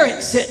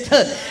experience it.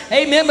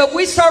 Amen. But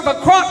we serve a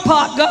crock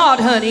pot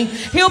God, honey.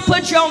 He'll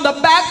put you on the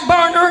back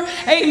burner.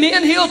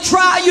 Amen. He'll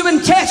try you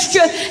and test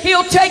you.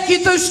 He'll take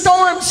you through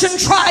storms and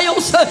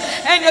trials.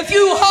 And if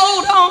you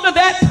hold on to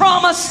that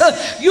promise,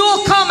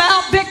 you'll come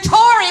out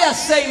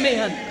victorious.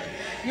 Amen.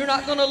 You're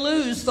not going to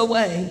lose the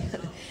way.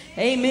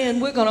 Amen.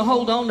 We're going to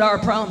hold on to our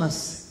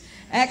promise.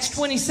 Acts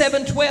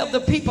 27:12,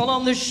 the people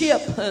on the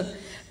ship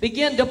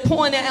began to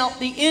point out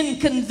the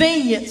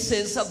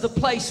inconveniences of the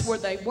place where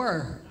they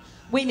were.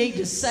 We need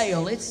to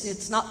sail.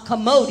 It's not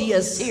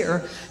commodious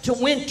here to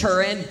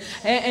winter.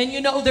 And you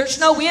know, there's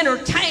no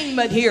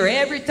entertainment here.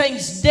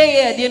 Everything's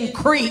dead in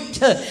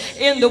Crete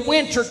in the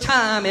winter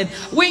time. And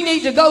we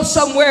need to go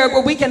somewhere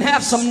where we can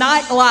have some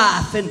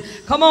nightlife. And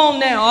come on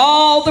now,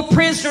 all the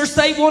prisoners,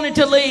 they wanted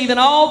to leave, and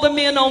all the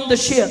men on the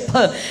ship.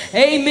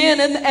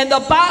 Amen. And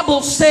the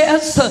Bible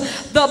says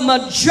the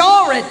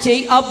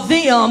majority of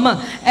them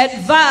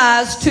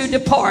advised to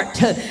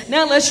depart.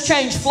 Now let's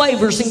change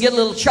flavors and get a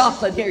little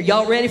chocolate here.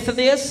 Y'all ready for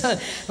this?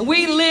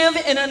 We live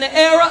in an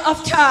era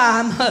of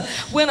time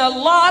when a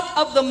lot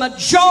of the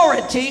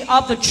majority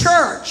of the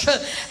church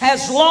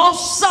has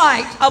lost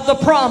sight of the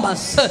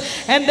promise.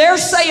 And they're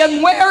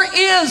saying, where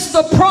is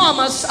the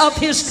promise of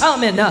his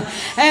coming?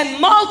 And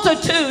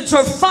multitudes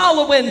are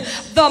following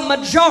the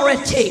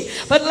majority.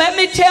 But let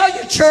me tell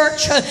you,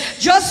 church,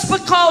 just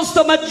because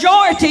the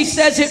majority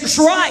says it's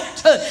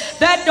right,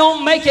 that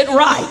don't make it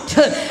right.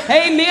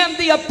 Amen.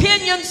 The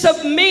opinions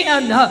of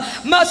men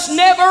must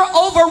never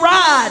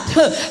override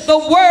the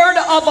word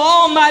of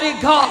Almighty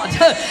God.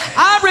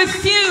 I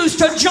refuse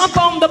to jump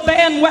on the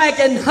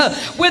bandwagon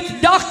with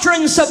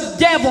doctrines of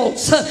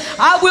devils.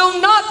 I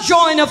will not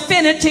join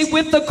affinity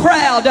with the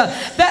crowd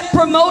that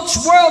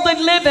promotes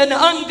worldly living,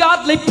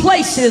 ungodly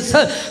places,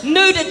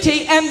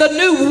 nudity, and the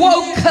new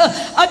woke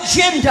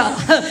agenda.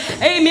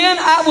 Amen.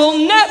 I will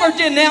never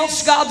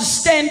denounce God's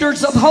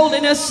standards of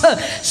holiness,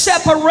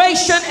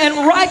 separation,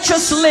 and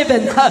righteous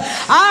living.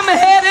 I'm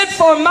headed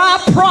for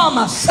my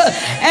promise,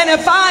 and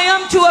if I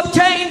am to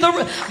obtain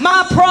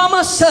my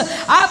promise,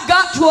 I've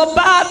got to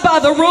abide by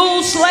the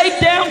rules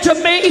laid down to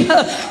me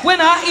when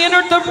I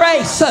entered the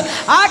race.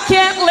 I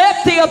can't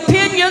let the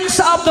opinions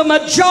of the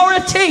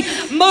majority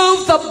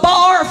move the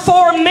bar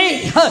for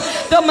me.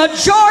 The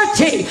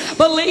majority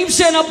believes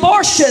in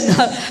abortion.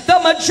 The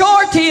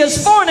majority is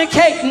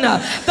fornicating.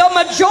 The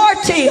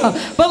majority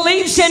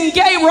believes in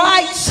gay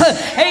rights.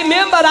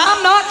 Amen. But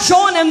I'm not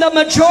joining the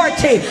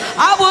majority.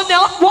 I will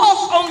not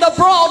walk on the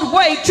broad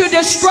way to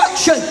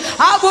destruction.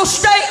 I will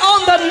stay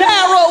on the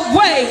narrow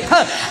way.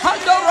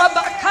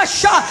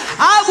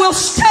 I will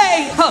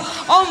stay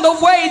on the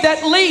way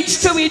that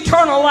leads to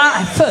eternal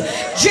life.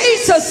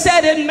 Jesus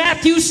said in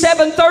Matthew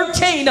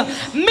 7:13,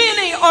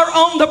 many are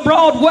on the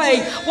broad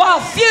way, while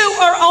few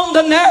are on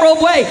the narrow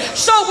way.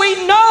 So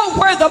we know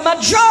where the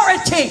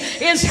majority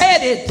is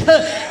headed.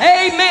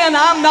 Amen.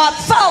 I'm not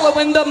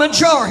following the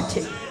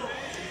majority.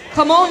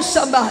 Come on,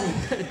 somebody.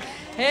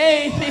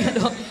 Amen.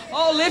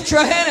 Oh, lift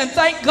your hand and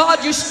thank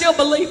God you still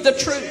believe the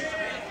truth.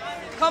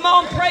 Come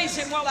on, praise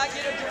him while I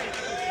get a drink.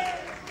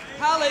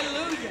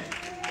 Hallelujah.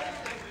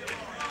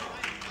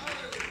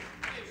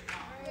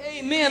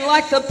 Amen.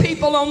 Like the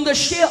people on the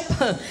ship,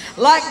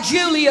 like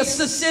Julius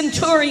the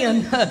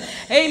centurion.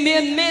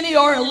 Amen. Many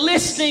are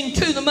listening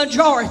to the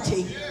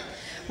majority.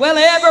 Well,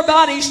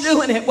 everybody's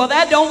doing it. Well,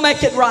 that don't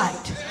make it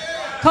right.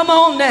 Come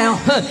on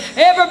now.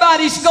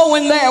 Everybody's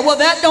going there. Well,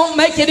 that don't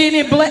make it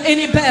any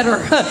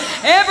better.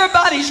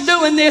 Everybody's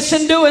doing this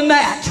and doing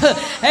that.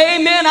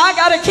 Amen. I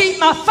got to keep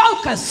my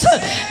focus.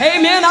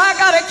 Amen. I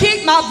got to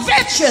keep my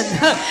vision.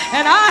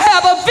 And I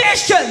have a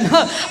vision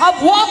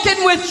of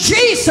walking with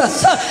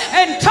Jesus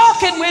and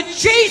talking with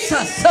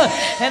Jesus.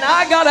 And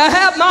I got to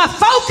have my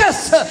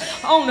focus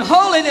on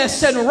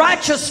holiness and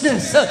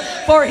righteousness,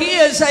 for he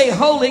is a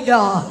holy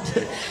God.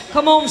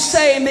 Come on,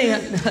 say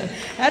amen.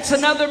 That's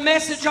another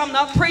message. I'm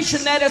not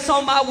preaching that. It's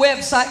on my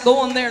website. Go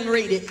on there and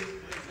read it.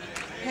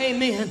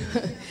 Amen.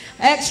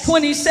 Acts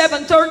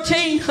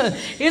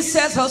 27:13, it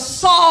says a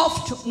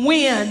soft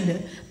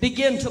wind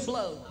began to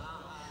blow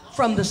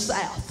from the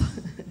south.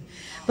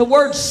 The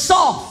word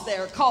soft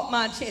there caught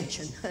my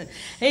attention.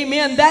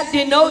 Amen. That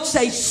denotes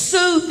a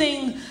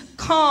soothing,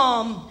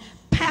 calm,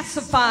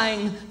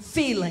 pacifying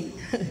feeling.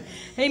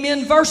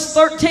 Amen. Verse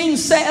 13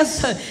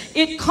 says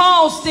it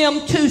caused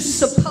them to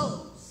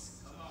suppose.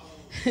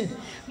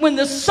 When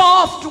the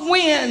soft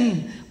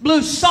wind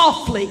blew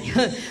softly,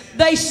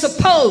 they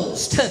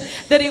supposed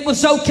that it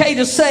was okay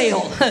to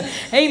sail.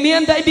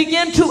 Amen. They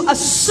began to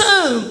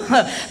assume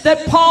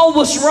that Paul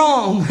was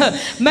wrong.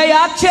 May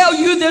I tell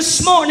you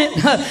this morning,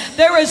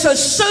 there is a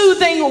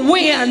soothing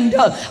wind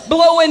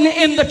blowing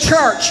in the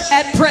church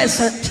at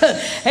present.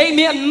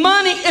 Amen.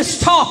 Money is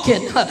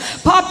talking.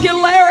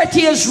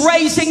 Popularity is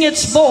raising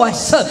its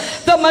voice.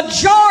 The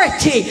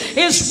majority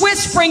is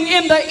whispering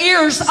in the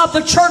ears of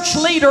the church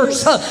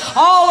leaders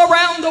all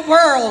around the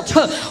world.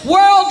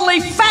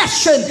 Worldly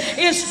fashion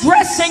is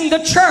dressing the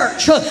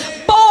church.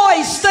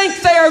 Boys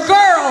think they're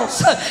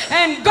girls,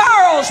 and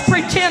girls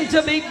pretend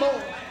to be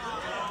boys.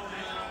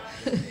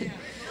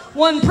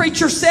 One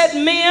preacher said,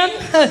 men,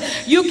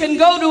 you can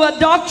go to a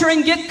doctor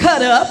and get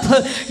cut up.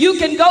 You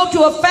can go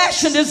to a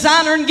fashion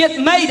designer and get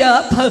made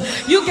up.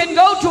 You can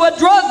go to a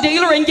drug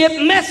dealer and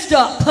get messed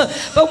up.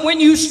 But when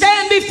you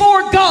stand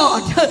before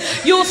God,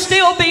 you'll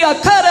still be a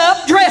cut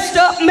up, dressed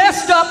up,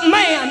 messed up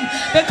man,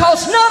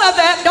 because none of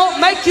that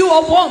don't make you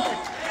a woman.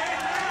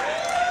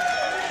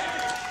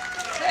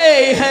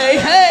 Hey, hey,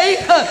 hey,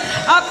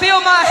 I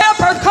feel my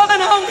helper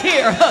coming on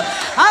here.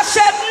 I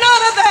said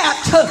none of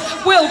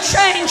that will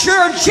change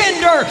your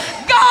gender.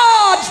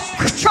 God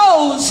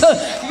chose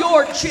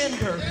your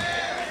gender.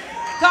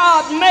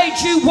 God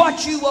made you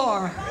what you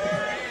are.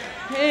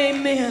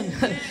 Amen.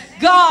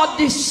 God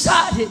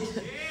decided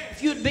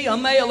if you'd be a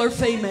male or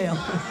female.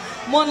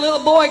 One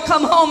little boy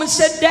come home and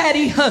said,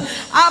 Daddy,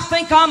 I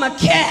think I'm a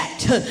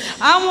cat.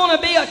 I want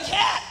to be a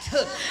cat.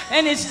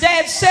 And his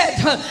dad said,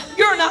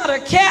 you're not a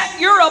cat,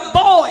 you're a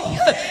boy.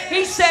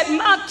 He said,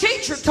 my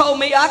teacher told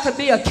me I could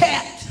be a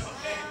cat.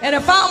 And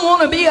if I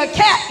want to be a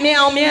cat,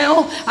 meow,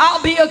 meow,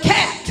 I'll be a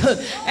cat.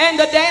 And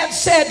the dad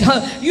said,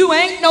 you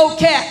ain't no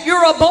cat,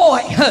 you're a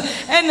boy.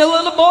 And the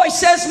little boy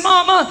says,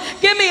 Mama,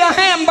 give me a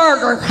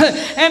hamburger.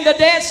 And the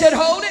dad said,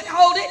 hold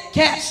it,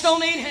 cats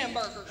don't eat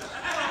hamburgers.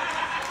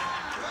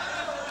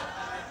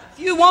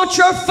 You want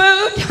your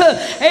food?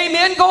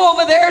 Amen. Go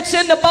over there. It's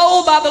in the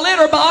bowl by the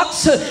litter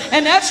box.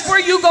 And that's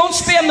where you're going to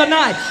spend the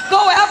night. Go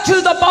out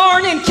to the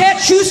barn and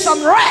catch you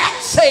some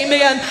rats.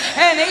 Amen.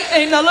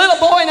 And the little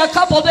boy in a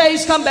couple of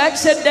days come back and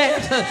said,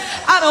 Dad,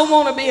 I don't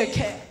want to be a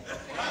cat.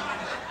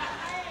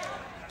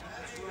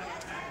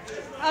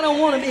 I don't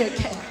want to be a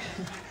cat.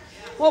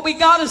 What we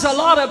got is a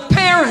lot of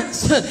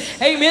parents,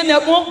 amen,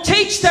 that won't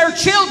teach their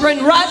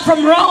children right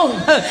from wrong.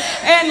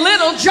 And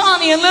little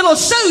Johnny and little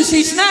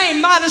Susie's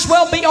name might as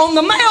well be on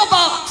the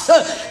mailbox.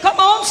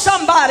 Come on,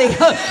 somebody.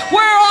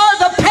 Where are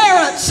the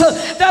parents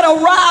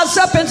that'll rise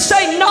up and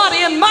say, not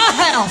in my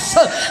house,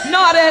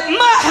 not at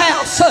my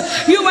house.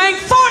 You ain't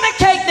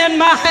fornicating in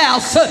my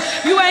house.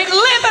 You ain't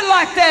living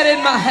like that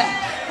in my house.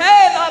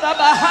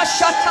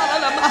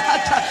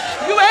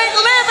 You ain't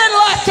living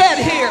like that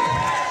here.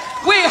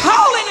 We're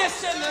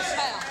holiness in this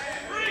house.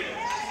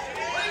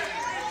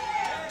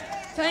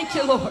 Thank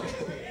you, Lord.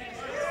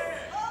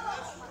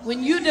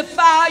 When you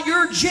defy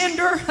your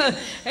gender,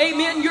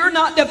 amen, you're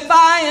not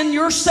defying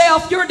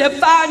yourself, you're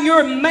defying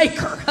your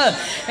maker.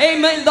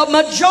 Amen. The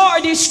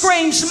majority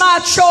screams, my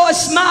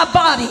choice, my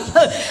body.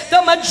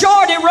 The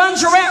majority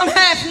runs around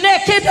half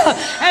naked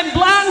and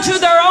blind to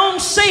their own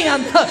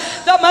sin.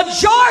 The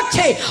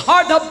majority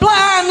are the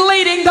blind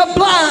leading the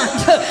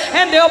blind,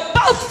 and they'll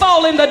both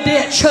fall in the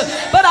ditch.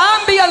 But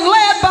I'm being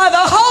led by the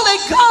Holy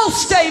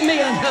Ghost,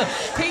 amen.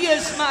 He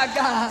is my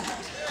God.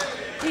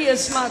 He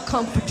is my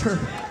comforter.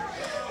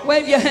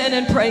 Wave your hand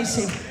and praise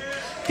Him.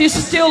 If you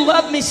still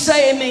love me,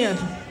 say amen.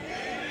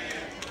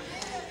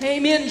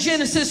 Amen.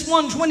 Genesis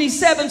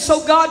 1:27.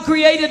 So God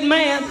created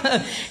man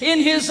in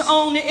His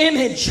own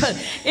image.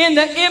 In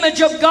the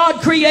image of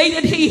God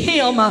created He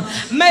him.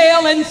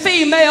 Male and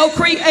female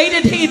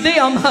created He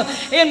them.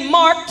 In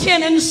Mark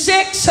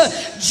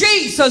 10:6,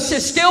 Jesus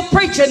is still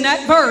preaching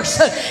that verse.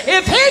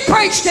 If He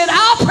preached it,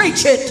 I'll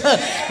preach it.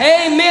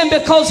 Amen.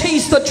 Because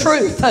He's the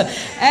truth.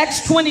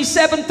 Acts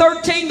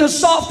 27:13. The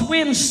soft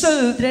wind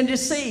soothed and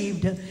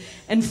deceived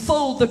and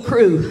fooled the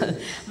crew.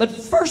 But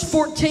verse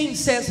 14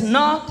 says,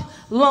 not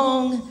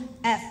long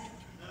after.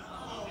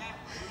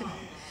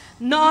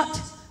 Not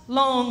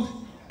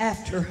long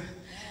after.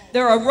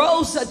 There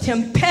arose a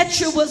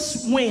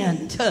tempestuous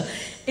wind,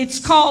 It's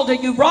called a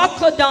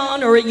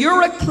Euroclydon or a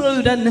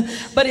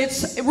Euroclydon, but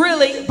it's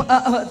really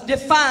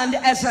defined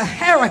as a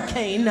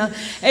hurricane.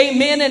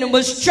 Amen. And it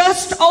was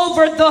just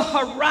over the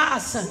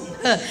horizon.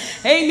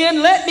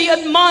 Amen. Let me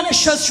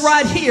admonish us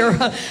right here.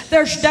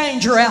 There's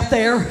danger out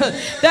there.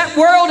 That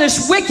world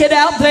is wicked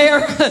out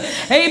there.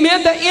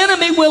 Amen. The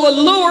enemy will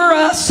allure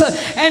us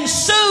and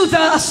soothe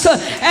us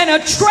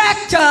and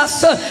attract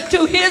us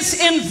to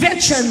his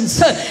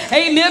inventions.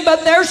 Amen.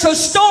 But there's a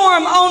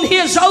storm on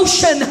his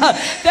ocean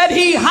that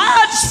he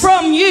hides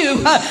from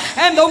you,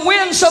 and the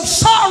winds of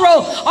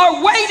sorrow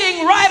are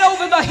waiting right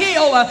over the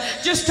hill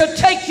just to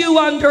take you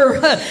under.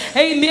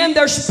 Amen.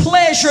 There's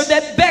pleasure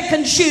that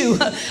beckons you,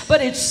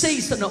 but it's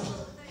seasonal.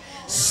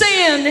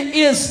 Sin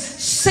is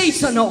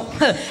seasonal.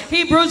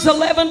 Hebrews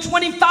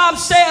 11:25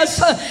 says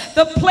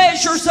the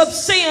pleasures of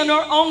sin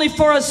are only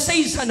for a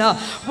season.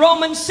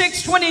 Romans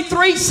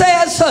 6:23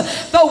 says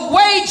the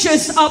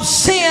wages of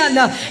sin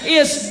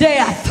is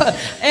death.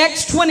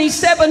 Acts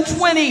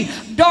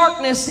 27:20,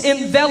 darkness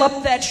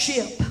enveloped that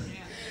ship.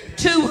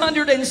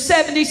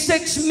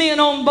 276 men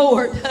on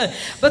board,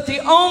 but the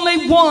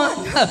only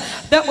one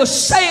that was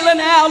sailing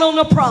out on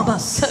a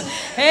promise.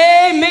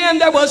 Amen.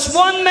 There was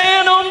one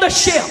man on the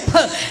ship,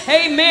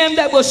 amen,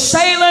 that was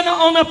sailing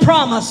on a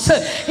promise.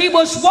 He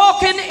was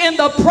walking in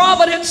the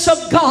providence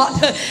of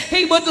God.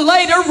 He would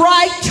later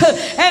write,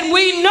 and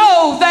we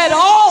know that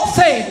all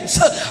things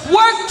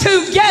work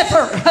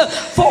together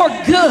for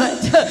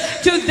good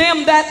to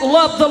them that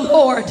love the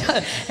Lord.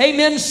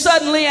 Amen.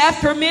 Suddenly,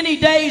 after many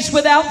days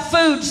without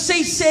food,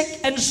 seasick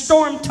and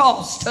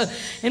storm-tossed.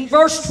 In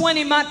verse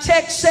 20, my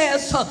text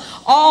says,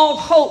 all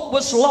hope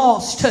was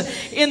lost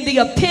in the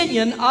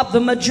opinion of the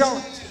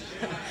majority.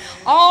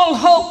 All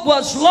hope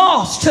was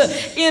lost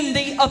in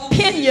the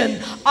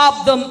opinion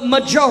of the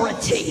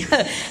majority.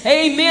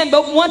 Amen.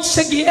 But once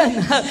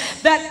again,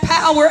 that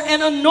power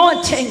and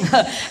anointing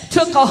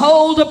took a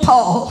hold of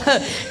Paul.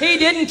 He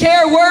didn't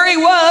care where he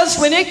was.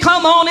 When it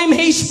come on him,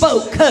 he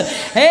spoke.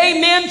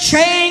 Amen.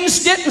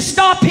 Chains didn't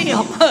stop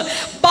him.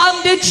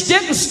 Bondage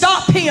didn't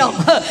stop him.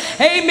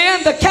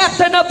 Amen. The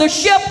captain of the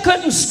ship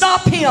couldn't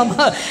stop him.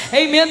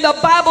 Amen. The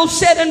Bible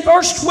said in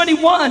verse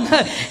 21,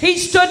 he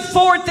stood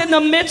forth in the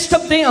midst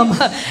of them,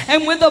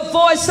 and with a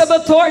voice of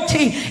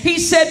authority, he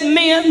said,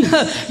 men,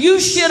 you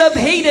should have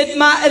heeded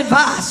my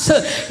advice.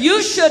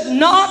 You should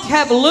not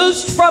have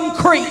loosed from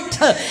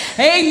Crete.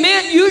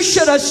 Amen. You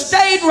should have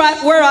stayed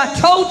right where I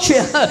told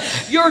you.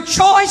 Your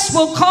choice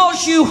will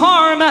cause you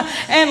harm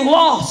and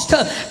loss,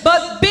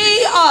 but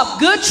be of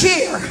good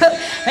cheer.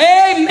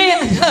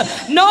 Amen.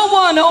 No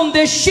one on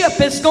this ship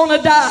is going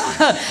to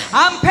die.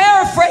 I'm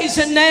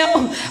paraphrasing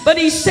now, but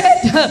he said,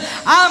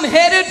 I'm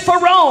headed for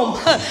Rome.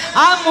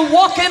 I'm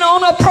walking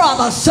on a promise.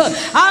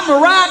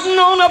 I'm riding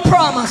on a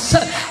promise.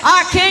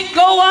 I can't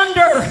go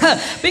under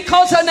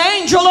because an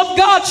angel of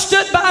God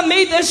stood by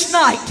me this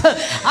night.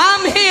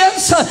 I'm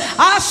his.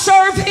 I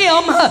serve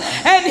him.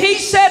 And he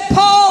said,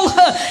 Paul,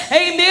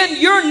 amen,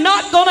 you're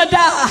not going to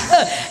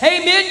die.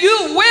 Amen.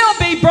 You will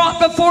be brought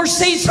before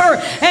Caesar.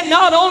 And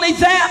not only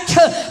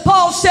that,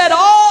 Paul said,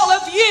 all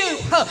of you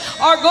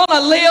are going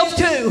to live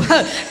too.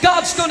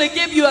 God's going to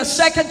give you a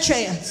second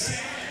chance.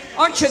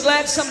 Aren't you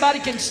glad somebody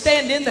can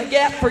stand in the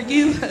gap for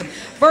you?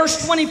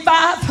 Verse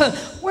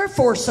 25,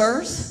 wherefore,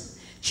 sirs,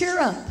 cheer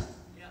up.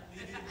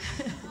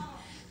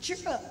 Cheer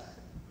up.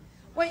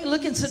 What are you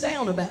looking so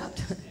down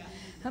about?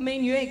 I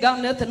mean, you ain't got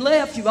nothing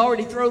left. You've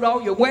already thrown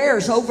all your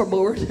wares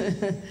overboard.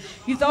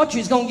 You thought you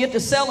was going to get to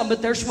sell them,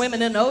 but they're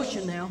swimming in the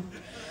ocean now.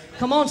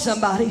 Come on,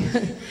 somebody.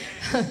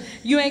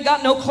 You ain't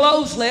got no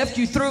clothes left.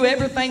 You threw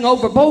everything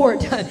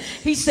overboard.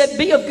 He said,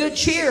 be of good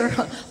cheer,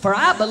 for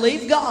I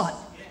believe God.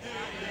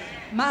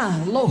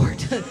 My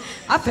Lord,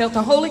 I felt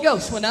the Holy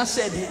Ghost when I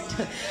said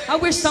that. I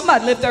wish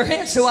somebody lift their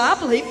hands so I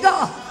believe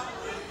God.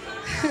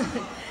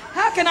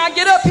 How can I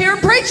get up here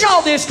and preach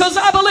all this? Because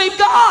I believe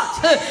God.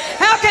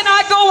 How can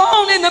I go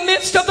on in the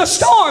midst of the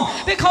storm?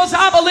 Because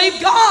I believe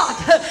God.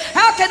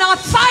 How can I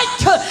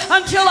fight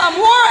until I'm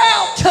wore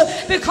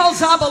out?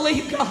 Because I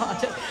believe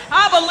God.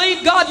 I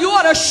believe God. You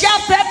ought to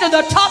shout that to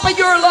the top of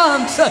your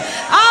lungs.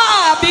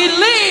 I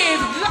believe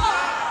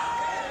God.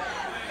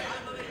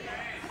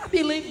 I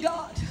believe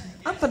God.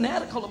 I'm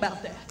fanatical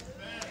about that.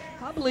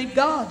 I believe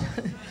God.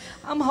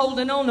 I'm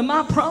holding on to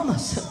my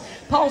promise.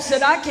 Paul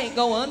said, I can't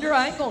go under.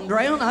 I ain't going to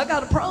drown. I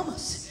got a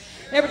promise.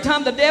 Every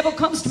time the devil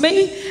comes to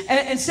me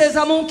and says,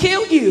 I'm going to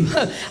kill you,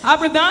 I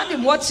remind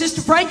him what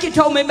Sister Frankie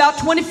told me about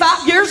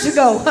 25 years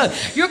ago.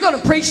 You're going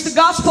to preach the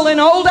gospel in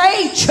old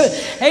age.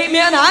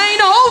 Amen. I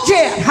ain't old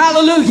yet.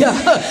 Hallelujah.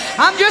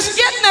 I'm just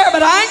getting there,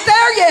 but I ain't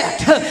there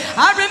yet.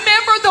 I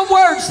remember the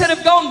words that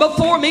have gone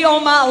before me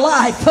all my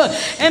life.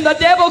 And the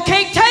devil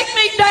can't take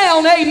me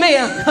down.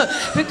 Amen.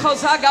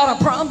 Because I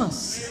got a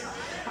promise.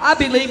 I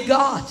believe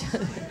God.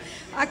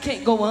 I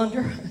can't go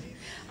under.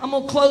 I'm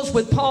going to close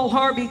with Paul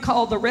Harvey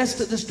called The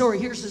Rest of the Story.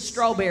 Here's the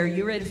strawberry.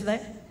 You ready for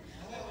that?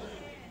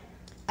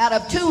 Out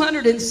of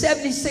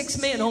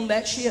 276 men on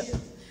that ship,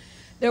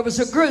 there was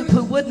a group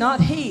who would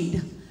not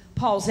heed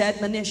Paul's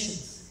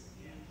admonitions.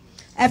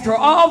 After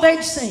all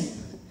they'd seen,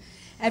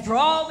 After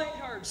all they'd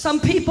heard. Some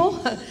people,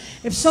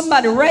 if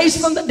somebody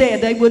raised from the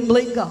dead, they wouldn't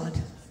believe God.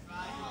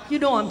 You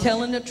know I'm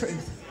telling the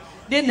truth.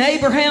 Didn't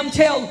Abraham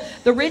tell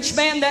the rich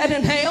man that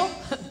in hell?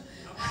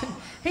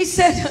 He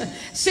said,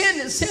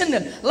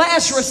 send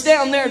Lazarus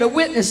down there to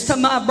witness to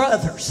my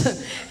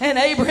brothers. And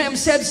Abraham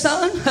said,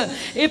 son,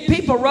 if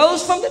people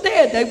rose from the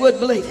dead, they would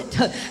believe it.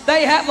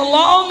 They have the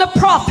law and the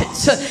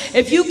prophets.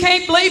 If you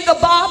can't believe the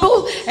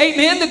Bible,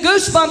 amen, the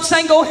goosebumps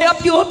ain't going to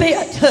help you a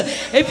bit.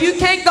 If you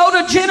can't go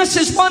to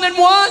Genesis 1 and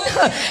 1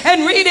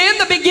 and read in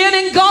the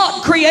beginning,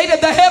 God created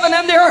the heaven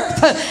and the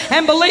earth,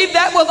 and believe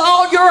that with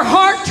all your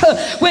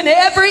heart, when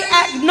every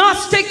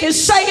agnostic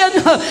is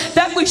saying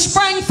that we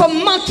sprang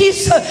from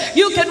monkeys,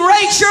 you can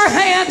raise your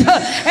hand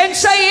and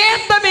say,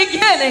 in the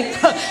beginning,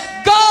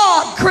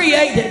 God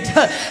created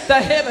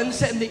the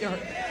heavens and the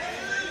earth.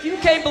 If you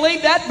can't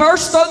believe that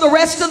verse, throw the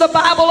rest of the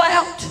Bible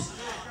out.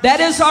 That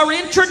is our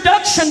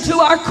introduction to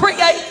our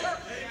Creator.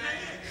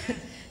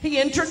 He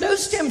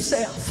introduced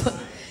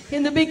himself.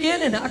 In the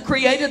beginning, I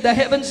created the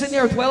heavens and the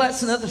earth. Well,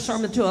 that's another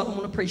sermon too. I don't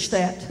want to preach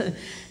that.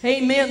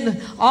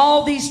 Amen.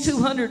 All these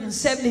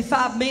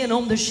 275 men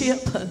on the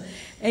ship.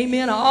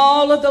 Amen.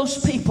 All of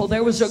those people,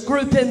 there was a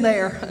group in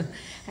there.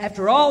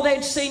 After all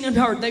they'd seen and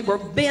heard, they were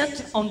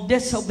bent on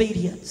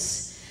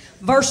disobedience.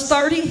 Verse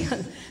 30,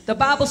 the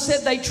Bible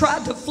said they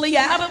tried to flee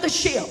out of the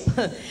ship.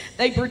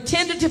 They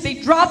pretended to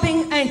be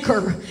dropping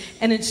anchor,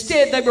 and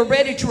instead they were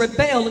ready to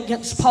rebel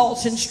against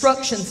Paul's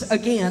instructions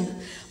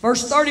again.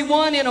 Verse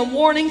 31, in a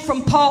warning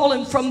from Paul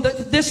and from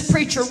this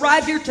preacher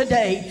right here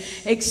today,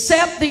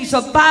 except these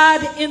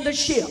abide in the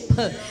ship,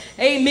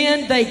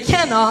 amen, they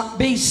cannot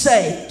be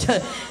saved.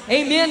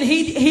 Amen.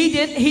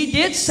 He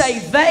did say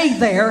they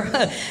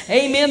there.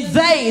 Amen.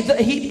 They.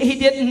 He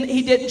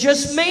didn't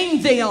just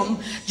mean them,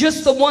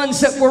 just the ones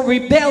that were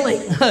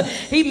rebelling.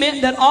 He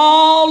meant that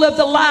all of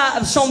the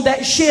lives on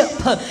that ship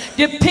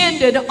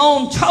depended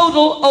on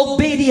total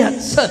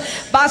obedience.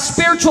 By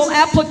spiritual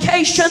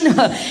application,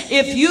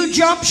 if you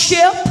jump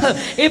ship,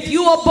 if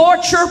you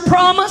abort your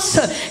promise,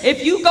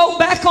 if you go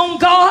back on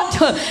God,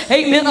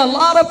 amen, a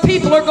lot of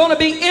people are going to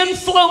be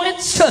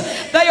influenced.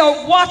 They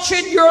are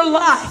watching your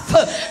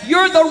life.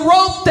 You're the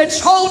rope that's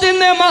holding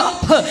them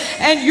up,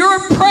 and your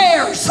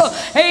prayers,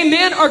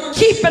 amen, are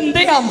keeping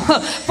them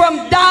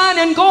from dying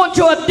and going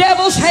to a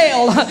devil's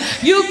hell.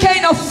 You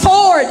can't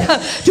afford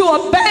to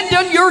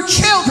abandon your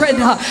children,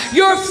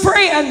 your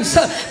friends,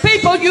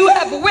 people you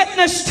have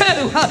witnessed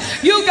to.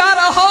 You got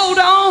to hold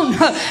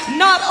on.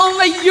 Not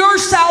only your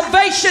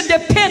salvation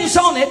depends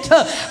on it,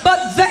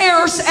 but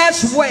theirs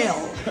as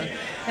well.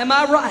 Am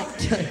I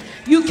right?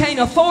 You can't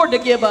afford to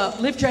give up.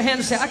 Lift your hand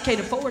and say, I can't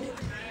afford it.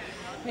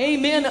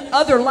 Amen.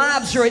 Other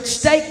lives are at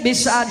stake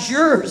besides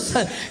yours.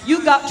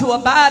 You got to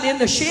abide in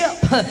the ship.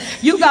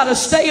 You got to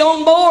stay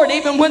on board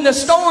even when the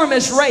storm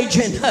is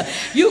raging.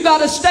 You got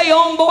to stay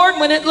on board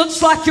when it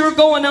looks like you're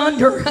going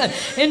under.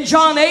 In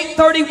John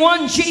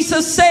 8:31,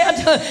 Jesus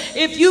said,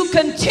 if you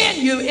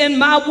continue in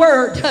my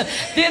word,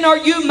 then are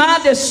you my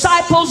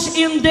disciples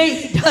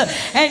indeed.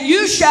 And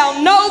you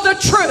shall know the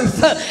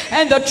truth,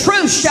 and the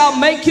truth shall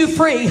make you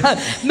free.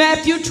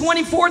 Matthew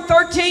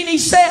 24:13, he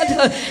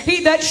said,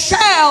 he that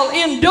shall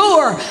endure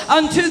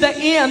unto the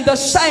end, the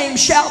same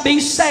shall be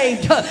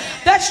saved.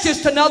 That's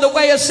just another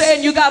way of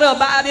saying you got to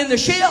abide in the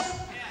ship.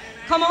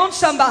 Come on,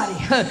 somebody.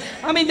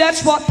 I mean,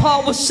 that's what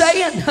Paul was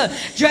saying.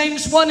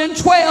 James 1 and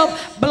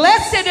 12.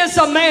 Blessed is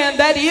a man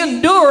that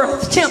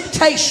endureth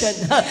temptation.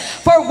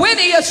 For when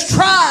he is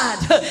tried,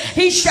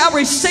 he shall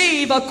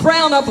receive a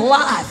crown of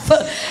life.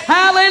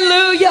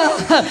 Hallelujah.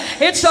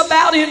 It's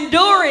about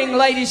enduring,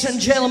 ladies and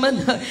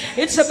gentlemen.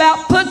 It's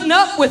about putting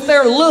up with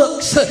their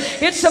looks.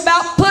 It's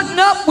about putting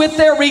up with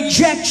their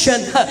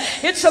rejection.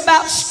 It's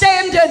about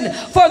standing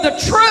for the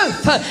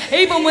truth.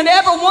 Even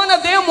whenever one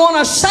of them want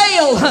to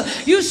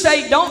sail, you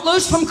say, don't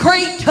lose from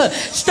Crete.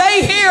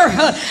 Stay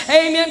here.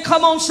 Amen.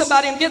 Come on,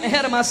 somebody. I'm getting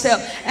ahead of myself.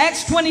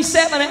 Acts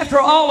 27, after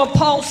all of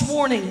Paul's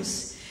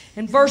warnings.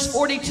 In verse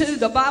 42,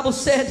 the Bible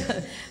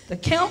said the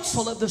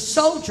counsel of the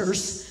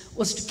soldiers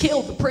was to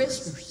kill the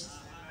prisoners.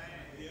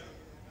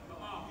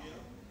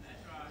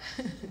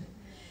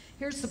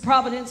 Here's the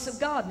providence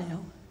of God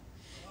now.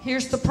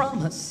 Here's the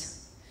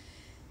promise.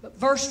 But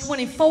verse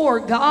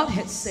 24, God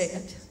had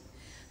said,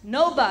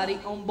 nobody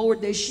on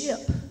board this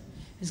ship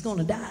is going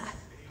to die.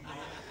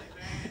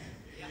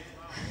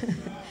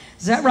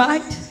 Is that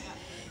right?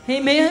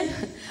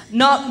 Amen.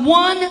 Not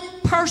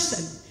one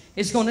person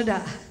is going to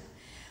die.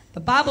 The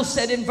Bible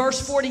said in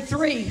verse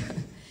 43,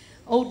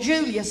 old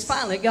Julius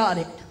finally got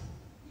it.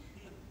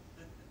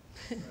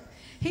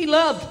 He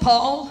loved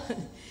Paul,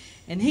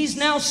 and he's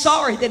now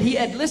sorry that he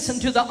had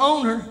listened to the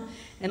owner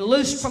and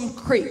loosed from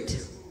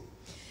Crete.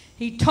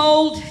 He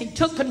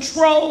took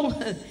control,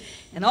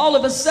 and all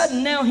of a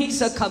sudden now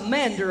he's a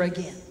commander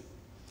again.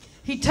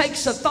 He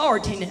takes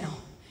authority now.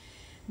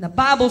 The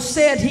Bible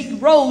said he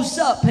rose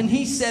up and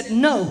he said,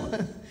 no,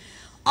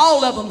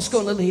 all of them's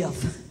going to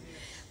live.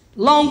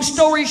 Long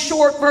story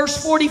short,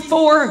 verse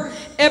 44,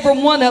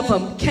 every one of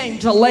them came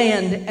to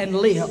land and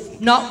lived.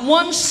 Not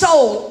one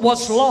soul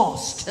was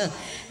lost.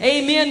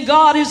 Amen.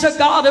 God is a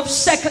God of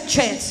second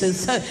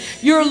chances.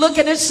 You're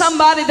looking at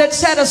somebody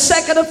that's had a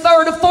second, a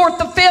third, a fourth,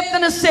 a fifth,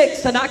 and a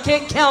sixth, and I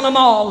can't count them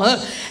all.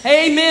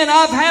 Amen.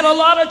 I've had a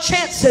lot of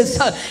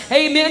chances.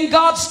 Amen.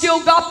 God's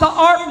still got the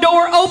ark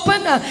door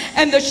open,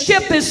 and the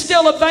ship is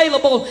still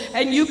available,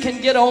 and you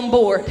can get on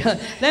board.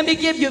 Let me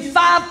give you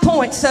 5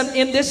 points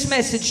in this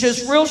message,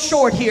 just real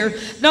short here.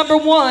 Number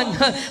 1,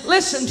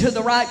 listen to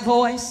the right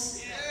voice.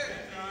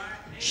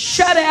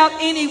 Shut out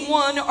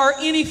anyone or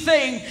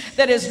anything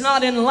that is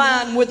not in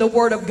line with the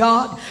Word of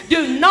God.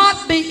 Do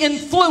not be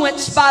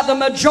influenced by the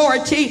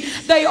majority.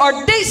 They are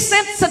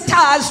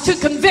desensitized to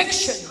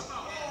conviction.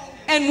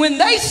 And when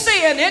they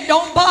sin, it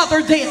don't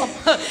bother them.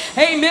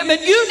 Amen.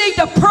 But you need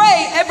to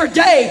pray every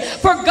day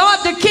for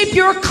God to keep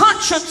your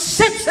conscience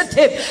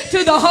sensitive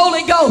to the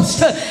Holy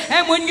Ghost.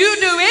 And when you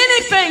do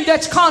anything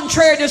that's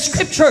contrary to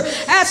Scripture,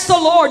 ask the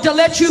Lord to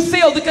let you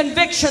feel the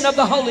conviction of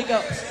the Holy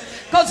Ghost.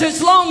 Because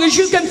as long as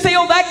you can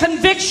feel that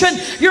conviction,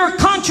 your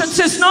conscience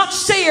is not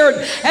seared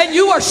and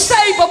you are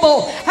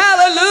savable.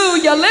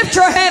 Hallelujah. Lift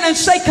your hand and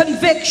say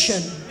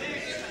conviction.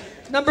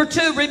 Number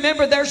 2,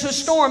 remember there's a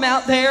storm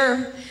out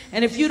there.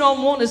 And if you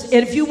want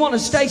to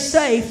stay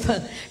safe,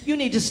 you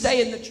need to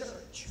stay in the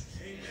church.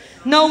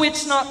 No,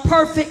 it's not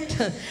perfect.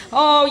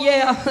 Oh,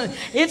 yeah.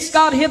 It's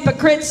got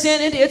hypocrites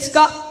in it. It's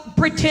got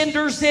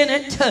pretenders in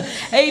it.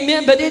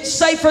 Amen. But it's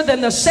safer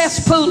than the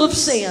cesspool of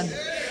sin.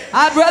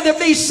 I'd rather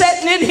be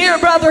sitting in here,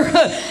 brother.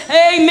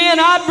 Amen.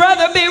 I'd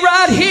rather be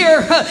right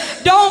here.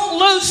 Don't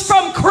lose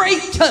from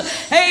Crete.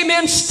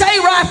 Amen. Stay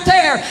right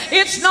there.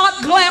 It's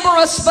not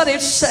glamorous, but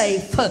it's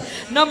safe.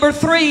 Number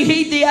 3,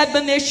 heed the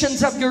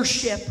admonitions of your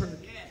shepherd.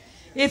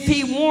 If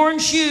he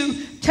warns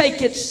you,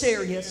 take it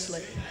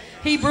seriously.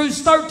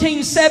 Hebrews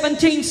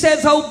 13:17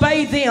 says,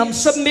 obey them,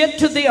 submit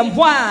to them.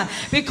 Why?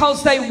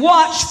 Because they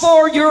watch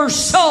for your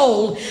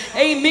soul.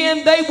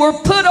 Amen. They were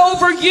put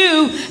over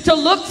you to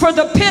look for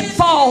the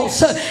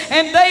pitfalls,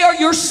 and they are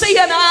your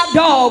CNI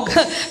dog.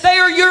 They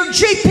are your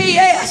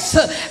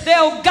GPS.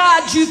 They'll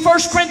guide you. 1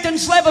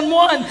 Corinthians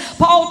 11:1,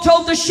 Paul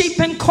told the sheep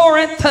in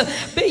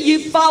Corinth, be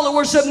ye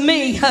followers of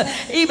me,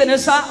 even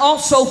as I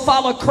also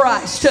follow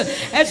Christ.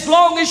 As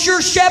long as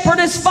your shepherd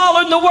is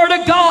following the Word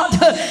of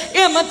God,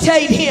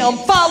 imitate him.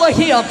 Follow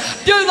him.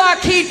 Do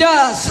like he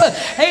does.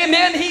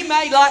 Amen. He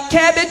may like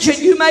cabbage and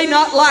you may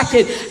not like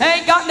it. It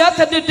ain't got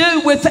nothing to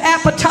do with the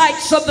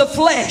appetites of the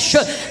flesh.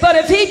 But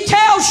if he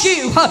tells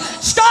you,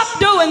 stop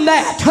doing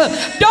that.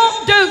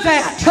 Don't do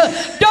that.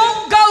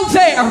 Don't go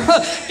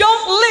there.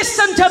 Don't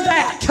listen to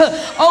that.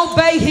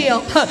 Obey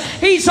him.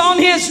 He's on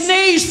his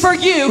knees for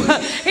you.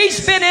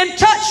 He's been in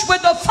touch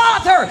with the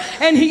Father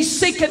and he's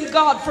seeking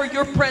God for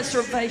your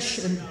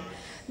preservation.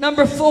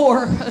 Number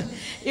 4,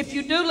 if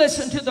you do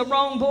listen to the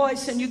wrong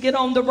voice and you get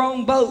on the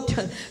wrong boat,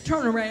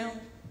 turn around.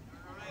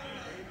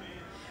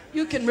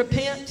 You can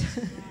repent.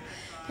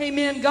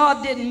 Amen.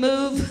 God didn't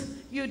move.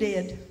 You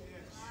did.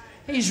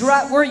 He's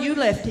right where you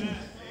left him.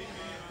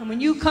 And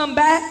when you come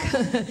back,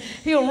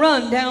 he'll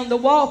run down the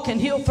walk and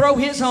he'll throw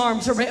his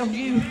arms around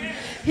you.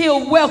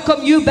 He'll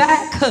welcome you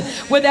back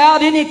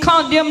without any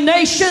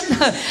condemnation.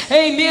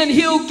 Amen.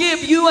 He'll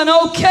give you an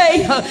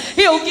okay.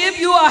 He'll give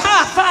you a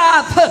high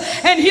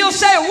five. And he'll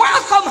say,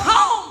 welcome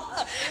home.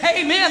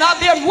 Amen. I've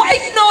been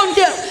waiting on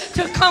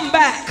you to come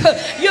back.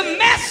 You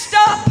messed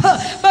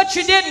up, but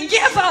you didn't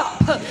give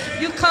up.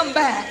 You come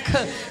back.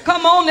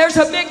 Come on, there's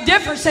a big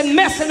difference in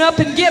messing up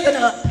and giving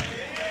up.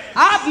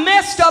 I've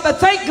messed up, but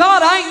thank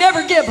God I ain't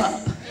never give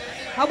up.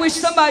 I wish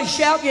somebody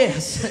shout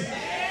yes.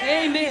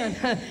 Amen.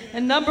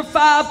 And number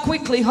 5,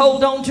 quickly,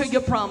 hold on to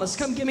your promise.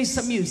 Come give me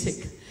some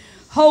music.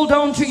 Hold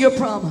on to your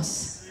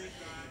promise.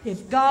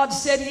 If God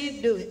said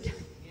he'd do it,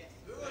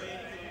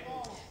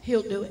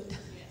 he'll do it.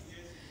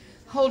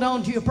 Hold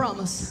on to your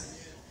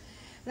promise.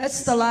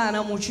 That's the line I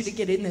want you to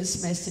get in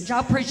this message.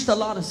 I preached a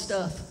lot of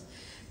stuff.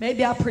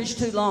 Maybe I preached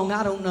too long.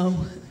 I don't know.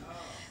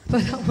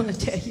 But I want to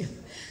tell you,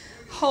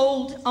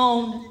 hold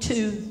on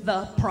to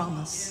the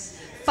promise.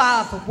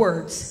 5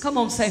 words. Come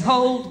on, say,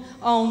 hold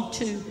on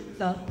to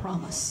the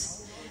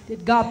promise.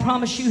 Did God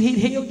promise you he'd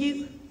heal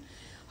you?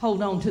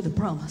 Hold on to the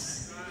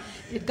promise.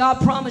 Did God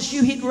promise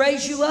you he'd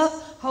raise you up?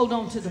 Hold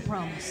on to the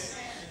promise.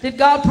 Did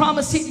God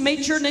promise he'd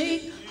meet your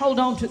need? Hold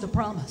on to the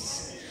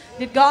promise.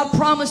 Did God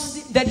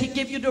promise that he'd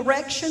give you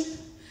direction?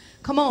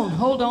 Come on,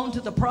 hold on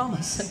to the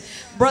promise.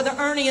 Brother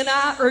Ernie and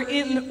I are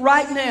in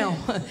right now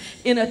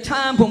in a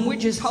time when we're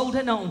just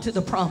holding on to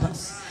the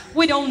promise.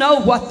 We don't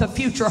know what the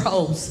future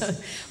holds.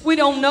 We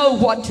don't know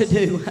what to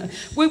do.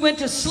 We went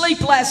to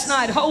sleep last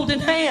night holding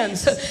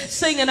hands,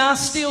 singing, I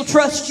still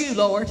trust you,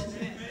 Lord.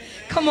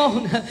 Come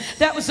on.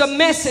 That was a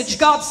message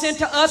God sent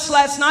to us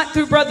last night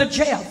through Brother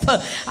Jeff.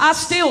 I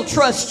still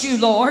trust you,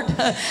 Lord.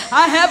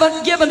 I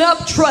haven't given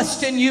up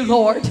trusting you,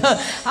 Lord.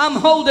 I'm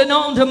holding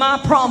on to my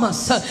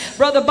promise.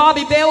 Brother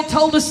Bobby Bell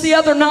told us the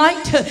other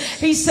night,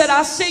 he said,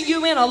 I see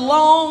you in a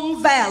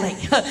long valley.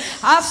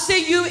 I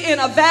see you in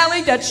a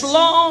valley that's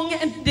long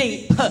and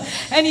deep.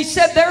 And he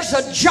said, there's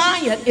a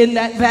giant in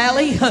that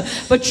valley,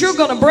 but you're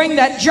going to bring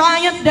that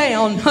giant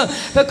down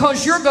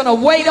because you're going to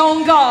wait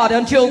on God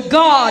until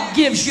God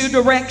gives you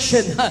direction.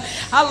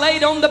 I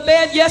laid on the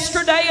bed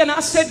yesterday and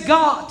I said,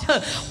 God,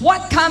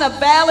 what kind of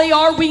valley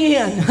are we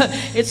in?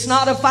 It's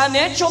not a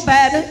financial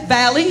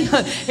valley.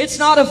 It's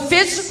not a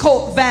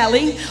physical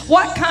valley.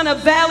 What kind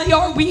of valley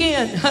are we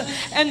in?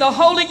 And the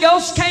Holy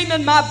Ghost came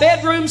in my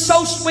bedroom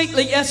so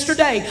sweetly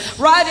yesterday,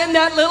 right in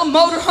that little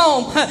motor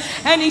home.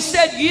 And he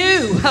said,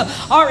 you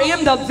are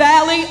in the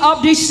valley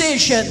of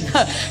decision.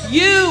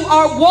 You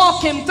are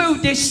walking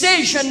through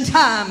decision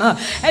time.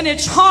 And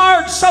it's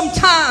hard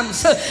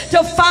sometimes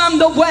to find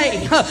the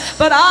way,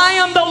 but I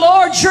am the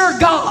Lord your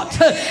God,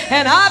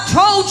 and I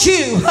told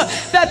you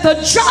that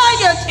the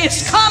giant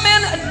is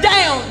coming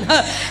down,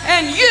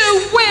 and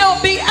you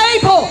will be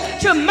able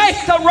to make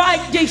the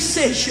right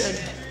decision.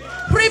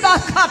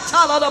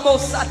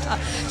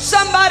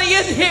 Somebody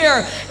in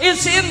here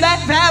is in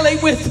that valley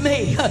with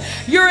me.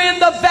 You're in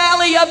the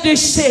valley of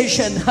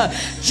decision.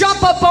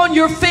 Jump up on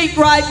your feet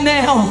right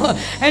now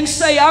and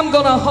say, I'm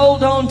going to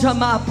hold on to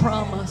my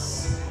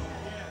promise.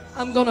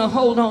 I'm going to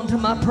hold on to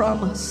my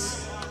promise.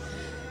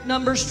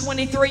 Numbers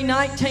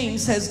 23:19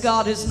 says,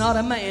 God is not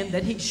a man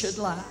that he should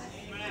lie,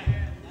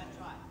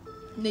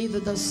 neither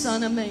the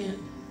Son of Man.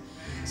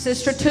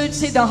 Sister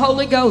Tootsie, the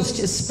Holy Ghost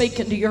is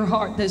speaking to your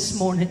heart this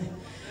morning.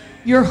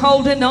 You're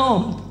holding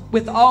on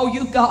with all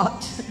you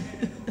got.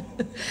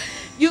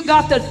 You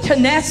got the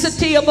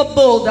tenacity of a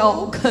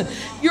bulldog.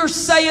 You're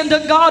saying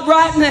to God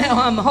right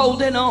now, I'm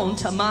holding on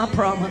to my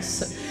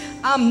promise.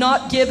 I'm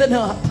not giving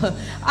up.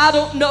 I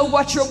don't know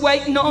what you're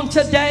waiting on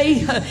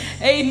today.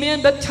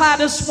 Amen. But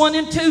Titus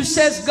 1:2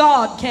 says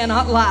God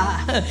cannot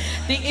lie.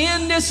 The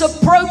end is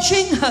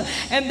approaching,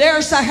 and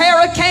there's a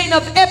hurricane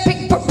of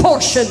epic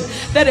proportion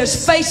that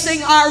is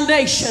facing our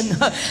nation.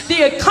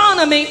 The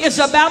economy is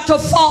about to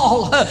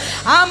fall.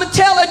 I'm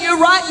telling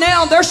you right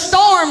now, there's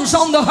storms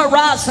on the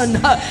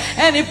horizon.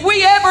 And if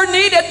we ever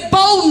needed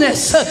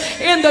boldness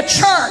in the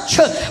church,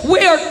 we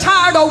are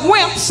tired of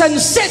wimps and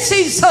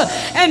sissies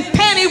and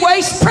penny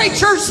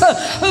preachers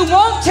who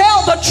won't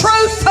tell the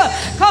truth.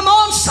 Come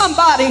on,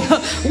 somebody.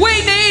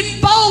 We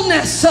need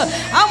boldness.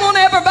 I want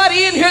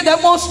everybody in here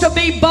that wants to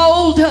be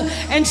bold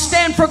and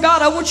stand for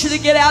God. I want you to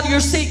get out of your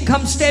seat and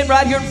come stand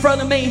right here in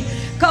front of me.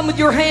 Come with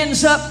your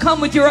hands up.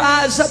 Come with your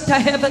eyes up to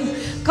heaven.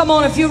 Come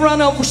on, if you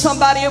run over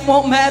somebody, it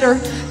won't matter.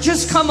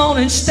 Just come on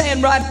and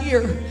stand right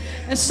here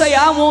and say,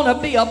 I want to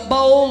be a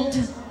bold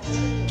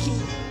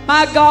keeper.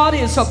 My God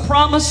is a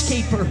promise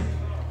keeper.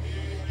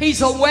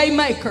 He's a way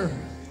maker.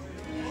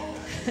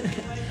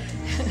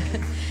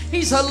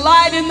 He's a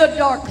light in the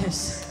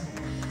darkness.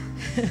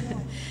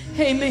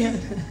 Amen.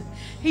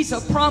 He's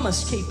a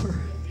promise keeper.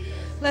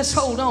 Let's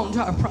hold on to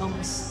our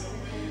promise.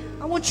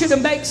 I want you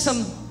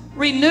to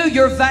renew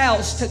your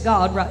vows to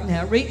God right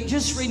now.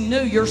 Just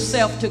renew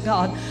yourself to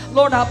God.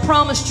 Lord, I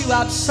promised you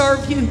I'd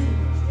serve you.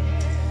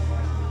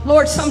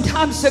 Lord,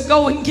 sometimes the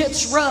going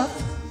gets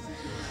rough.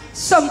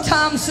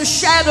 Sometimes the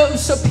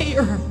shadows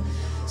appear.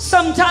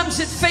 Sometimes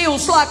it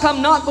feels like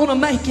I'm not going to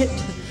make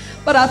it.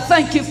 But I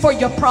thank you for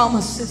your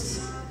promises.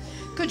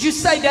 Could you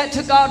say that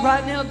to God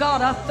right now?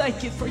 God, I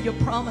thank you for your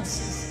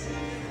promises.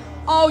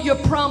 All your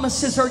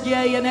promises are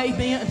yea and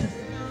amen.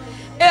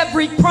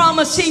 Every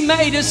promise he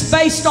made is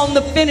based on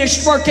the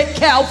finished work at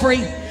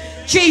Calvary.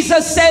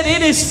 Jesus said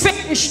it is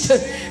finished.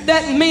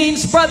 That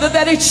means, brother,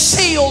 that it's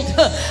sealed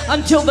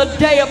until the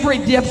day of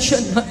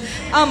redemption.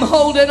 I'm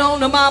holding on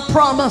to my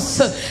promise.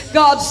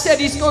 God said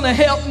he's going to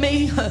help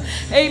me.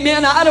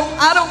 Amen. I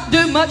don't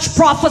do much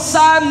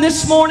prophesying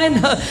this morning,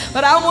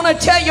 but I want to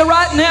tell you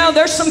right now,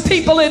 there's some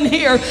people in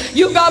here.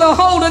 You got a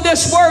hold of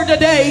this word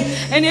today,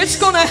 and it's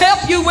going to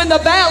help you when the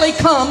valley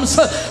comes.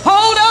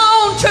 Hold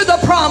on to the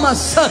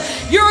promise.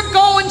 You're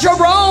going to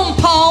Rome,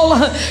 Paul.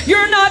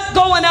 You're not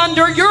going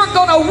under. You're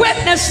going to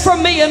witness for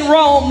me in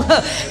Rome,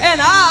 and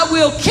I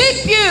will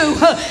keep you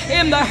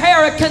in the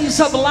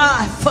hurricanes of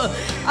life.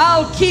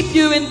 I'll keep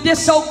you in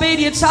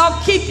disobedience. I'll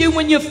keep you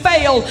when you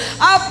fail.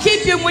 I'll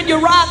keep you when you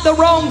ride the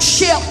wrong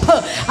ship.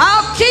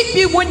 I'll keep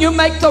you when you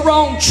make the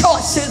wrong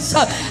choices.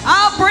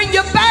 I'll bring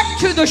you back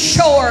to the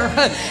shore.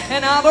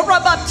 And I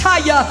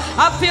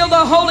feel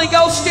the Holy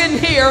Ghost in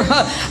here.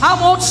 I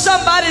want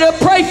somebody to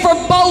pray for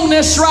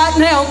boldness right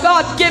now.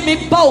 God, give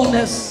me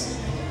boldness.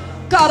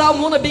 God, I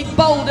want to be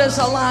bold as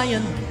a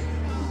lion.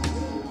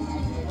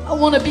 I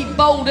want to be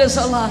bold as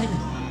a lion.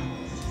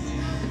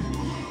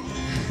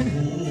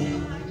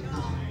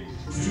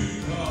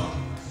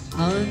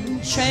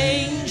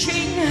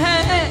 Unchanging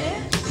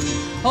hand,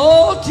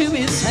 hold to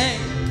his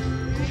hand.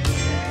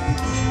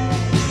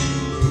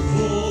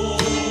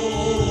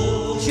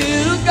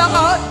 To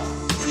God,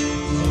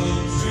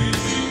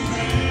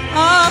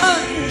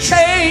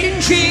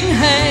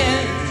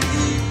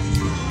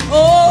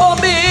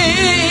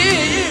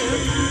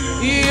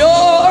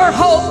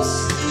 hopes,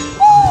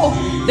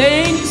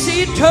 things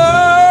eternal.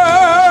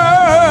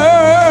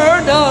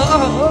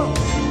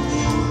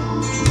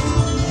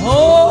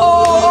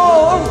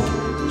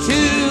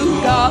 To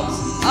God's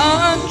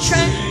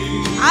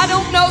unchanged. I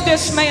don't know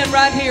this man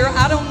right here.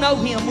 I don't know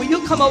him. Will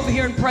you come over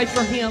here and pray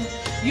for him?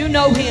 You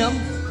know him.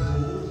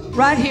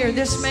 Right here,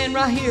 this man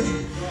right here.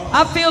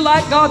 I feel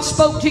like God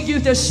spoke to you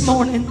this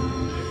morning.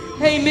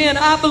 Amen.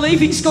 I believe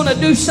He's going to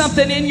do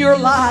something in your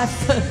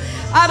life.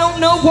 I don't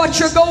know what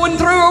you're going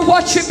through or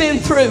what you've been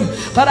through,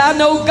 but I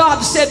know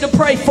God said to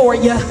pray for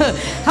you.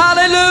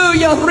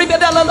 Hallelujah.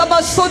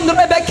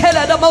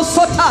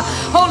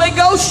 Holy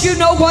Ghost, you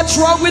know what's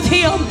wrong with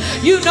him.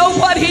 You know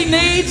what he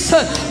needs.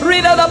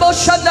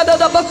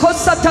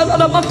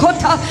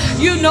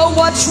 You know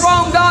what's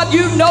wrong, God.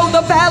 You know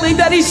the valley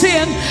that he's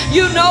in.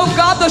 You know,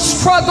 God, the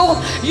struggle.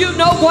 You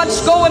know what's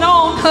going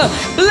on.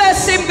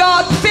 Bless him,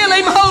 God. Fill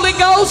him, Holy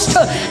Ghost.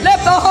 Let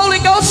the Holy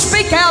Ghost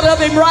speak out of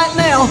him right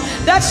now.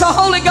 That's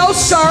the Holy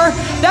Ghost, sir.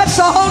 That's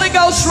the Holy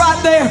Ghost right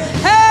there.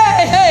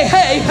 Hey, hey,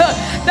 hey.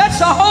 That's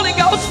the Holy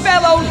Ghost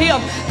fell on him.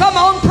 Come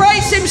on,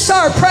 praise him,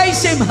 sir. Praise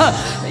him.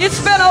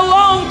 It's been a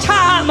long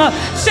time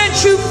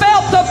since you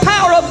felt the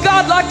power of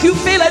God like you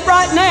feel it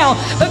right now.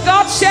 But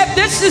God said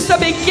this is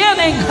the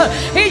beginning.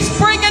 He's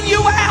bringing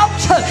you out.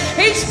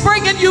 He's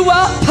bringing you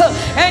up.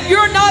 And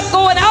you're not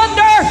going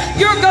under.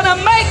 You're going to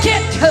make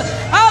it.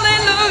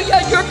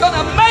 Hallelujah. You're going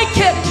to make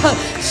it.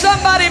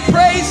 Somebody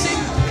praise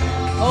him.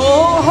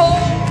 Oh,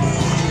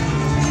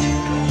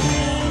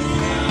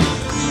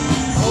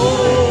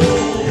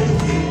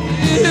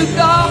 to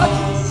God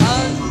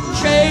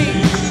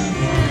unchanged.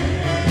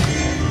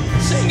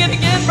 Sing it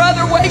again,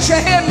 brother. Wave your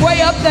hand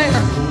way up there.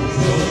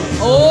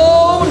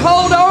 Oh,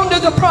 hold on to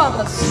the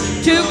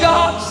promise. To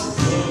God's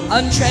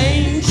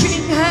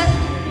unchanging hand.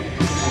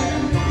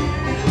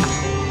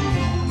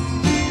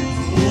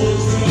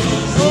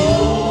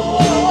 Oh,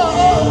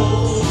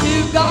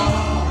 to God.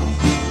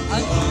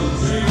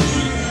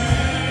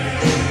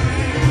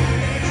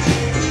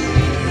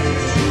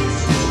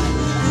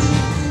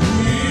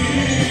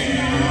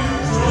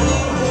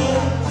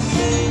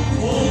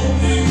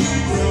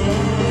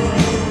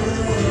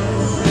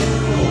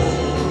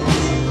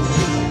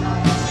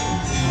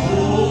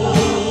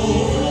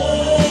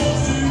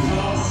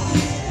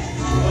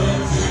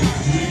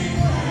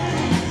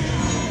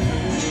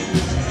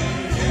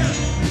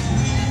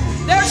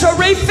 A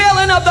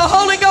refilling of the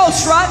Holy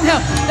Ghost right now.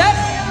 That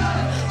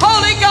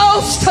Holy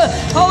Ghost,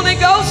 Holy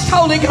Ghost,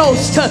 Holy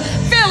Ghost.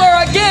 Fill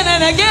her again and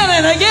again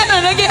and again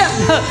and again.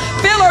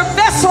 Fill her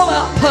vessel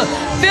up.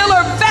 Fill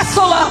her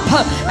vessel up.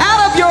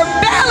 Out of your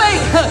belly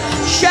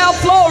shall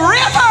flow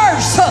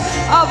rivers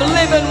of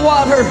living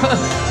water.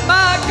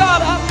 My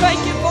God, I thank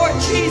you for it,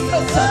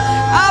 Jesus.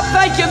 I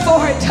thank you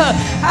for it.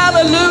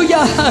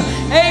 Hallelujah.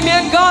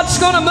 Amen.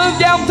 God's going to move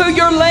down through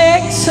your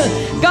legs.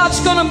 God's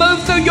going to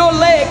move through your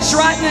legs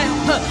right now.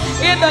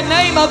 In the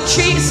name of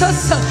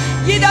Jesus.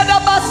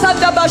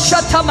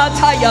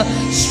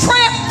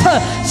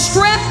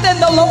 Strength in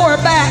the lower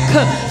back.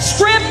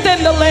 Strength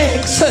in the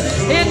legs.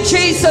 In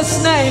Jesus'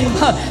 name.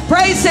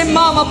 Praise him,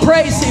 mama.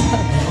 Praise him.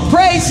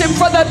 Praise him,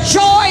 for the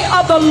joy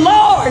of the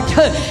Lord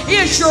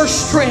is your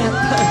strength.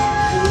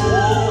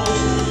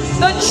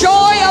 The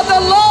joy of the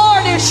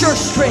Lord is your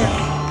strength.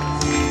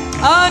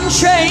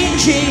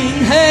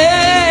 Unchanging.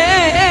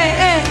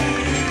 Hey,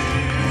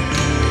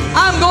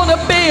 I'm going to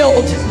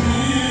build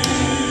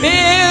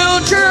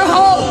your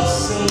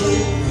hopes.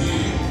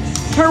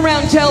 Turn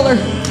around and tell her,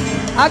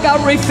 I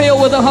got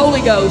refilled with the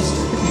Holy Ghost.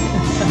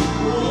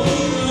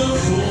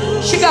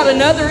 She got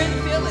another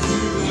infilling.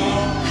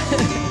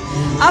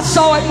 I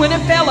saw it when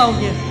it fell on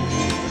you.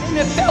 And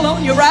it fell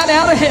on you right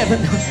out of heaven.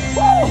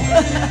 Woo!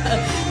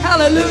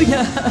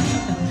 Hallelujah.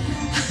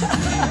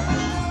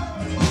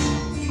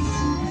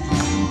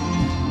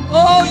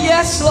 Oh,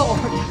 yes,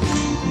 Lord.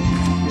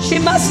 She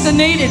must have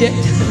needed it.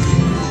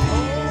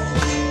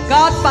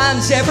 God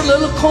finds every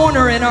little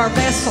corner in our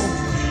vessel.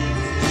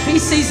 If he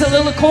sees a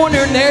little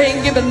corner in there, he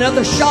can give it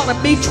another shot of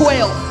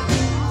B12.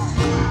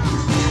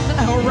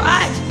 All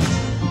right.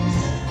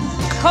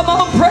 Come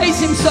on, praise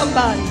him,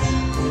 somebody.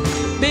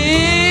 Build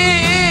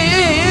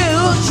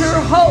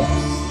your hopes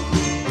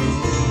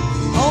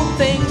on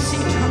things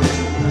eternal,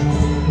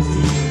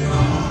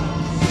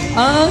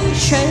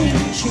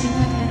 unchanging.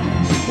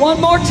 One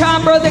more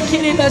time, Brother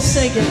Kenny, let's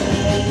sing it.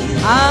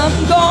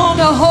 I'm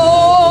gonna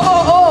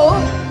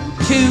hold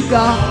to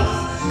God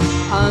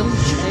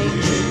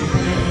unchanging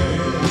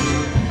hand.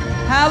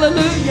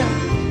 Hallelujah.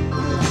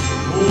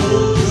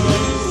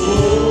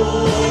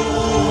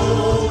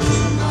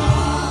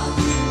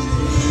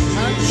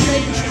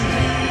 Unchanging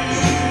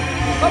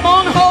hand. Come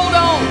on, hold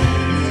on.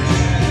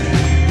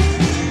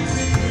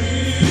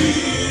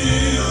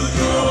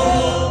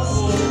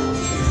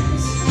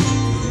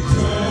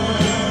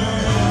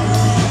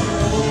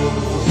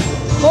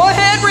 Go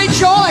ahead,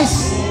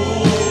 rejoice.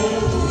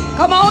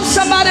 Come on,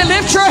 somebody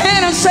lift your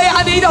hand and say,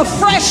 I need a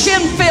fresh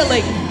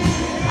infilling.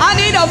 I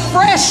need a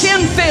fresh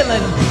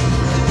infilling.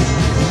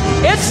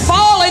 It's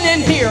falling in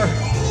here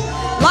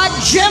like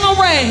gentle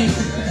rain.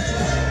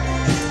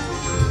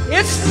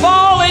 It's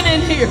falling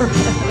in here.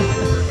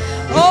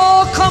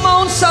 Oh, come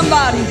on,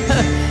 somebody.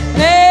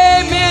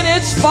 Amen.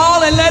 It's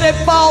falling. Let it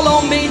fall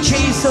on me,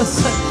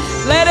 Jesus.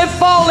 Let it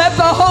fall. Let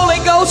the Holy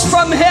Ghost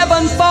from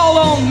heaven fall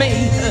on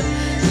me.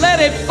 Let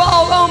it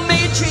fall on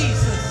me,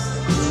 Jesus.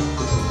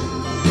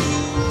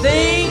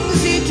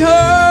 Things eternal.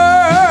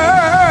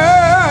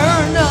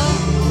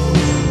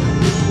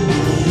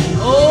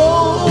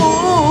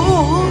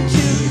 Oh,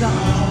 to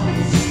God,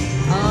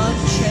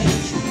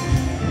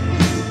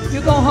 unchanging.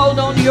 You're going to hold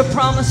on to your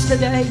promise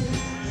today?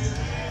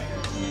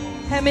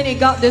 How many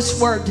got this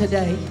word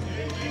today?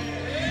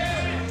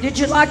 Did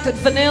you like the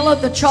vanilla,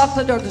 the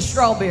chocolate, or the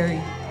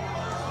strawberry?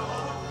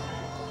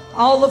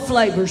 All the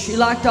flavors. You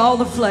liked all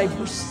the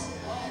flavors.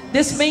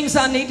 This means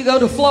I need to go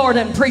to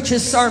Florida and preach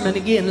his sermon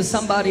again to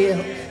somebody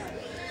else.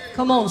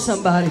 Come on,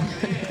 somebody.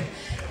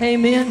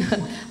 Amen.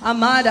 I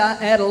might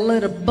add a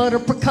little butter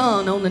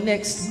pecan on the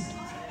next one.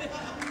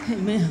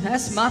 Amen.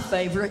 That's my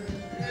favorite.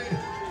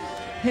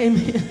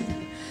 Amen.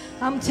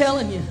 I'm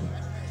telling you,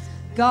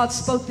 God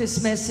spoke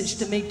this message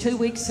to me 2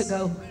 weeks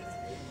ago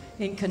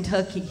in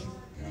Kentucky.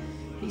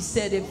 He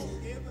said, if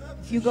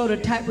you go to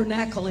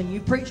Tabernacle and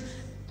you preach,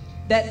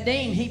 that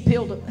dean, he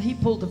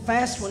pulled a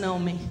fast one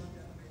on me.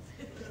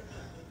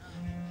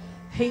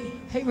 He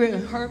really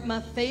hurt my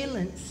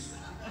feelings.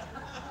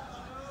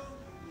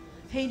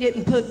 He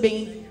didn't put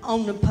me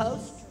on the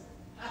post.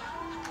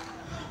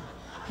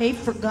 He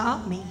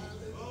forgot me.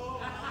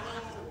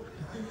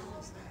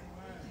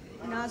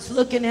 And I was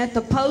looking at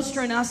the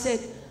poster and I said,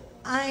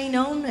 I ain't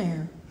on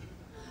there.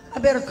 I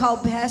better call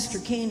Pastor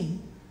Kenny.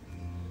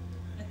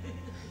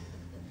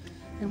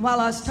 And while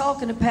I was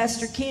talking to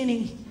Pastor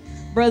Kenny,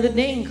 Brother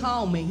Dean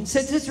called me and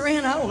said, Sister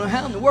Ann, I don't know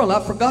how in the world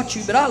I forgot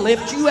you, but I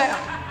left you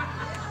out.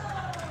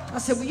 I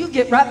said, well, you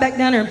get right back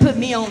down there and put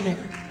me on there,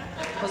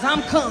 because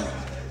I'm coming.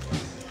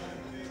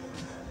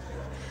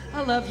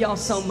 I love y'all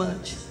so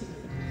much.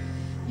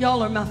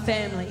 Y'all are my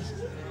family.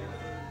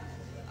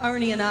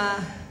 Ernie and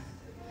I,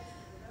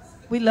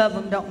 we love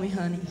them, don't we,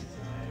 honey?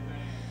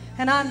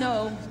 And I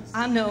know,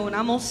 and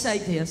I'm going to say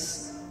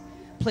this.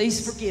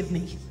 Please forgive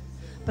me.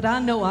 But I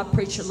know I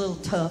preach a little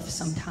tough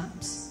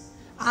sometimes.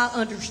 I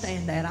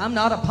understand that. I'm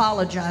not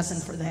apologizing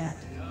for that.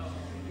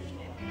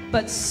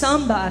 But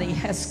somebody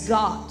has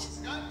got,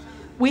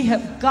 we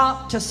have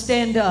got to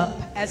stand up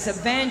as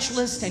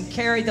evangelists and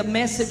carry the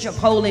message of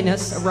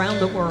holiness around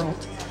the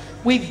world.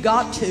 We've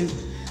got to.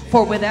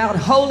 For without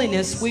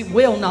holiness, we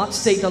will not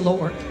see the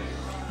Lord.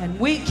 And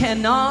we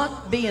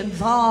cannot be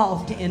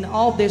involved in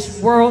all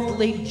this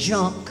worldly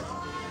junk.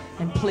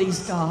 And please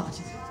God,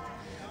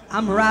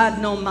 I'm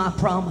riding on my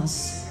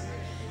promise.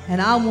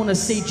 And I want to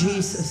see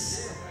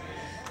Jesus.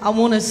 I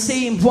want to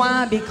see him.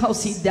 Why?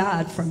 Because he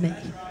died for me.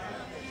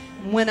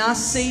 When I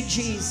see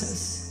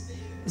Jesus,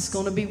 it's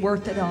going to be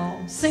worth it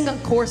all. Sing a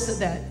chorus of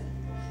that,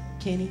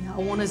 Kenny. I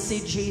want to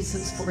see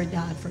Jesus for he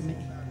died for me.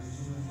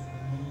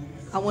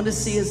 I want to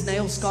see his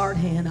nail-scarred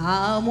hand.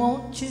 I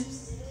want you. You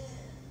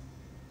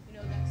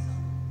know that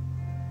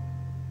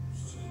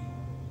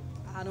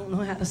song? I don't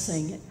know how to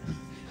sing it.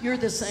 You're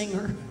the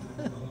singer.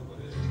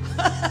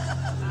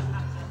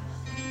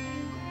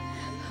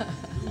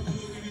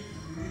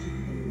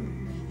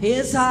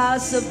 His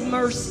eyes of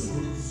mercy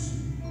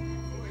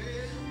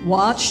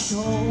watched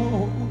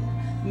over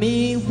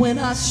me when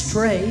I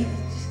strayed.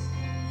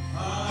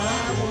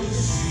 I want to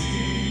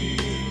see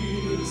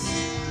his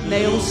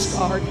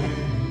nail-scarred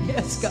hand.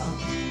 Yes, God.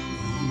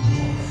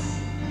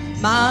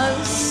 My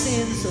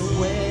sins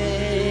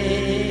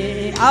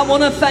away. I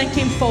want to thank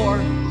him for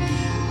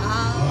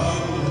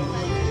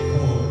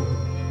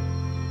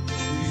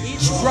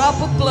each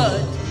drop of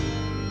blood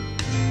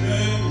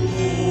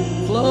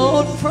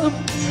flowed from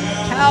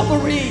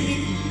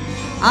Calvary.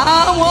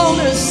 I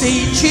want to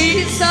see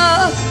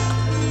Jesus.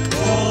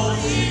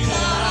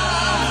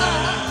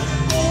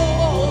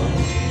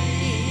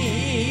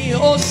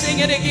 Oh, sing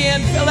it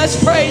again. Let's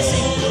praise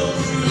him.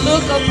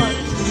 Look upon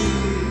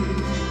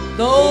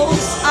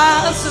those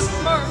eyes of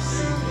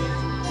mercy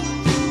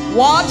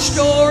watched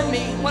o'er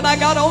me when I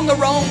got on the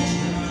wrong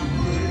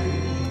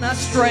and I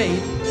strayed.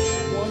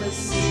 Want to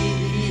see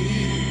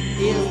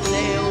his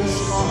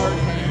nail-scarred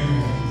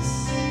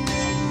hands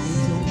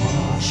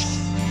washed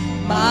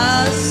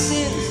my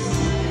sins.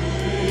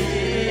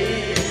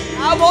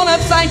 I want to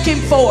thank him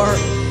for.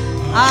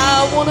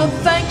 I want to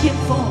thank him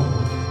for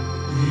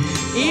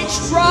each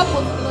drop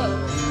of blood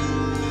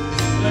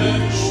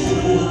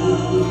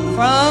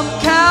from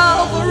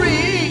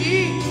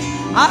Calvary.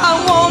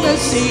 I want to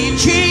see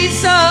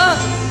Jesus,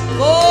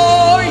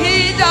 for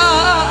he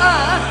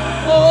died.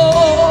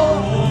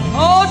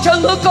 Oh, to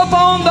look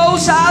upon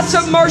those eyes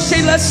of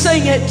mercy. Let's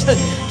sing it.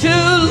 To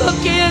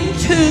look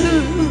into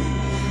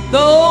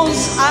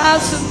those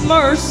eyes of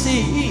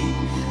mercy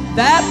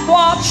that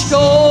watched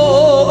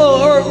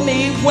o'er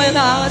me when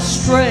I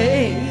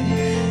strayed.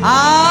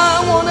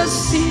 I want to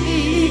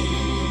see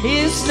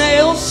his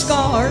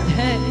nail-scarred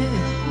hand.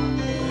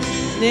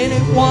 Then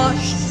it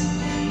washed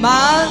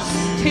my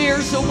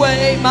tears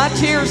away. My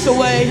tears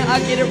away. I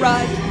get it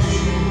right.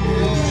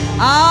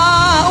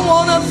 I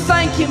want to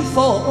thank Him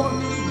for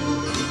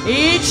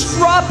each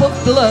drop of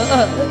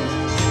blood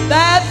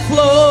that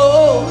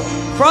flowed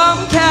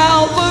from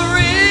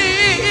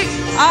Calvary.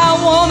 I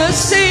want to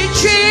see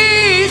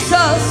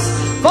Jesus,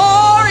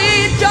 for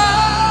He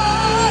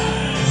died.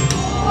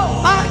 Oh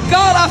my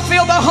God, I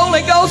feel the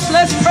Holy Ghost.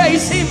 Let's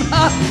praise Him.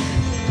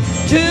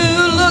 To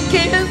look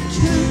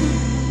into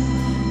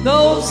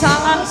those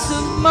eyes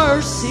of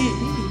mercy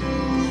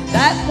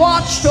that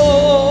watched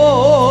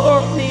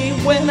o'er me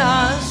when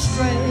I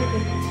strayed.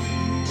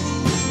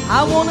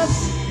 I want to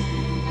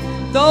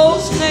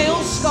those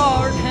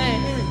nail-scarred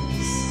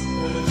hands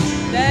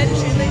that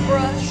gently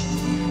brushed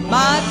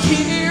my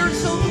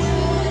tears away.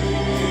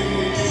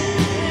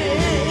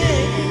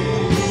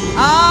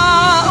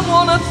 I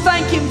want to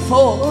thank Him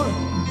for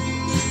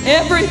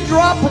every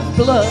drop of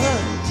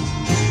blood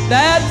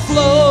that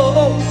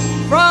flowed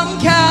from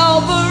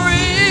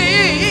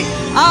Calvary.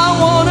 I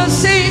want to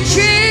see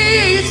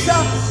Jesus,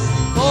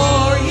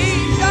 for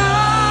He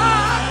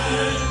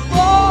died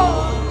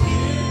for me.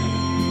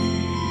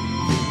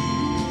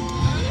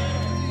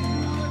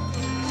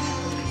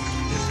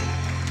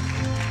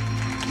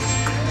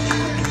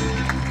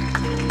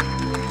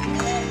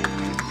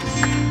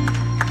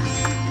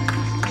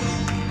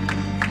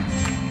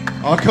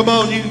 Oh, come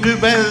on, you can do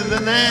better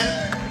than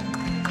that.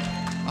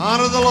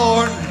 Honor the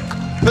Lord.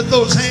 Put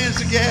those hands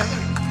together.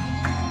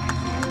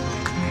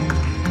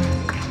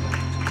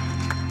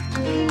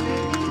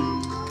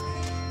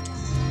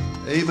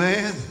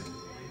 Amen.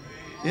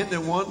 Isn't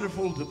it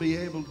wonderful to be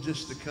able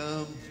just to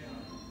come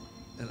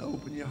and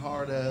open your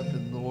heart up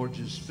and the Lord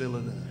just fill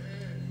it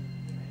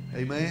up?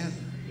 Amen.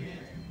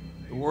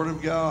 The Word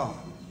of God.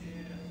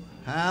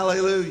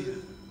 Hallelujah.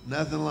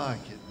 Nothing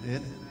like it,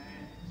 isn't it?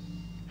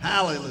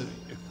 Hallelujah.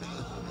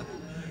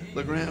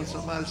 Look around,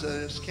 somebody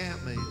said it's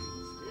camp meeting.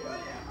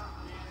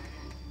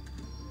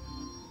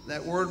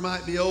 That word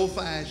might be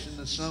old-fashioned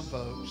to some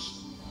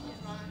folks.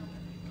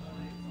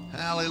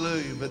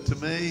 Hallelujah. But to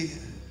me,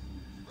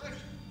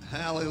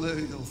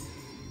 hallelujah, the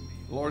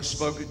Lord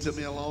spoke it to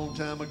me a long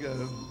time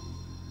ago.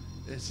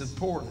 It's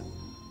important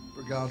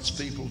for God's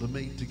people to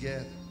meet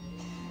together.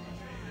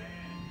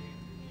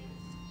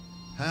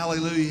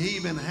 Hallelujah. He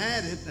even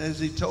had it, as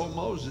He told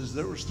Moses,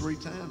 there was 3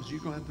 times you're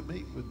going to have to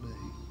meet with me.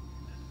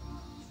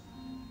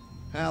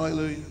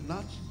 Hallelujah.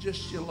 Not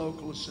just your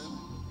local assembly.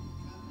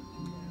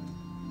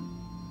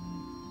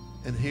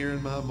 And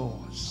hearing my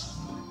voice.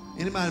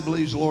 Anybody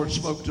believes the Lord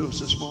spoke to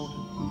us this morning?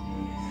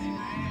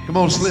 Come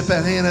on, slip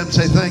that hand up and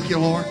say, thank you,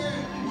 Lord.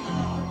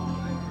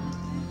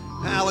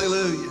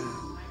 Hallelujah.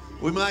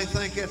 We might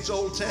think that's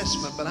Old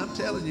Testament, but I'm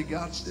telling you,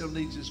 God still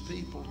needs His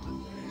people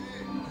to.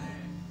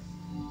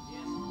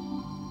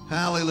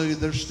 Hallelujah.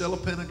 There's still a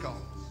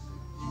Pentecost.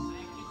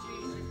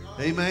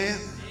 Amen.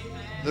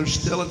 There's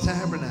still a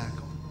tabernacle.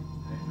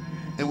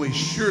 And we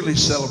surely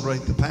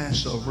celebrate the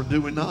Passover,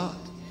 do we not?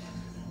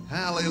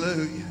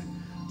 Hallelujah.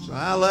 So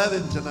I love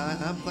Him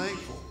tonight. I'm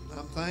thankful.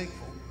 I'm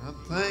thankful. I'm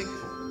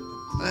thankful.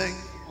 I'm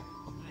thankful.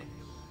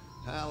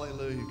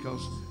 Hallelujah.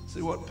 Because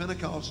see what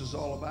Pentecost is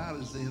all about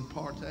is the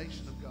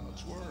impartation of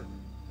God's Word.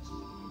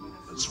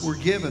 That's we're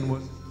given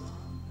with.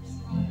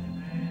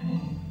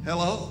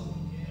 Hello?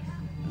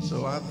 And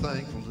so I'm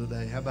thankful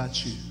today. How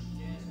about you?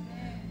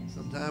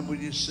 Sometimes we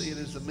just see it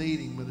as a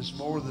meeting, but it's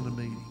more than a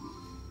meeting.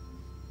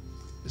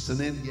 It's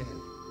an end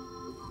game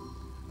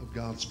of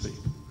God's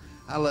people.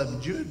 I love you.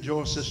 Did you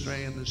enjoy Sister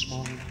Ann this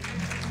morning?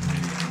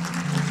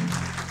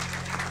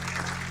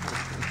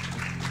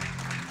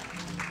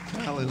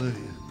 Hallelujah.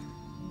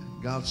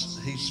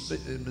 He's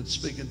been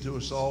speaking to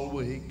us all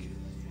week.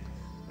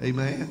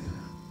 Amen.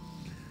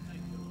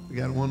 We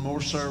got one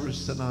more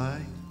service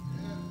tonight.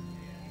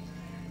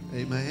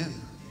 Amen.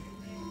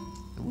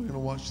 And we're going to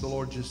watch the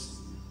Lord just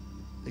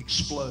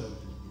explode.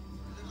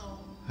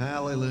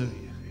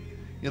 Hallelujah.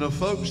 You know,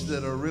 folks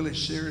that are really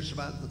serious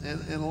about,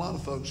 and a lot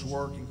of folks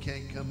work and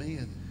can't come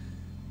in,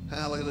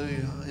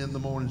 hallelujah, in the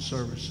morning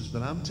services.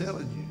 But I'm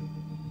telling you,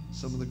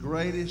 some of the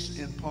greatest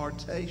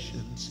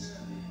impartations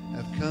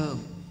have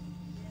come.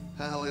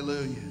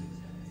 Hallelujah.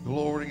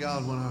 Glory to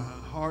God. When our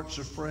hearts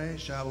are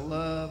fresh, I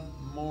love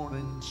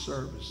morning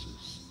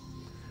services.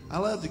 I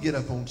love to get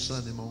up on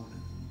Sunday morning.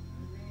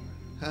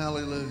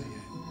 Hallelujah.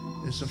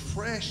 It's a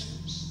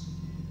freshness.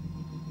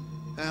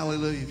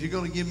 Hallelujah. If you're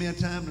going to give me a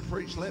time to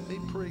preach, let me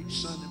preach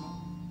Sunday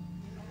morning.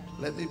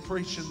 Let me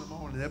preach in the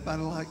morning.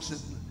 Everybody likes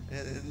it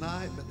at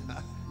night, but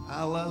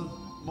I love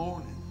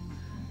morning.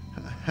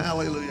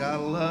 Hallelujah. I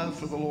love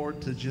for the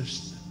Lord to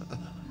just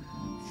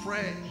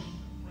fresh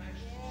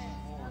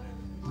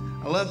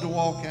morning. I love to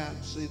walk out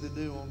and see the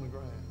dew on the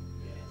ground.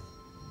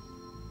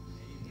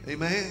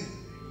 Amen.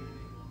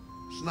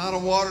 It's not a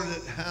water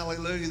that,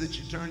 hallelujah, that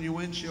you turn your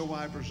windshield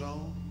wipers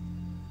on.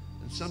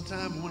 And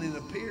sometimes when it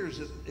appears,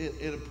 it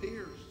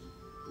appears.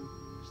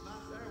 It's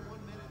not there one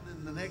minute,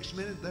 and then the next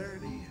minute, there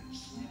it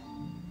is.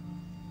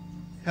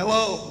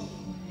 Hello.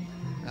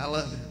 I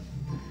love it.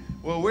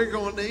 Well, we're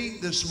going to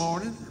eat this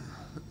morning.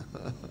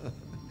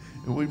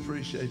 And we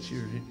appreciate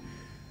you.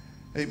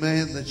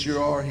 Amen, that you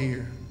are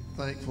here.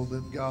 Thankful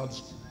that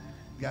God's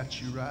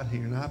got you right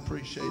here. And I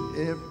appreciate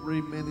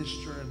every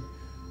minister and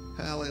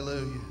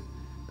hallelujah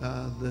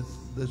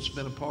that's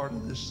been a part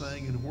of this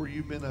thing. And where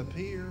you've been up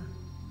here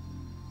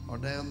or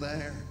down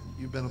there,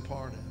 you've been a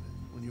part of it.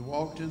 When you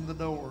walked in the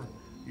door,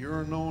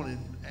 your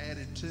anointing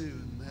added to,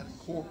 and that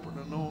corporate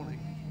anointing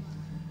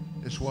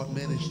is what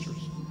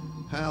ministers.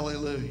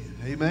 Hallelujah.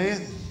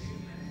 Amen.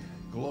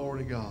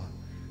 Glory to God.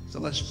 So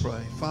let's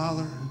pray.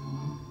 Father,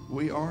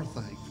 we are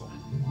thankful.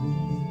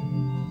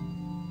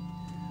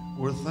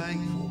 We're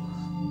thankful.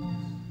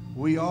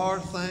 We are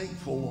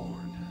thankful, Lord.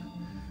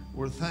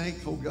 We're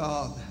thankful,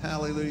 God,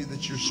 hallelujah,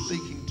 that you're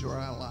speaking to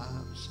our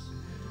lives.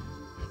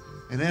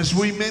 And as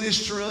we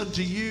minister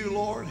unto you,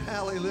 Lord,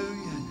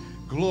 hallelujah,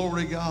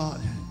 glory to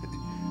God,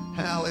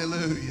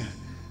 hallelujah,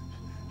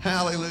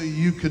 hallelujah,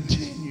 you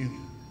continue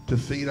to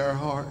feed our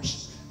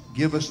hearts,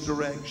 give us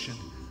direction,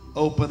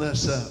 open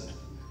us up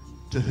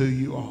to who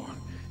you are.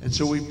 And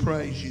so we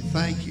praise you.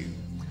 Thank you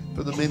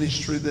for the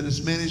ministry that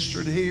is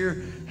ministered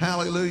here.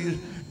 Hallelujah.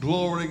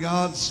 Glory to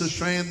God.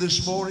 Sister Ann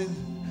this morning,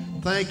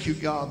 thank you,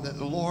 God, that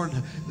the Lord,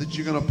 that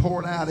you're going to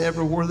pour it out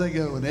everywhere they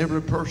go, and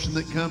every person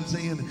that comes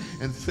in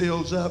and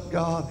fills up,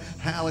 God,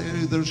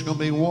 hallelujah, there's going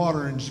to be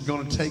water, and it's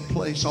going to take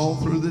place all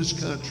through this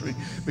country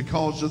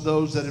because of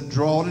those that have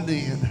drawn it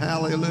in,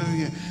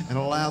 hallelujah, and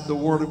allowed the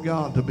Word of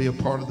God to be a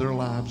part of their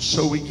lives.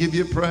 So we give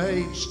you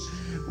praise.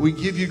 We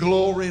give you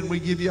glory and we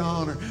give you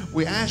honor.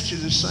 We ask you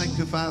to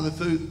sanctify the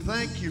food.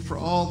 Thank you for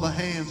all the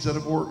hands that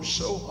have worked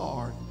so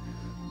hard.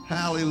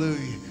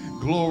 Hallelujah.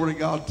 Glory to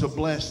God to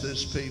bless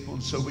this people.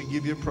 And so we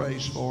give you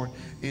praise for it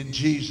in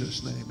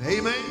Jesus' name.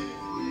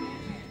 Amen.